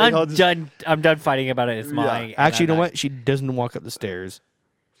 like, I'll I'm just- done. I'm done fighting about it. It's Yeah. mine. and Actually, you know I'm not- what? She doesn't walk up the stairs,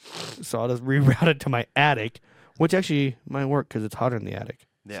 so I'll just reroute it to my attic, which actually might work because it's hotter in the attic.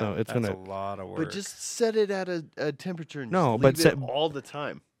 Yeah, so it's That's gonna a lot of work. But just set it at a temperature and No, just but leave set- it all the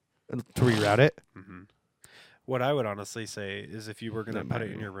time. to reroute it. Mhm. What I would honestly say is if you were going to That put might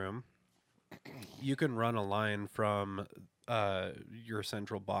it in be- your room, you can run a line from your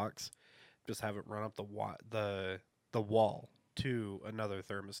central box, just have it run up the wall to another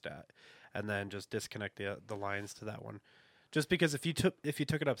thermostat, and then just disconnect the lines to that one. Just because if you took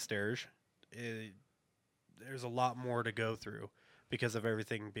it upstairs, there's a lot more to go through because of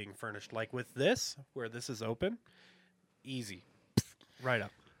everything being furnished. Like with this, where this is open, easy, right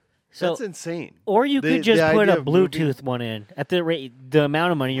up. So, That's insane. or you The- could just the put idea a of moving- Bluetooth one in. At the rate, the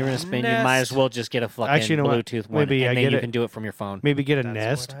amount of money you're going to spend, you might as Nest. well just get a fucking Actually, you know what? Bluetooth one, Maybe I and then get you it. can do it from your phone. Maybe get a That's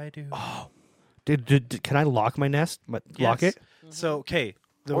nest. what I do. Can I lock my nest? Lock Yes. it? So okay,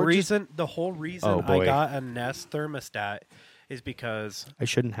 Or just- the whole reason Oh, I boy. got a Nest thermostat is because I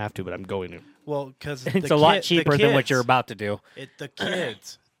shouldn't have to, but I'm going to. because It's a lot cheaper than what you're about to do. The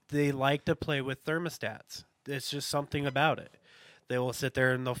kids they like to play with thermostats. It's just something about it. They will sit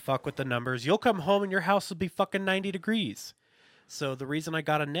there and they'll fuck with the numbers. You'll come home and your house will be fucking 90 degrees. So the reason I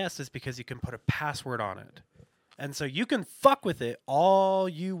got a Nest is because you can put a password on it, and so you can fuck with it all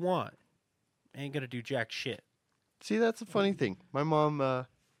you want. Ain't gonna do jack shit. See, that's a funny thing. My mom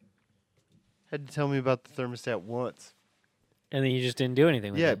had to tell me about the thermostat once. And then you just didn't do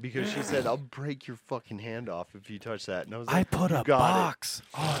anything with Yeah, it. because she said, I'll break your fucking hand off if you touch that. And I was I like, put "You a got it." box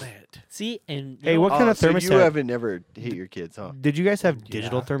on it. See, and you Hey, know what kind of So you thermostat? haven't never hit your kids, huh? Did you guys have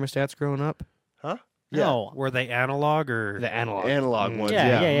digital Yeah. thermostats growing up? Huh? No. Were they analog or The analog. Analog ones, Yeah,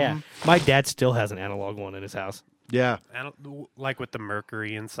 yeah. yeah, yeah. My dad still has an analog one in his house. Yeah. like with the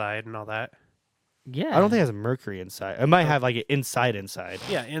mercury inside and all that? Yeah. I don't think it has a mercury inside. It might have like an inside.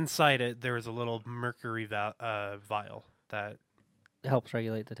 Yeah, inside it there was a little mercury vial that. it helps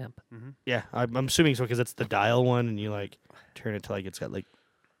regulate the temp. Yeah, I'm assuming so because it's the dial one, and you like turn it to like it's got like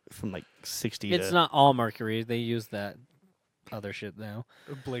from like 60. It's to, not all mercury. They use that. other shit now.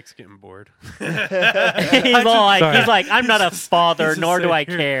 Blake's getting bored. He's all like, Sorry. he's like, I'm not a father, he's just nor do I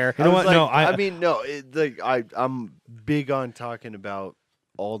sitting care. You know what? Like, No, I mean, no. I'm big on talking about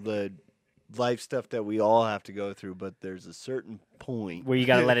all the life stuff that we all have to go through, but there's a certain point Where you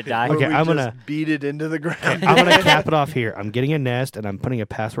gotta let it die. where Okay, we I'm just gonna- beat it into the ground. I'm gonna cap it off here. I'm getting a Nest and I'm putting a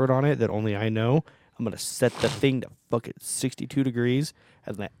password on it that only I know. I'm gonna set the thing to fucking 62 degrees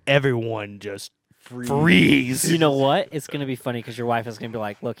and let everyone just freeze. You know what? It's gonna be funny because your wife is gonna be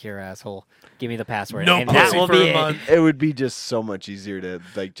like, "Look here, asshole, give me the password." No and that pussy will for be a it. month. It would be just so much easier to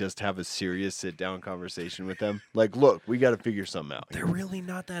like just have a serious sit down conversation with them. Like, look, we got to figure something out. They're really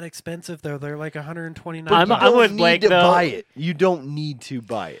not that expensive though. They're like $129. I'm You don't with need Blake, to though. buy it. You don't need to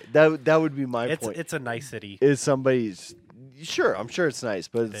buy it. That would be my point. It's a nicety. Is somebody's sure? I'm sure it's nice,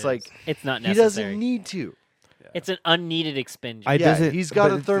 but it's is. like It's not he necessary. doesn't need to. It's an unneeded expenditure. I Yeah, doesn't- he's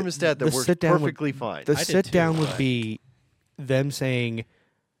got a but the- thermostat that the works sit-down would- perfectly fine. The I did sit down too, would but- be them saying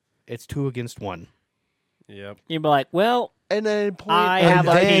it's 2 against 1. Yep. You'd be like, "Well, And then point I and have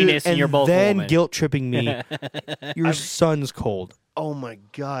a then- penis and you're both a then woman." guilt tripping me. Your son's cold. Oh my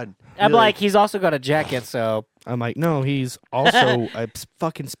god! I'm You're like, he's also got a jacket, so I'm like, no, he's also a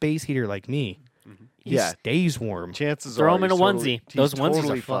fucking space heater like me. He Yeah. stays warm. chances throw are him in a he's totally- onesie. he's Those onesies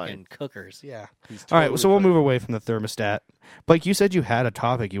totally are fine. fucking cookers. Yeah. He's All right, totally so we'll fine. move away from the thermostat. Blake, you said you had a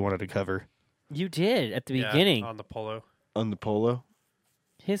topic you wanted to cover. You did at the Yeah, beginning. on the polo. on the polo.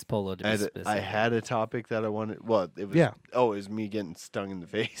 His polo to be specific. I had a topic that I wanted. Well, it was. Yeah. Oh, it was me getting stung in the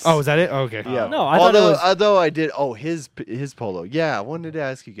face. Oh, is that it? Oh, okay. yeah. No, I thought it was- Although I did. Oh, his polo. Yeah, I wanted to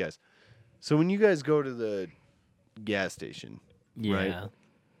ask you guys. So when you guys go to the gas station yeah. right.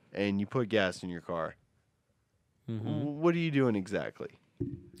 and you put gas in your car, what are you doing exactly?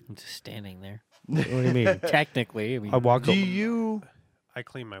 I'm just standing there. What do you mean? Technically, I mean, I walk Do over. you I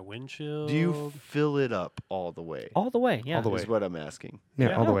clean my windshield. do you fill it up all the way? all the way. Yeah. All the way. Is what I'm asking. Yeah,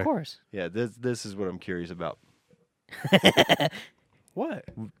 Yeah. all the No, way. of course. Yeah, this is what I'm curious about. What?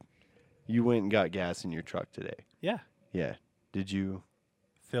 You went and got gas in your truck today. Yeah. Yeah. Did you?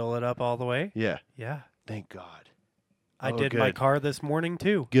 Fill it up all the way? Yeah. Yeah. Thank God. I Oh, did my good. car this morning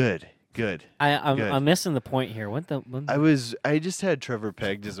too. Good. Good. I'm Good. I'm missing the point here. What the? I just had Trevor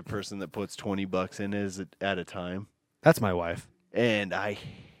pegged as a person that puts $20 in at a time, That's my wife. and I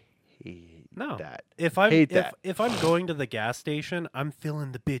hate No. that. If I'm Hate that. if I'm going to the gas station, I'm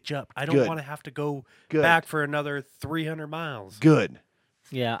filling the bitch up. I don't Good. want to have to go Good. back for another 300 miles. Good.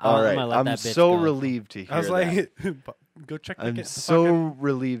 yeah. All right. I'm gonna let I'm that bitch so go. relieved to hear I was that. like, go check the, I'm the so fucking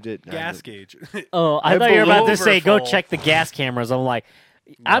relieved at gas gauge. Oh, I I thought you were about to believe say go overfull. check the gas cameras. I'm like,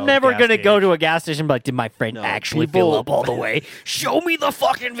 I'm No, never gas gonna go gauge. to a gas station. But did my friend No, actually fill people- up all the way? Show me the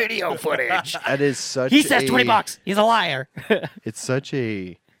fucking video footage. That is such. He says a, $20. He's a liar. It's such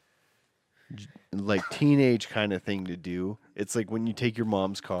a like teenage kind of thing to do. It's like when you take your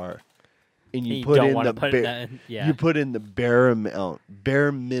mom's car and you, You put don't in wanna the put bare, that in- yeah. you put in the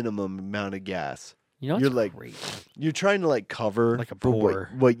bare minimum amount of gas. You know, what's You're like- great? You're trying to like cover Like a for pour.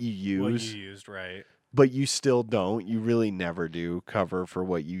 what you what use, you used, right? but you still don't. You really never do cover for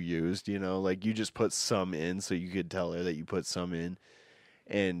what you used. You know, like you just put some in, so you could tell her that you put some in.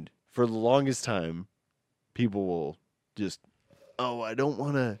 And for the longest time, people will just, oh, I don't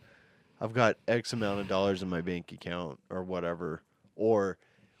want to. I've got X amount of dollars in my bank account or whatever, or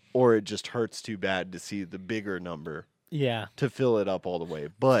it just hurts too bad to see the bigger number Yeah. to fill it up all the way.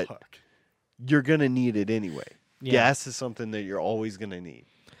 But Fuck. you're gonna need it anyway. Yeah. Gas is something that you're always gonna need.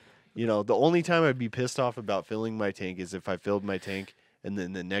 You know, the only time I'd be pissed off about filling my tank is if I filled my tank and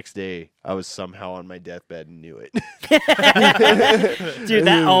then the next day I was somehow on my deathbed and knew it. Dude,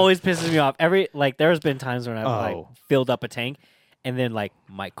 that always pisses me off. There's been times when I've like Oh. filled up a tank, and then like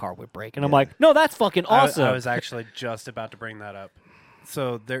my car would break, and I'm like, no, that's fucking awesome. I was actually just about to bring that up.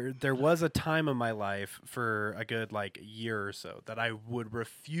 So there was a time in my life for a good like year or so that I would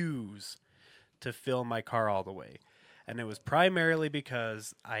refuse to fill my car all the way. And it was primarily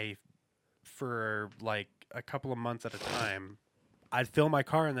because for like a couple of months at a time, I'd fill my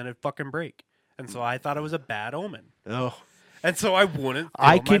car and then it'd fucking break. And so I thought it was a bad omen. Oh, And so I wouldn't fill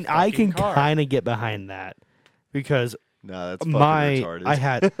I my can fucking car. kind of get behind that because no, that's fucking retarded. I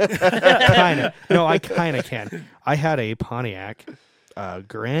had kind of no, I kind of can. I had a Pontiac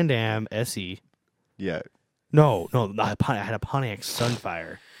Grand Am SE. yeah. No, not a Pontiac. I had a Pontiac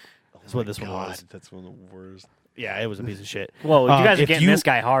Sunfire. That's what My this one God, was. That's one of the worst. Yeah, it was a piece of shit. Whoa, you guys are if getting this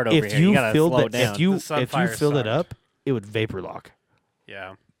guy hard over if here. you You gotta filled slow it, down. if you The if you Sunfire filled it sucked. up, it would vapor lock.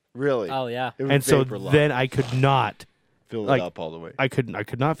 Yeah. Really? Oh yeah. It would And so vapor lock. then I could not fill like, it up all the way. I could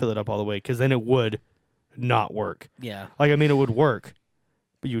not fill it up all the way because then it would not work. Yeah. Like I mean, it would work,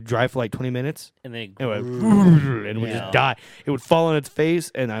 but you would drive for like 20 minutes, And then and it would Yeah. just die. It would fall on its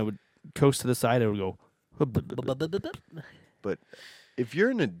face, and I would coast to the side. It would go. But if you're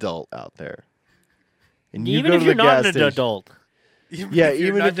an adult out there, and you even go if to you're the not gas an station, adult, yeah,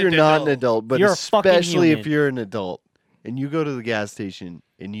 even if you're not an adult, but You're a fucking especially if human. you're an adult, and you go to the gas station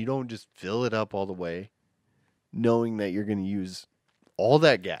and you don't just fill it up all the way, knowing that you're going to use all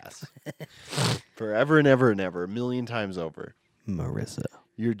that gas forever and ever and ever, a million times over, Marissa.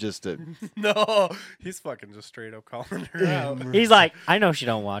 you're just a No, he's fucking just straight up calling her out. he's like, I know she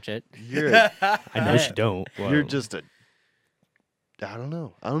don't watch it. you're a, I know she don't. you're Well, just a. I don't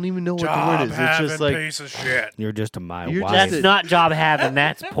know. I don't even know what the Job word is. It's having just like piece of shit. You're just a my You're wife. That's just not job having.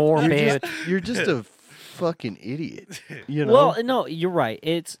 That's poor bitch. you're just a fucking idiot. You know. Well, no, you're right.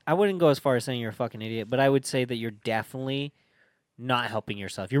 I wouldn't go as far as saying you're a fucking idiot, but I would say that you're definitely not helping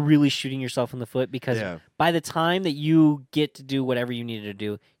yourself. You're really shooting yourself in the foot because Yeah. by the time that you get to do whatever you needed to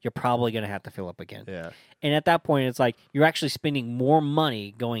do, you're probably going to have to fill up again. Yeah. And at that point, it's like you're actually spending more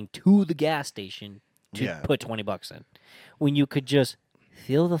money going to the gas station to Yeah. put $20 in when you could just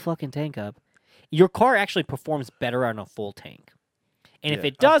fill the fucking tank up. Your car actually performs better on a full tank. And if Yeah.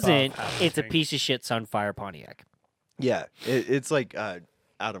 it doesn't, half a it's a tank. piece of shit Sunfire Pontiac. Yeah, it's like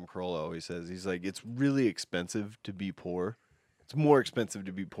Adam Carolla always says. He's like, it's really expensive to be poor. It's more expensive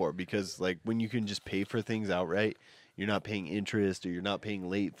to be poor because, like, when you can just pay for things outright, you're not paying interest, or you're not paying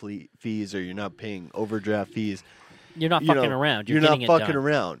late fees, or you're not paying overdraft fees. You're not You fucking know, around. You're, not getting fucking it done.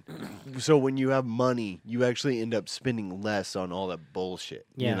 around. So when you have money, you actually end up spending less on all that bullshit.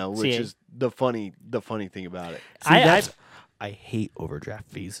 Yeah, You know, see, which is the funny thing about it. See, I I hate overdraft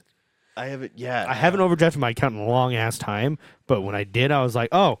fees. I haven't. Yeah, I haven't overdrafted my account in a long ass time, but when I did, I was like,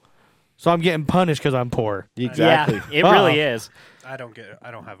 oh, so I'm getting punished because I'm poor. exactly. Yeah, it really is. I don't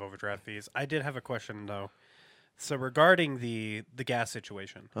have overdraft fees. I did have a question though. So regarding the gas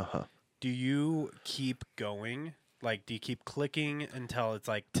situation, Uh-huh. do you keep going? Like, do you keep clicking until it's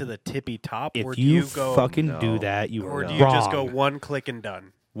like to the tippy top, or If do you you go, fucking No. do that, you or are do you wrong. just go one click and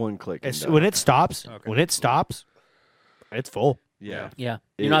done? One click. And It's- done. when it stops, Okay. it's full. Yeah. Yeah,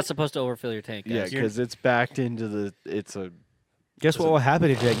 It- you're not supposed to overfill your tank. Yeah, guys. because it's backed into the. It's a. Guess what will happen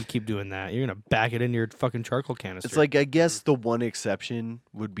if you keep doing that? You're gonna back it into your fucking charcoal canister. It's like, I guess the one exception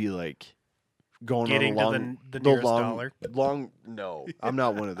would be like going Getting to on a long, the nearest long, dollar. long. No, I'm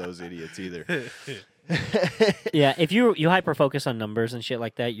not one of those idiots either. Yeah, if you hyper focus on numbers and shit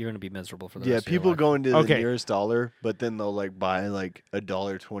like that, you're gonna be miserable for the Yeah, rest of your people life. go into the Okay. nearest dollar, but then they'll like buy like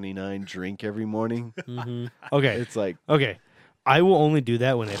 $1.29 drink every morning. Mhm. okay, It's like, okay. I will only do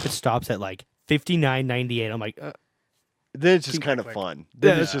that when if it stops at like 59.98. I'm like, then it's just Tink, kind of click. fun.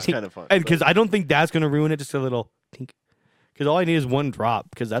 Then Yeah, it's just tink. kind of fun. and because I don't think that's gonna ruin it. Just a little tink. Because all I need is one drop.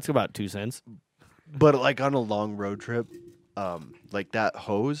 Because that's about 2 cents. But like on a long road trip, like that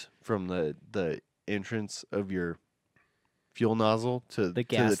hose from the entrance of your fuel nozzle to The to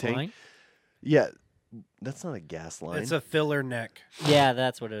gas the tank. line. Yeah, that's not a gas line. It's a filler neck. Yeah,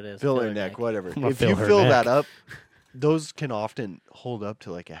 that's what it is. filler neck, whatever. I'm gonna If you fill her fill neck. that up, those can often hold up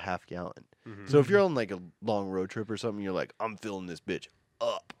to like a half gallon. Mhm. So if you're on like a long road trip or something, you're like, I'm filling this bitch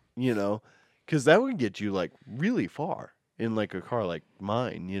up, you know, because that would get you like really far in like a car like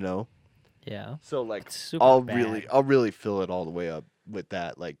mine, you know. Yeah. So like, It's super I'll bad. really fill it all the way up with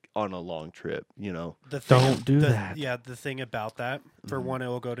that, like on a long trip, you know. The Don't do the- that. Yeah, the thing about that, for Mhm. one, it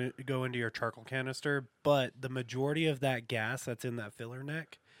will go into your charcoal canister, but the majority of that gas that's in that filler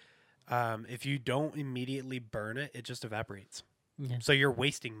neck, if you don't immediately burn it, it just evaporates. Yeah. So you're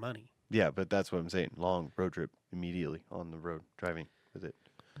wasting money. Yeah, but that's what I'm saying. Long road trip, immediately on the road driving with it.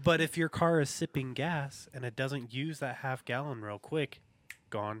 But if your car is sipping gas and it doesn't use that half gallon real quick,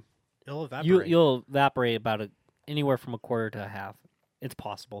 gone. It'll evaporate. You'll evaporate about anywhere from a quarter to a half. It's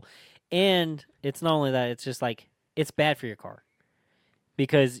possible, and it's not only that. It's just like it's bad for your car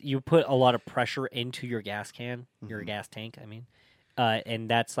because you put a lot of pressure into your gas can, your Mhm. gas tank. I mean, and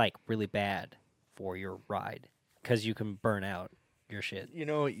that's like really bad for your ride because you can burn out your shit. You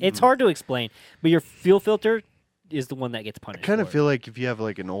know, It's hard to explain, but your fuel filter is the one that gets I punished. kind of for it. feel like if you have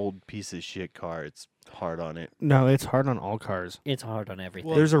like an old piece of shit car, it's hard on it. No, it's hard on all cars. It's hard on everything.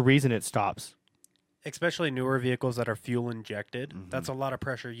 Well, There's a reason it stops. Especially newer vehicles that are fuel injected. Mhm. That's a lot of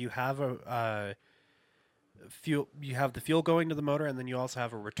pressure. You have a fuel. You have the fuel going to the motor, and then you also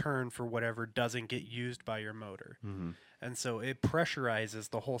have a return for whatever doesn't get used by your motor. Mm-hmm. And so it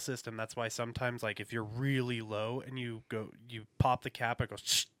pressurizes the whole system. That's why sometimes, like if you're really low and you pop the cap, it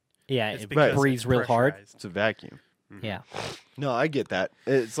goes. yeah, It's it because breathes it's real hard. pressurized. It's a vacuum. Yeah. No, I get that.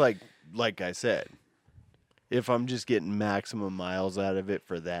 It's like I said, if I'm just getting maximum miles out of it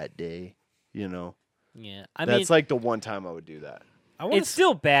for that day, you know, Yeah. I that's mean, like the one time I would do that. It's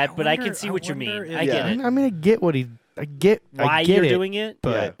still bad, but I can see what you mean. wonder I if- get Yeah. it. I mean, I get what I get Why I get you're it, doing it, but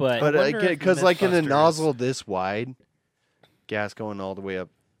Yeah. but But I wonder get if because like in a Mythbusters- nozzle this wide, gas going all the way up,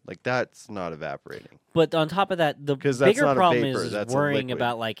 like that's not evaporating. But on top of that, the 'Cause that's bigger not a problem vapor, is that's a worrying liquid.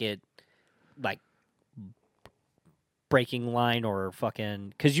 about like it, like breaking line or fucking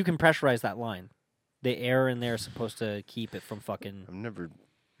because you can pressurize that line. The air in there is supposed to keep it from fucking. I've never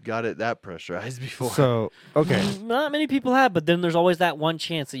got it that pressurized before. So okay, Not many people have, but then there's always that one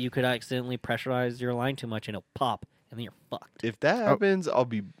chance that you could accidentally pressurize your line too much and it'll pop, and then you're fucked. if that happens,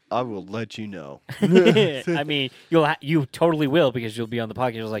 I will let you know. I mean, you totally will because you'll be on the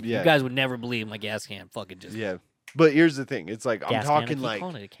podcast. It's like Yeah. you guys would never believe my gas can fucking just. Yeah, but here's the thing: it's like I'm Gas can. I talking keep like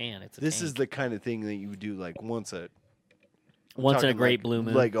calling it a can. It's a this is tank. the kind of thing that you would do like once a once in a talking great like- blue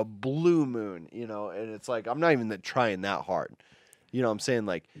moon. like a blue moon, you know. And it's like I'm not even trying that hard, you know. What I'm saying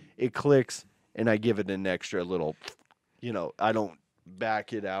like it clicks, and I give it an extra little, you know. I don't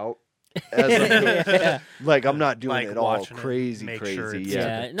back it out. As like I'm not doing Like it all watching it, crazy, make crazy. sure it's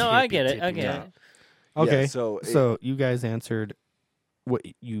yeah. yeah. No, I get it. I tippy-tippy get top. it. okay. Yeah, so you guys answered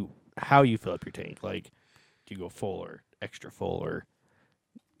how you fill up your tank. Like, do you go full or extra full or?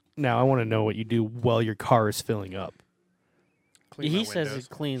 Now I want to know what you do while your car is filling up. Clean my He says windows it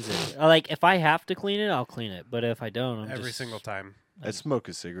cleans it. Like if I have to clean it, I'll clean it. But if I don't, I'm every just, single time. I smoke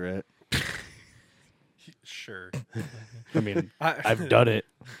a cigarette. Sure. I mean, I, I've done it.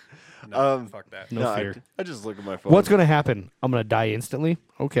 No, fuck that. No I- fear. I just look at my phone. What's gonna happen? I'm gonna die instantly.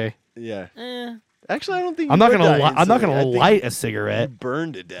 Okay. Yeah. Eh, Actually, I don't think I'm you not would gonna. die I'm not instantly. I gonna think light a you cigarette.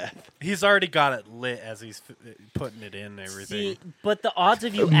 burn to death. He's already got it lit as he's putting it in and everything. see, but the odds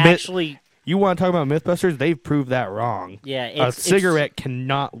of you Mi- actually, You want to talk about MythBusters? They've proved that wrong. yeah, A it's, cigarette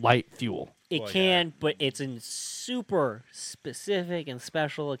cannot light fuel. It Well, yeah. can, but it's in super specific and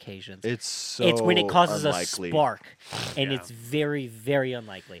special occasions. It's so. It's when it causes unlikely. a spark, and Yeah. it's very, very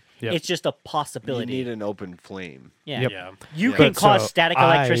unlikely. Yep. It's just a You possibility. need an open flame. yeah. Yep. Yeah. You Yeah. can But cause so static I-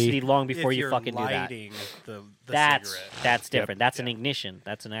 electricity long before If you you're fucking do that. lighting the That's cigarette. that's different. That's an Yeah. ignition.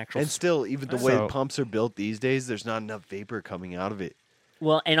 That's an actual. And still, even the way So- pumps are built these days, there's not enough vapor coming out of it.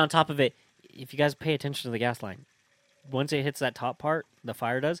 Well, and on top of it, if you guys pay attention to the gas line, once it hits that top part, the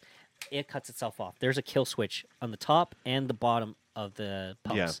fire does, it cuts itself off. There's a kill switch on the top and the bottom of the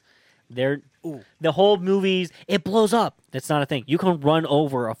pumps. They're the whole movies. It blows up. That's not a thing. You can run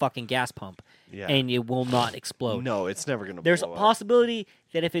over a fucking gas pump, Yeah. and it will not explode. No, it's never gonna. There's a blow up. possibility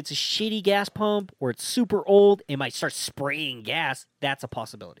that if it's a shitty gas pump or it's super old, it might start spraying gas. That's a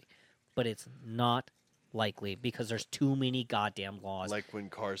possibility, but it's not likely because there's too many goddamn laws. Like when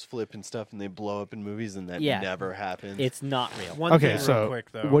cars flip and stuff, and they blow up in movies, and that Yeah. never happens. It's not real. One Okay, thing so real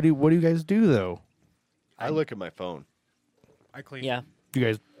quick though. what do you guys do though? I look at my phone. I clean. Yeah. You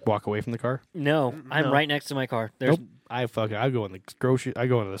guys walk away from the car? No, I'm No. right next to my car. There's Nope. I go in the grocery. I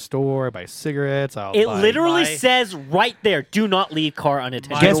go into the store. I buy cigarettes. I'll It buy. literally My- says right there, do not leave car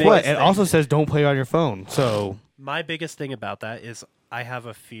unattended. My Guess what? biggest It thing- also says don't play on your phone. So My biggest thing about that is I have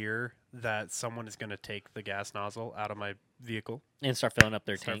a fear that someone is going to take the gas nozzle out of my vehicle, And start filling up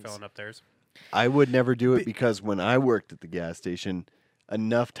their start tanks. filling up theirs. I would never do it because when I worked at the gas station,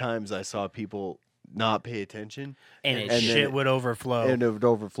 enough times I saw people not pay attention, And it And then shit it- would overflow. and it would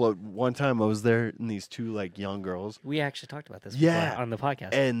overflow. One time I was there, and these two like young girls, We actually talked about this Yeah. before on the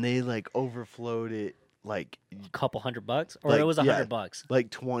podcast. and they like overflowed it like A couple $100, or like, it was yeah. $100. like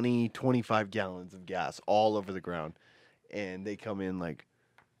 20, 25 gallons of gas all over the ground. And they come in like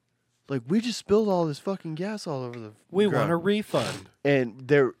we just spilled all this fucking gas all over the we ground. want a refund. And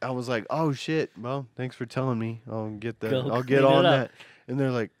I was like, oh shit. Well, thanks for telling me. I'll get that. Go I'll get clean it on up. that. And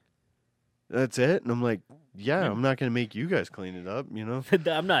they're like, that's it. And I'm like, yeah, Yeah. I'm not gonna make you guys clean it up, you know.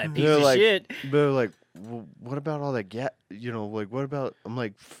 I'm not a piece They're of like- shit. But they're like, well, what about all that gas? You know, like what about? I'm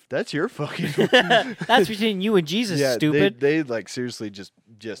like, that's your fucking. That's between you and Jesus, yeah, stupid. They like seriously just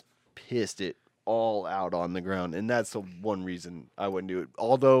pissed it all out on the ground, and that's the one reason I wouldn't do it.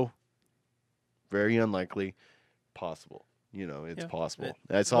 Although, very unlikely, possible. You know, it's Yeah. possible.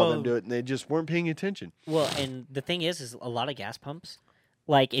 I saw them well- do it, and they just weren't paying attention. Well, and the thing is a lot of gas pumps,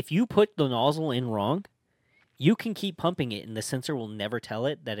 like if you put the nozzle in wrong, you can keep pumping it, and the sensor will never tell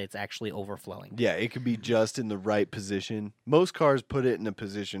it that it's actually overflowing. Yeah, it could be just in the right position. Most cars put it in a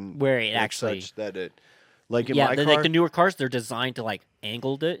position Where it like actually, such that it, like in yeah, my car, like the newer cars, they're designed to like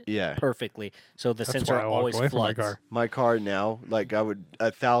angled it yeah. perfectly, so the that's sensor why I walk always away from my floods. car. My car now, like I would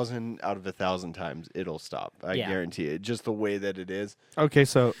 1,000 out of 1,000 times, it'll stop. I Yeah. guarantee it. Just the way that it is. Okay,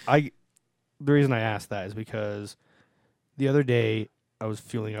 so the reason I asked that is because the other day I was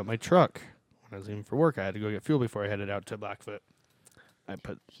fueling up my truck when I was leaving for work. I had to go get fuel before I headed out to Blackfoot. I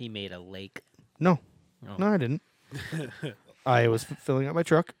put He made a lake. no, Oh. no, I didn't. I was filling up my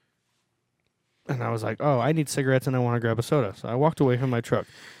truck, and I was like, "Oh, I need cigarettes and I want to grab a soda." So I walked away from my truck.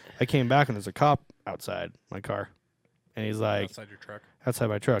 I came back and there's a cop outside my car, and he's like, outside your truck. outside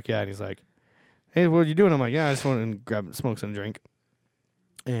my truck, yeah, and he's like, "Hey, what are you doing?" I'm like, "Yeah, I just want to grab smokes and a drink."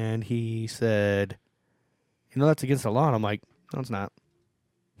 And he said, "You know that's against the law." And I'm like, "No, it's not.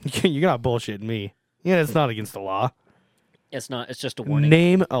 You're not bullshitting me. Yeah, it's not against the law. It's not. It's just a warning.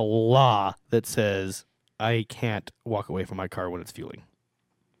 Name a law that says I can't walk away from my car when it's fueling.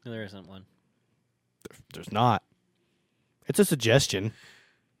 There isn't one. There's not. It's a suggestion.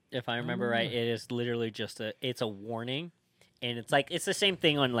 If I remember right, it is literally just it's a warning, and it's the same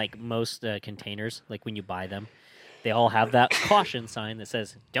thing on like most containers. Like when you buy them, they all have that caution sign that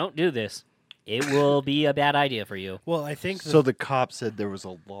says, "Don't do this. It will be a bad idea for you." Well, I think So the cop said there was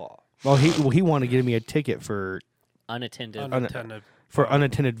a law. Well, he wanted to give me a ticket for Unattended. unattended.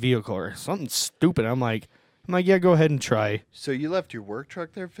 vehicle or something stupid. I'm like, yeah, go ahead and try. So you left your work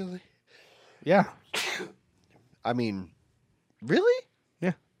truck there, Philly? Yeah. I mean, really?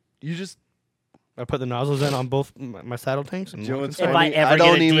 Yeah. You just I put the nozzles in on both my saddle tanks. And You know walked what's If inside. funny? I ever I get a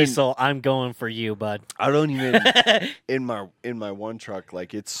don't even- diesel, I'm going for you, bud. I don't even in my one truck,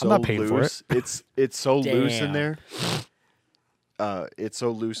 like it's so I'm not paying for loose. It's so loose in Damn. there. It's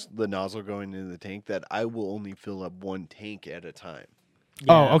so loose, the nozzle going into the tank, that I will only fill up one tank at a time.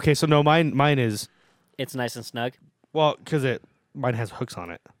 Oh, Yeah. okay. So no, mine is It's nice and snug. because mine has hooks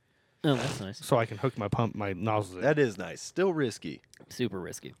on it, Oh, that's nice. so I can hook my nozzles in. That is nice. Still risky. Super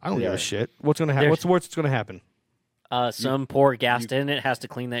risky. I don't give Yeah. a shit. What's gonna happen? There's- What's the worst that's gonna happen? Some poor gas attendant has to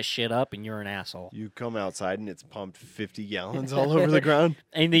clean that shit up, and you're an asshole. You come outside and it's pumped 50 gallons all over the ground.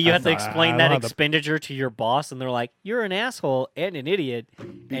 And then you have to I explain don't that have the- expenditure to your boss, and they're like, "You're an asshole and an idiot."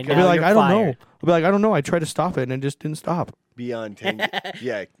 And I'll now be like, you're I don't know. fired. I'll be like, I don't know. I tried to stop it and it just didn't stop. Beyond 10.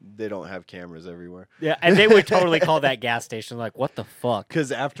 Yeah, they don't have cameras everywhere. Yeah, and they would totally call that gas station like, "What the fuck?" Because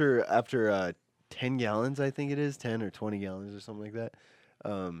after 10 gallons, I think it is, 10 or 20 gallons or something like that,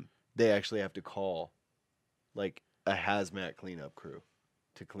 they actually have to call like a hazmat cleanup crew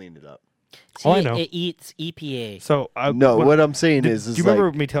to clean it up. See, I know. it eats EPA. So No, what I'm saying is do you remember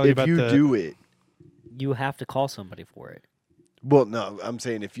like, me telling you if about you the? do it, You have to call somebody for it. well, no, I'm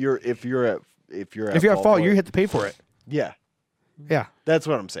saying if you're at if you're at fault, for you it, have to pay for it. yeah, Yeah. that's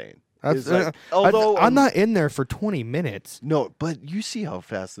what I'm saying. That's, It's like, I, although I'm not in there for 20 minutes. no, but you see how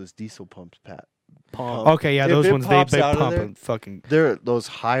fast those diesel pumps Pump. Okay, yeah, If those it ones pops they out of pump there- and fucking. They're those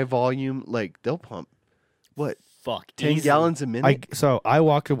high volume, like they'll pump what Fuck. 10 easily. gallons a minute. I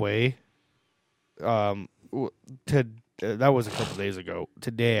walked away. That was a couple days ago.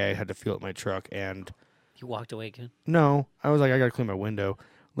 Today I had to fuel up my truck, and You walked away again. no, I was like, I gotta clean my window.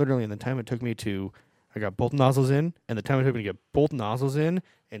 Literally, in the time it took me to, I got both nozzles in, and the time it took me to get both nozzles in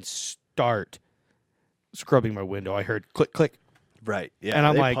and start scrubbing my window, I heard click click, Right. Yeah. and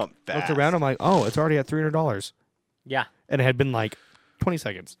I'm they like, pump looked fast. around, I'm like, oh, it's already at $300, Yeah. and it had been like 20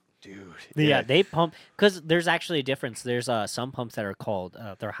 seconds. dude. Yeah, they pump because there's actually a difference. There's some pumps that are called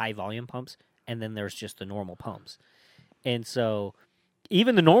they're high volume pumps, and then there's just the normal pumps. And so,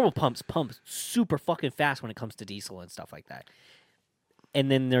 even the normal pumps pump super fucking fast when it comes to diesel and stuff like that. And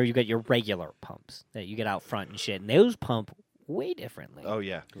then there you get your regular pumps that you get out front and shit, and those pump way differently. Oh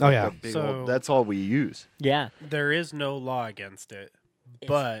yeah. Oh, yeah. The big So- old- that's all we use. Yeah, There is no law against it, If-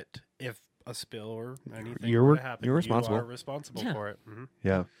 but if a spill or anything You're were re- to happen, you're responsible. You are responsible Yeah. for it. Hmm.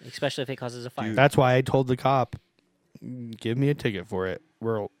 Yeah. especially if it causes a fire. That's why I told the cop, give me a ticket for it.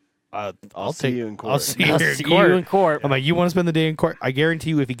 I'll see take you in court. I'll see you I'll in see court. you in court. I'm like, you want to spend the day in court? I guarantee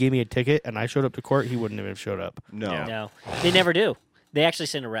you, if he gave me a ticket and I showed up to court, he wouldn't have showed up. No. Yeah. No, they never do. They actually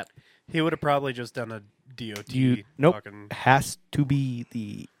send a rep. He would have probably just done a DOT. Nope. Fucking, Has to be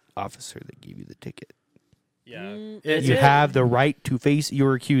the officer that gave you the ticket. yeah. Mm, It- is You it? have the right to face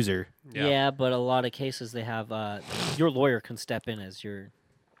your accuser. Yeah. But a lot of cases they have your lawyer can step in as your.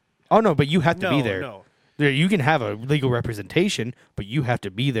 Oh no, but you have to be No, there. no. You can have a legal representation, but you have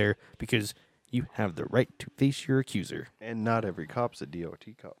to be there because you have the right to face your accuser. And not every cop's a DOT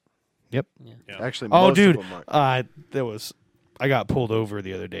cop. Yep. Yeah. Yeah. Actually, Oh, most dude, of them aren't. I got pulled over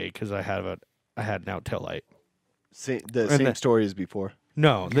the other day because I had an out tail light. The and same the- story as before.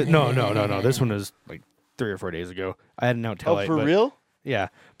 No. This one was like 3 or 4 days ago. I had an out tail Oh, light. for but- real? Yeah,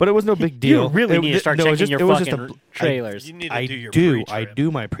 but it was no big deal. You really It- need to start no, it was checking just- your it was just fucking a- trailers. You need to I do your I pre-trip.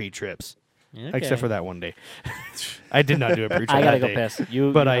 do my pre-trips, Okay. except for that one day. I did not do a pre-trip. I gotta that go day. piss.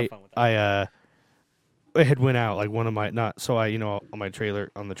 You, But you I have fun with that. I had went out like one of my not so I on my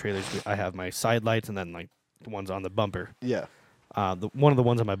trailer on the trailers I have my side lights and then like the ones on the bumper. Yeah. One of the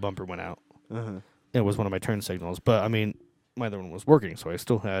ones on my bumper went out. Uh-huh. It was one of my turn signals, but I mean my other one was working, so I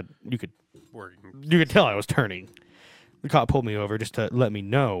still had you could Working. tell I was turning. the cop pulled me over just to let me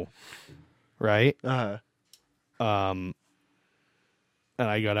know, right? Uh-huh. And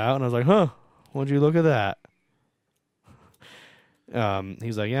I got out and I was like, huh, what'd you look at that?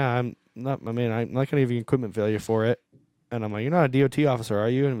 He's like, yeah, I'm not going to give you equipment failure for it. And I'm like, you're not a DOT officer, are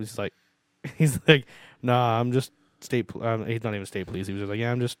you? And he's like, nah, I'm just he's not even state police. He was just like,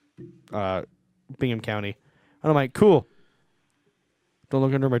 yeah, I'm just Bingham County. And I'm like, cool. Don't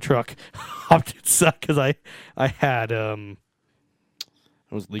look under my truck. It sucked because I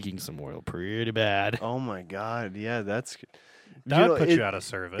was leaking some oil pretty bad. Oh my God! Yeah, that's That would put you out of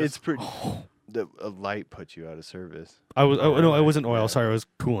service. It's pretty. A light put you out of service. No, it wasn't oil. Yeah. Sorry, it was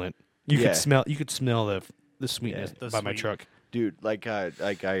coolant. You Yeah. could smell the sweetness the by my sweet. truck. Dude, like I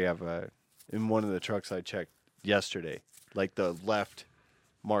have in one of the trucks I checked yesterday, like the left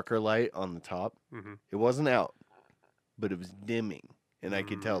marker light on the top, Mhm. it wasn't out, but it was dimming, and I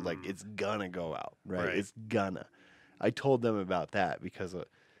could tell like it's gonna go out, right? Right. It's gonna. I told them about that because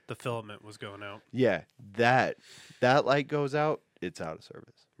The filament was going out. yeah, that light goes out, it's out of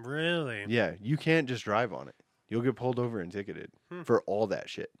service. Really? Yeah, you can't just drive on it. You'll get pulled over and ticketed for all that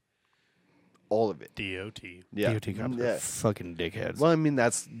shit. All of it. DOT. Yeah. DOT cops are Yeah. fucking dickheads. Well, I mean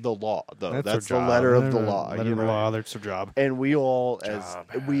that's the law, though. their That's the job. letter of the Letter law. of you the know? law. That's their job. And we all Job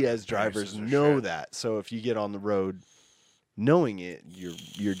as drivers pieces of know shit. that. So if you get on the road knowing it,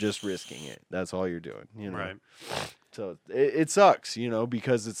 you're just risking it. That's all you're doing. You know. Right. So it sucks,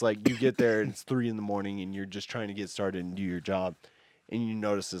 because it's like you get there and it's 3 a.m. and you're just trying to get started and do your job, and you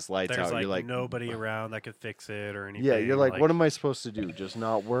notice this lights There's out. like, You're like, nobody around that could fix it or anything. yeah, you're like, what am I supposed to do? Just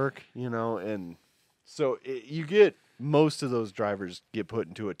not work, And so you get most of those drivers get put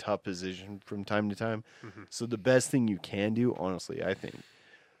into a tough position from time to time. Mhm. So the best thing you can do, honestly, I think,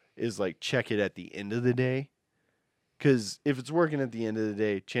 is like check it at the end of the day. Because if it's working at the end of the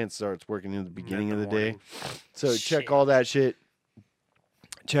day, chances are it's working in the beginning of the day. So check all that shit.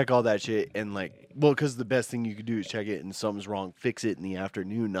 Check all that shit and because the best thing you could do is check it and something's wrong, fix it in the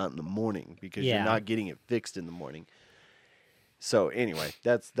afternoon, not in the morning, because Yeah. you're not getting it fixed in the morning. So anyway,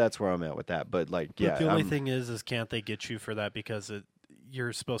 that's where I'm at with that. But yeah, the only thing is can't they get you for that because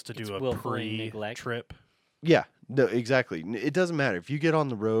you're supposed to It's do a willfully neglect. pre-trip? yeah, no, exactly. It doesn't matter if you get on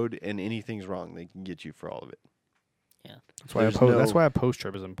the road and anything's wrong, they can get you for all of it. That's why There's that's why a post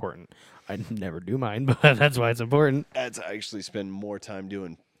trip is important. I never do mine, but that's why it's important. That's I actually spend more time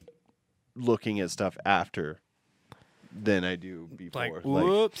looking at stuff after than I do before. Like,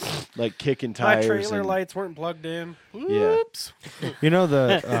 whoops, like kicking my tires. trailer and, lights weren't plugged in. Yeah. Whoops. You know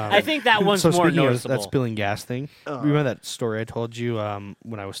the. I think that one's so more speaking of noticeable. that spilling gas thing, Uh-huh. remember that story I told you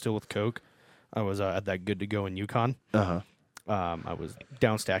when I was still with Coke? I was at that Good to Go in Yukon. Uh-huh. I was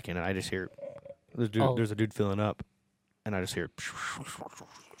down stacking, and I just hear there's a dude filling up, and I just hear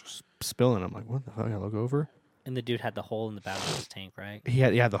spilling. I'm like, what the fuck? I look over. And the dude had the hole in the bottom of his tank, right? He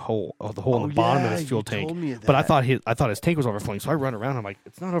had the hole in the bottom of his fuel tank. But I thought his tank was overflowing, so I run around. I'm like,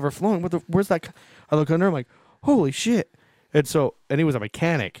 it's not overflowing. Where's that? I look under. I'm like, holy shit! And he was a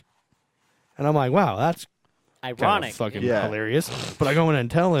mechanic, and I'm like, wow, that's Ironic. fucking Yeah. hilarious. But I go in and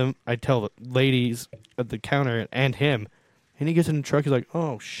tell him. I tell the ladies at the counter and him, and he gets in the truck. He's like,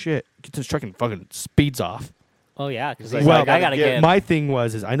 oh shit! Gets in his truck and fucking speeds off. Oh yeah, because He's he's like, like, "I I gotta gotta get. My thing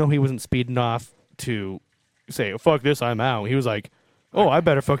was I know he wasn't speeding off to say, fuck this, I'm out. He was like, oh, I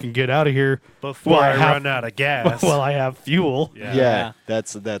better fucking get out of here Before Well, I I have- run out of gas. while I have fuel. yeah. Yeah,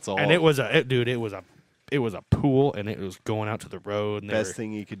 that's all. And it was a pool, and it was going out to the road. And they best were,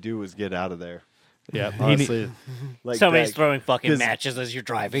 thing you could do was get out of there. yeah, Honestly, like Somebody's throwing fucking 'cause matches as you're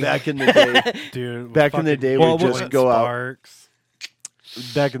driving. back in the day. Dude. Back in the fucking day, we joint just go out- sparks.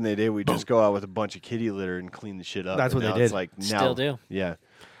 Back in the day, we just go out with a bunch of kitty litter and clean the shit up. That's and what they now It's did. like now, Still do. Yeah,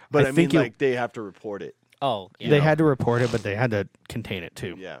 but I I, mean, think it- like they have to report it. Oh, yeah. they had to report it, but they had to contain it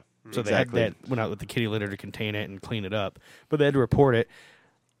too. Yeah, So exactly. they went out with the kitty litter to contain it and clean it up, but they had to report it.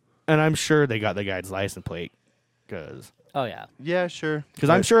 And I'm sure they got the guy's license plate because Oh yeah. Yeah, sure. I'm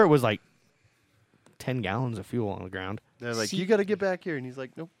But sure it was like 10 gallons of fuel on the ground. they're like, See- you got to get back here, and he's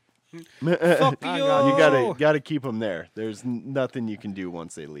like, nope. Fuck You you. gotta keep them there. There's nothing you can do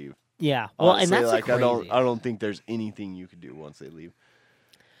once they leave. Yeah. Well, Honestly, and that's like the crazy. I don't think there's anything you could do once they leave.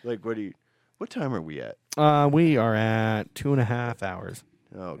 Like, what time are we at? We are at 2.5 hours.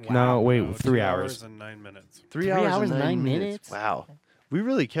 Oh, God. No, wait, No, 3 2 hours. and 9 minutes. 3 3 hours, hours and and 9 9 minutes. minutes? Wow, we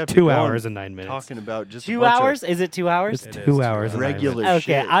really kept it 2 going, hours and 9 minutes. talking about just a 2 bunch of hours? Is it 2 hours? It's It is 2 2 hours. and 9 regular minutes.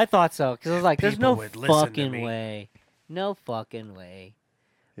 Okay, shit. I thought so because I was like, "There's People no would listen to fucking me. way, no fucking way."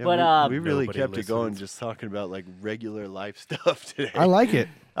 Yeah, But, we really Nobody kept it going, listens. just talking about like regular life stuff today. I like it.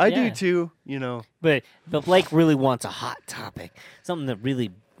 I Yeah. do too. You know, But Blake really wants a hot topic, something that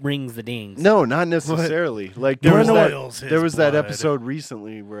really rings the dings. No, not necessarily. Like There there was boils that his there was that blood. episode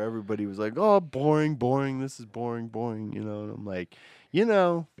recently where everybody was like, "Oh, boring, boring. This is boring, boring." You know, and I'm like,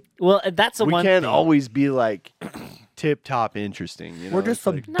 Well, that's the we one can't thing. always be like tip top interesting. You know? We're just It's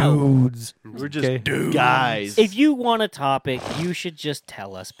some like, No. dudes. we're just Okay. Dudes. guys. If you want a topic, you should just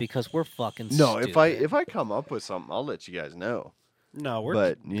tell us because we're fucking no, stupid. if I come up with something, I'll let you guys know. No, we're.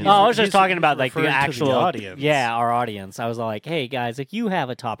 But Oh, I was just he's talking about like the referring to actual audience. Yeah, our audience. I was like, hey guys, if you have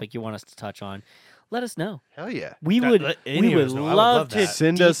a topic you want us to touch on, let us know. Hell yeah. We That- would let any we of would us know. I would love love to that.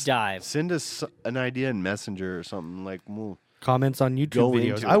 Send deep us dive. Send us an idea in Messenger or something like. We'll, Comments on YouTube Go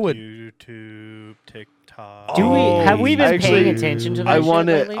videos. into I it. would. YouTube, TikTok. Do we have we been Actually, paying attention to that I shit want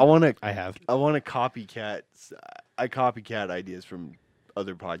lately? to. I want to. I have. I want to copycat. I copycat ideas from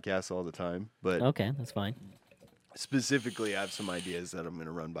other podcasts all the time, but Okay, that's fine. specifically, I have some ideas that I'm going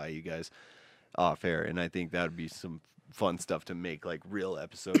to run by you guys off air, and I think that would be some fun stuff to make like real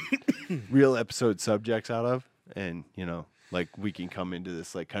episode subjects out of, and like we can come into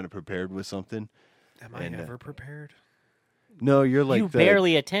this like kind of prepared with something. Am I And, ever prepared? No, you're like you the,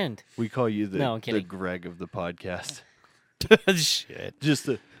 barely attend. We call you the No, I'm the kidding. Greg of the podcast. Shit. Just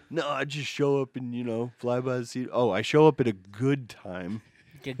I just show up and fly by the seat. Oh, I show up at a good time.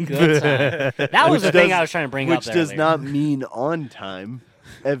 Good time. That was Which the thing does- I was trying to bring Which up there does earlier. not mean on time,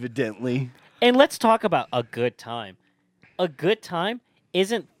 evidently. And let's talk about a good time. A good time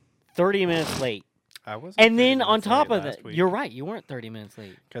isn't 30 minutes late. I was. And then on top of that, you're right. You weren't 30 minutes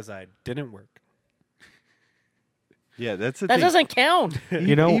late. because I didn't work. Yeah, that's the That thing. doesn't count.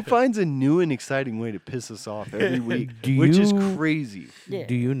 He finds a new and exciting way to piss us off every week, Do which is you- crazy. Yeah.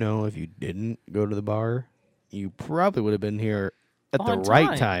 Do you know if you didn't go to the bar, you probably would have been here at the On right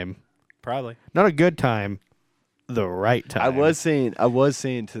time. time. Probably. Not a good time, the right time. I was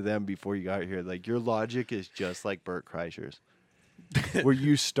saying to them before you got here, like your logic is just like Bert Kreischer's, where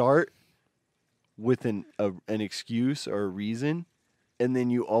you start with an excuse or a reason, and then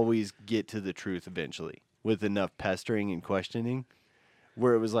you always get to the truth eventually with enough pestering and questioning.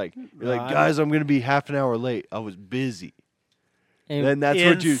 Where it was like, you're like, guys, I'm gonna be half an hour late. I was busy. And Then that's In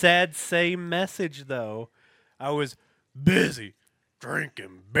what you. said same message though, I was busy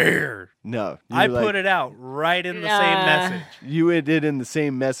drinking beer. No, I put it out right in the same Nah. message. You did in the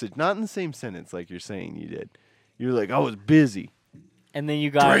same message, not in the same sentence like you're saying you did. You're like, I was busy. and then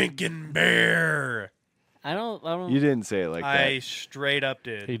you got. Drinking beer. I don't. You didn't say it like I that. straight up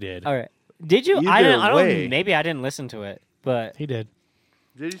did. He did. All right. Did you? I Either didn't. I don't. way. Maybe I didn't listen to it, but He did.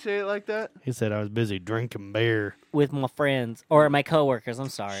 Did you say it like that? He said I was busy drinking beer. with my friends or my coworkers. I'm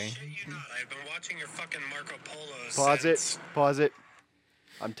sorry. You're not. I've been watching your fucking Marco Polo. Pause since- it. Pause it.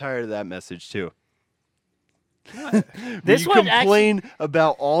 I'm tired of that message too. This you one complain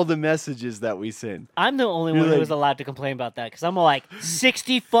about all the messages that we send. I'm the only You're one who like- was allowed to complain about that because I'm like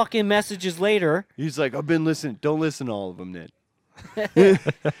 60 fucking messages later. He's like, I've been listening. Don't listen to all of them, Ned.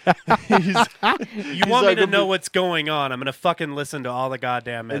 He's- You want like, me to I'm know be- what's going on? I'm gonna fucking listen to all the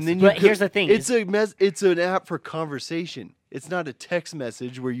goddamn messages. and then But here's the thing, It's it's an app for conversation. It's not a text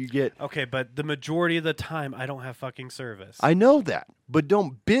message where you get. Okay, but the majority of the time, I don't have fucking service. I know that, but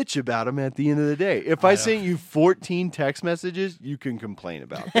don't bitch about them at the end of the day. If I sent you 14 text messages, you can complain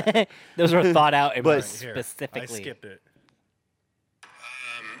about that. Those were thought out and But- Here, specifically. I skipped it.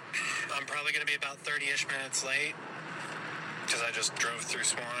 I'm probably going to be about 30-ish minutes late because I just drove through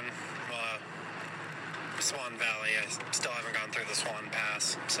Swan Valley. I still haven't gone through the Swan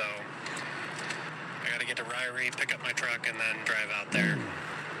Pass, so I got to get to Ryrie, pick up my truck, and then drive out there.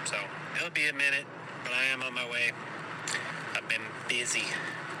 So it'll be a minute, but I am on my way. I've been busy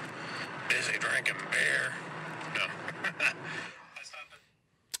drinking beer. No. I stopped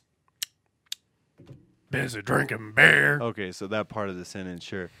at Busy drinking beer. Okay, so that part of the sentence,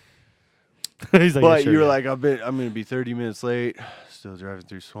 sure. He's like, But "Yeah, sure, you're yeah." like, I'm going to be 30 minutes late. Still driving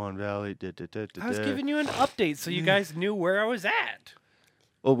through Swan Valley. I was giving you an update so you guys knew where I was at.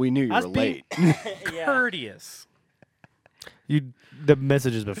 Well, we knew you I was were being- late. Courteous. The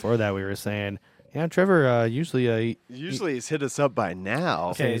messages before that we were saying, yeah, Trevor usually Usually he's hit us up by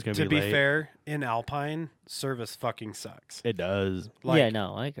now. saying Okay, he's gonna to be be late. fair, in Alpine, service fucking sucks. it does. Like, yeah,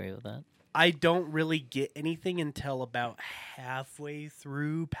 no, I agree with that. I don't really get anything until about halfway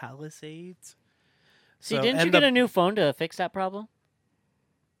through Palisades. See, So- didn't you and get the- a new phone to fix that problem?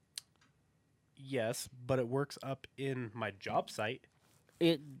 Yes, but it works up in my job site.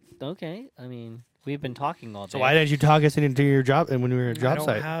 Okay. I mean, we've been talking all day. So why didn't you talk us into your job and when we were at I job don't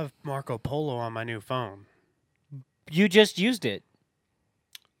site? have Marco Polo on my new phone. You just used it.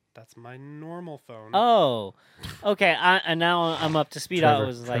 That's my normal phone. Oh, okay. And now I'm up to speed. I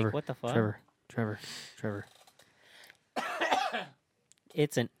was like, what the fuck? Trevor.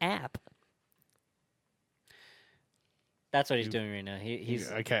 It's an app. That's what he's doing right now. He's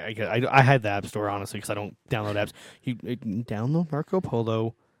I had the App Store, honestly, because I don't download apps. You download Marco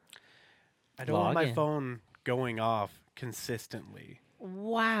Polo. I don't want Log my in. phone going off consistently.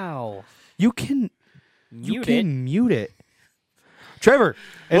 wow. You can Mute it. mute it. Trevor,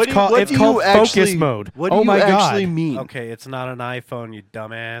 What it's called do you focus actually- mode. What do oh you my actually god! mean? Okay, it's not an iPhone, you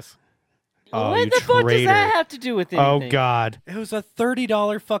dumbass. Oh, what you the fuck does traitor. that have to do with anything? Oh god! It was a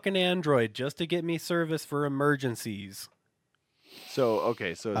 $30 fucking Android just to get me service for emergencies. So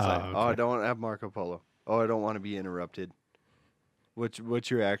it's like, oh, I okay. don't want to have Marco Polo. Oh, I don't want to be interrupted. What's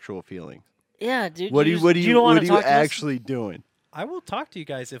your actual feeling? Yeah, dude. What are you don't wanna talk to us? actually doing? I will talk to you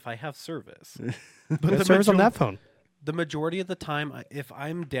guys if I have service. But the service on major- that phone. The majority of the time, if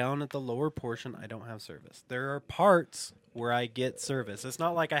I'm down at the lower portion, I don't have service. There are parts where I get service. It's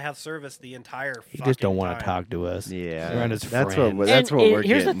not like I have service the entire He fucking just don't want time. to talk to us. Yeah, We're on his that's friends. what that's what we're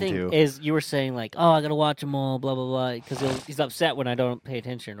here's the getting thing: to. is you were saying like, oh, I gotta watch them all, blah blah blah, because he's upset when I don't pay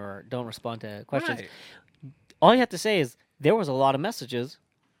attention or don't respond to questions. Right. All you have to say is there was a lot of messages,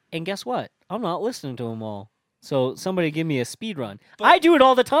 and guess what? I'm not listening to them all. So somebody give me a speed run. I do it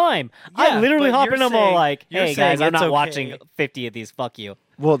all the time. I Yeah, literally but hop you're in them all saying- like, you're hey saying guys, I'm it's not watching okay. 50 of these. Fuck you.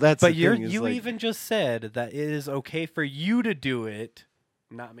 Well, that's But the you thing, is you like, even just said that it is okay for you to do it,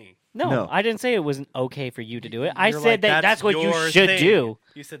 not me. No, No. I didn't say it wasn't okay for you to do it. I You're said like, that that's what you your should thing. do.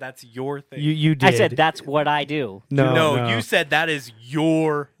 You said that's your thing. You did. I said that's what I do. No, you said that is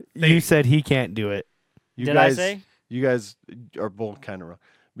your thing. You said he can't do it. you Did guys, I say? You guys are both kind of wrong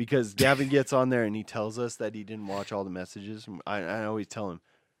because Gavin gets on there and he tells us that he didn't watch all the messages. I always tell him,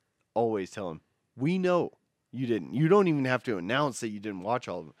 we know you didn't. You don't even have to announce that you didn't watch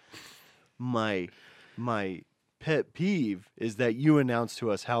all of them. My pet peeve is that you announce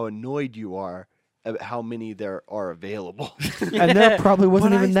to us how annoyed you are at how many there are available. And there probably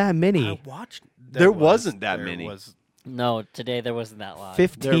wasn't But even that I many. watched. There wasn't that there many. Was, No, today there wasn't that lot.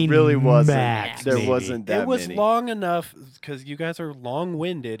 15 There really wasn't. max, There maybe. wasn't that it was many. long enough because you guys are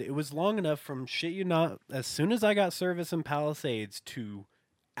long-winded. It was long enough from shit you not. As soon as I got service in Palisades to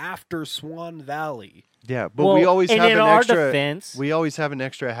after Swan Valley. Yeah, but Well, we always and have in an our extra. defense, We always have an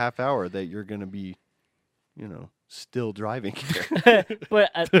extra half hour that you're going to be, still driving here.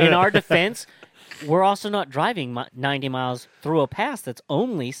 but in our defense, we're also not driving 90 miles through a pass that's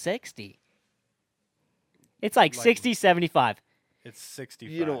only 60. It's like 60, 75. It's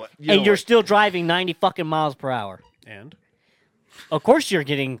 65. You know what? And you're still driving 90 fucking miles per hour. And Of course you're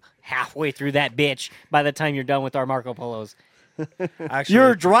getting halfway through that bitch by the time you're done with our Marco Polos. actually,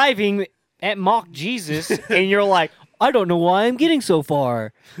 You're driving at Mach Jesus and you're like, I don't know why I'm getting so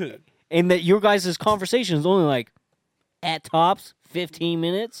far. And that your guys' conversation is only like, at tops, 15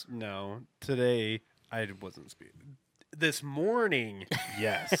 minutes. no. Today I wasn't speeding. This morning,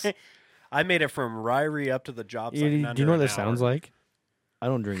 yes. I made it from Ryrie up to the job site. Do in you under know what an that sounds hour. like? I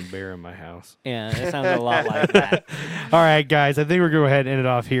don't drink beer in my house. Yeah, it sounds a lot like that. All right, guys. I think we're going to go ahead and end it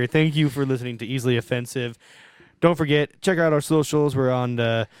off here. Thank you for listening to Easily Offensive. Don't forget, check out our socials. We're on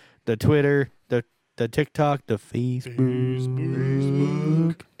the Twitter, the TikTok, the Facebook.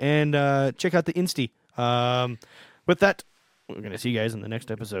 And check out the Insty. With that, we're going to see you guys in the next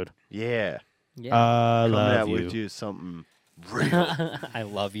episode. Yeah. Yeah. Coming Love out you. with you something real. I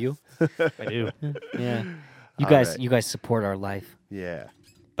love you. I do. Yeah. You All guys right. you guys support our life. Yeah.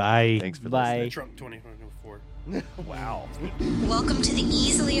 Bye. Thanks for Bye. Trump 2024. Wow. Welcome to the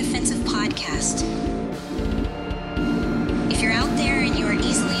Easily Offensive Podcast. If you're out there and you are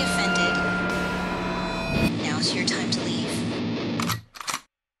easily offended, now's your time to leave.